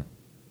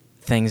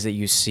things that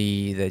you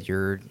see that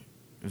your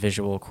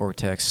visual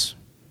cortex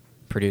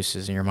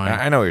produces in your mind.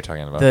 I know what you're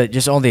talking about.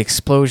 Just all the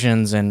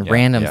explosions and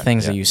random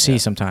things that you see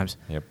sometimes.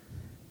 Yep.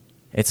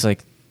 It's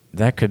like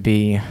that could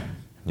be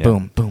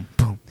boom, boom,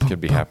 boom, boom. Could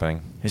be boom.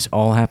 happening. It's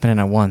all happening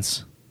at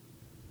once.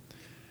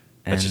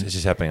 It's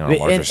just happening on a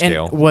larger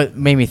scale. And what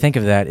made me think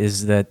of that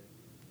is that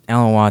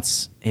Alan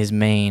Watts, his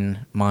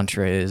main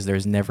mantra is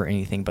there's never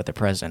anything but the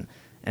present.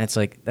 And it's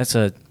like, that's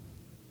a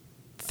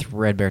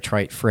threadbare,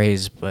 trite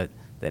phrase, but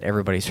that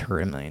everybody's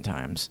heard a million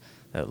times.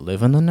 That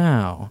live in the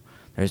now.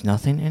 There's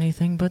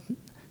anything but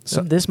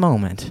this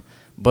moment.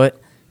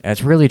 But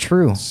that's really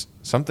true.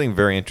 Something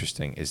very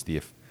interesting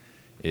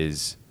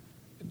is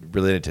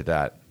related to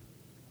that,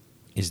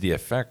 is the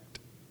effect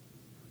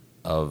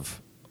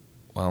of,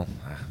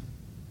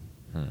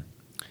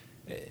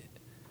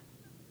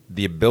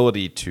 the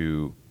ability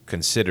to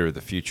consider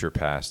the future,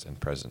 past, and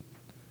present,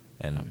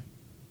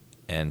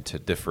 and to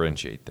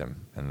differentiate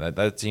them. And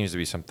that seems to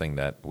be something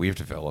that we've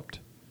developed,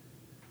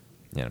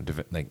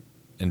 like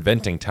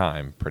inventing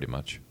time, pretty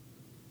much.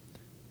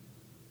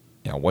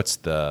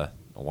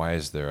 Why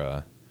is there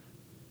a...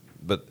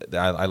 But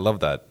I love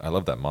that. I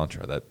love that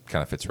mantra. That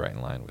kind of fits right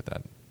in line with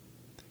that.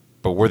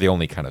 But we're the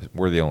only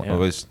at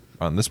least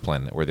on this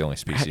planet, we're the only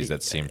species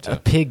that seem to... A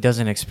pig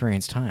doesn't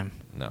experience time.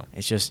 No.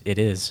 It's just, it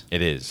is.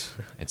 It is.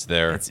 It's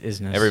there. It's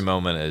isness. Every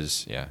moment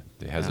is,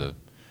 it has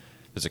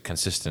there's a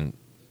consistent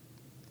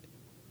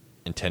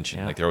intention.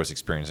 Yeah. Like they're always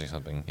experiencing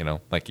something,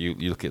 Like you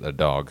look at a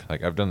dog.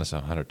 Like I've done this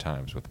 100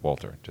 times with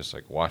Walter, just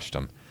like watched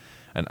him.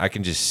 And I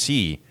can just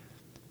see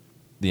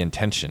the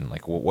intention,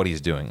 like what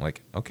he's doing.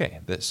 Like, okay,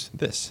 this.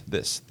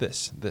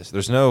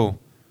 There's no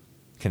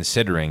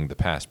considering the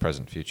past,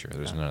 present, future.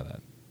 There's none of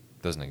that.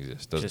 Doesn't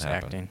exist. Doesn't just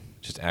happen. Acting.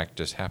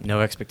 Just happen.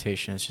 No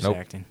expectation. It's just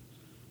acting.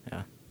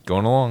 Yeah.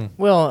 Going along.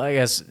 Well, I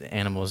guess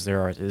animals,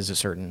 is a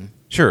certain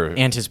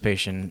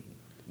anticipation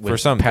with for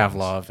some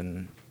Pavlov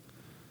and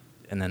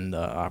then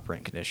the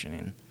operant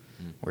conditioning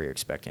where you're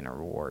expecting a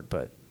reward.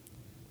 But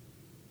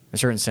in a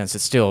certain sense,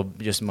 it's still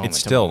just moment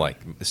to moment.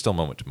 It's still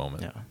moment to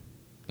moment.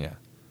 Yeah.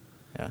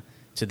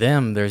 To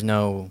them, there's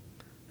no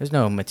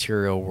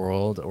material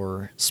world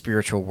or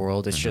spiritual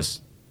world. It's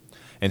just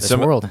this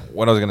world.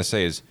 What I was going to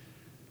say is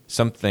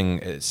something,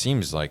 it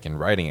seems like in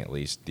writing at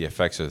least, the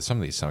effects of some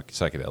of these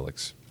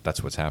psychedelics,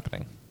 that's what's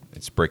happening.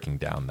 It's breaking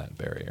down that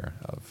barrier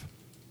of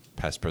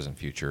past, present,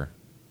 future.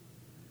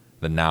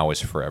 The now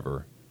is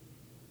forever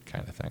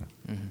kind of thing.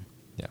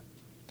 Yeah.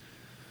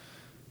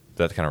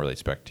 That kind of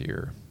relates back to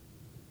your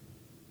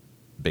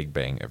Big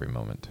Bang every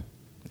moment.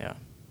 Yeah.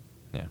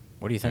 Yeah.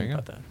 What do you think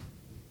about that?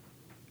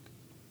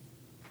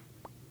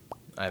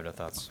 I have no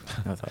thoughts.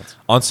 No thoughts.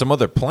 On some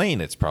other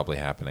plane, it's probably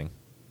happening.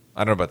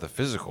 I don't know about the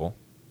physical,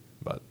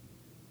 but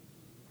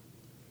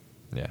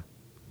yeah,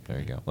 there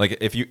you go. Like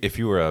if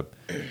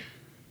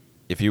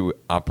you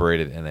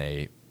operated in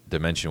a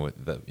dimension with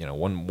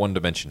one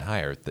dimension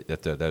higher,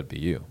 that would be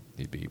you.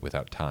 You'd be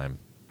without time.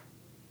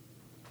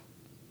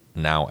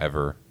 Now,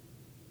 ever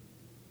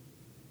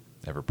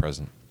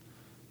present.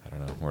 I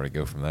don't know where to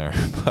go from there,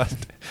 but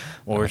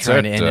well, we're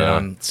trying to end it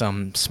on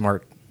some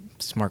smart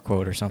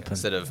quote or something.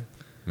 Instead of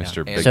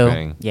Mr. Yeah. Big So,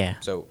 Bang. yeah.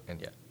 So, and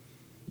yeah.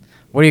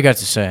 What do you got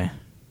to say?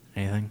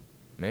 Anything?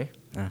 Me?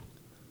 No.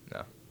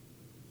 No.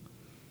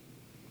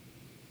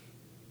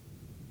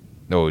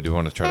 No, do you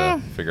want to try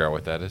to figure out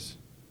what that is?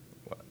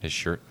 His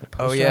shirt.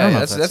 Oh, I yeah, don't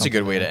know if that's a good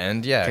something way to that-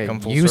 end. Yeah, Okay, come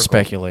full you circle.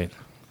 speculate.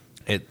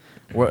 It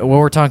What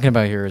we're talking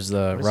about here is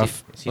the What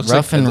is he- is he-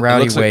 rough and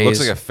rowdy looks ways looks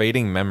like a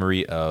fading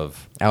memory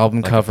of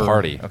album like cover. a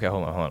party. Okay,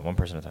 hold on. One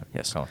person at a time.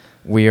 Yes. Hold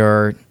on. We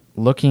are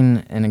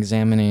looking and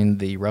examining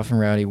the Rough and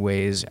Rowdy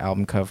Ways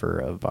album cover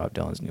of Bob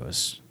Dylan's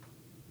newest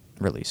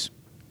release.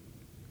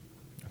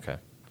 Okay.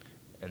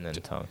 And then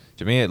Tom.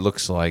 To me, it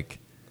looks like,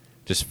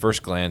 just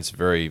first glance,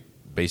 very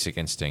basic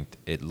instinct.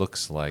 It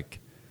looks like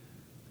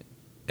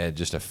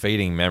just a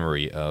fading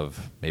memory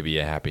of maybe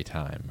a happy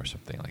time or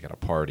something, like at a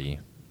party,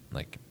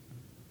 like.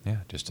 Yeah,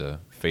 just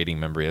a fading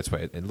memory. That's why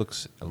it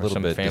looks a little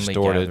some bit family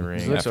distorted. gathering.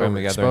 It Yeah, looks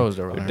family gathering. overexposed over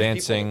They're there. There's people in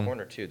dancing. the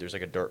corner, too. There's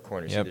like a dark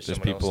corner. See, Yep, there's there's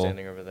someone people else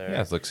standing over there.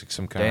 Yeah, it looks like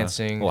some kind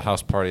Dancing. of little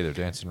house party. They're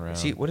dancing around.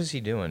 See, what is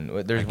he doing?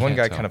 There's I one can't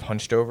guy tell. kind of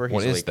hunched over.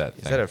 What He's is like, that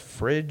Is thing? that a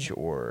fridge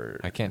or?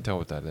 I can't tell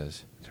what that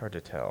is. It's hard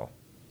to tell.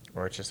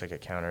 Or it's just like a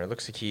counter. It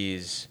looks like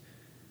he's.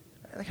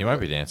 He might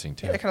be dancing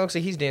too. Yeah, it kind of looks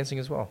like he's dancing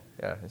as well.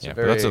 Yeah, it's Yeah, a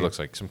but very that's what it looks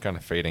like. Some kind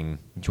of fading,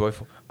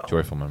 joyful.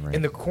 joyful memory.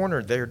 In the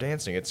corner, they're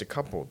dancing. It's a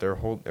couple. They're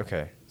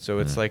Okay, so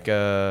it's Mhm. like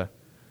a.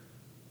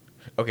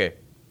 Okay,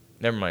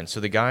 never mind. So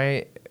the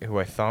guy who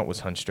I thought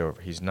was hunched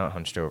over, he's not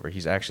hunched over.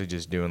 He's actually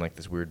just doing like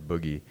this weird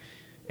boogie,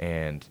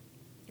 and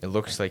it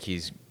looks like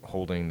he's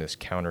holding this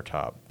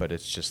countertop, but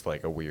it's just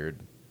like a weird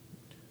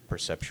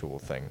perceptual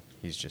thing.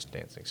 He's just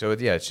dancing. So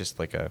yeah, it's just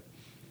like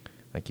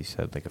you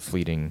said, like a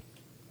fleeting,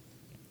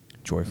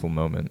 joyful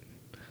moment,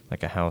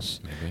 like a house.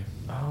 Maybe.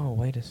 Oh,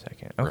 wait a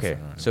second. Rough Okay,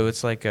 and Rowdy. so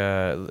it's like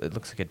it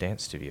looks like a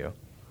dance studio.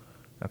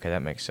 Okay,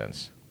 that makes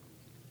sense.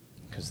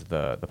 Because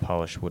the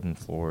polished wooden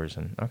floors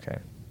and okay,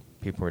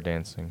 people are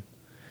dancing.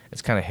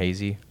 It's kind of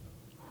hazy.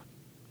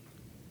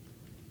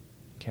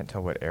 Can't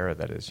tell what era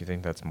that is. You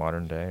think that's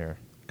modern day or?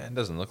 It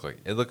doesn't look like.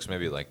 It looks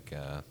maybe like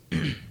I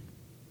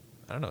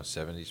don't know,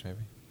 70s maybe.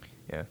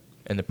 Yeah,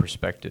 and the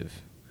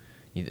perspective,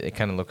 it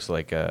kind of looks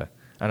like I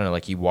don't know,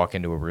 like you walk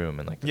into a room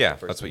and like the Yeah,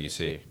 first that's what thing you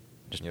see.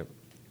 Just Yep.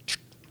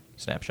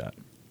 snapshot.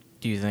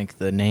 Do you think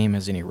the name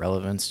has any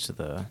relevance to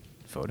the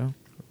photo?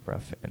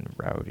 Rough and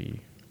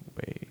rowdy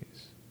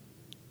ways.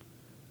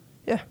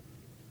 Yeah,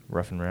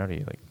 rough and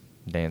rowdy, like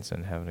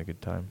dancing, having a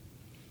good time.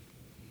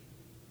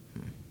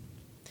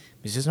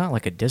 Because it's not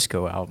like a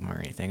disco album or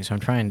anything, so I'm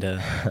trying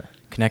to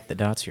connect the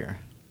dots here.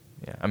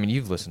 Yeah, I mean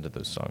you've listened to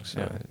those songs. So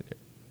Yeah.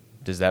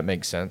 Does that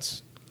make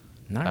sense?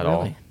 Not at really.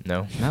 all?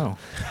 No. No.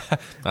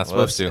 Not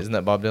supposed to. Isn't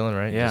that Bob Dylan,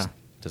 right? Yeah. Just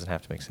doesn't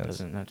have to make sense.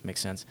 Doesn't have to make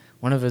sense.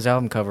 One of his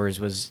album covers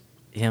was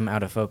him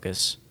out of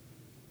focus,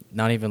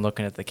 not even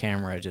looking at the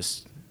camera,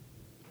 just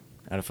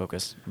out of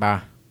focus.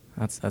 Bah,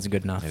 that's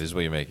good enough. It is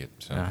what you make it.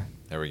 So Yeah.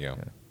 there we go.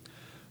 Yeah.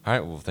 All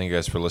right. Well, thank you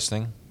guys for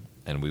listening,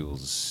 and we will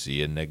see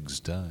you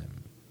next time.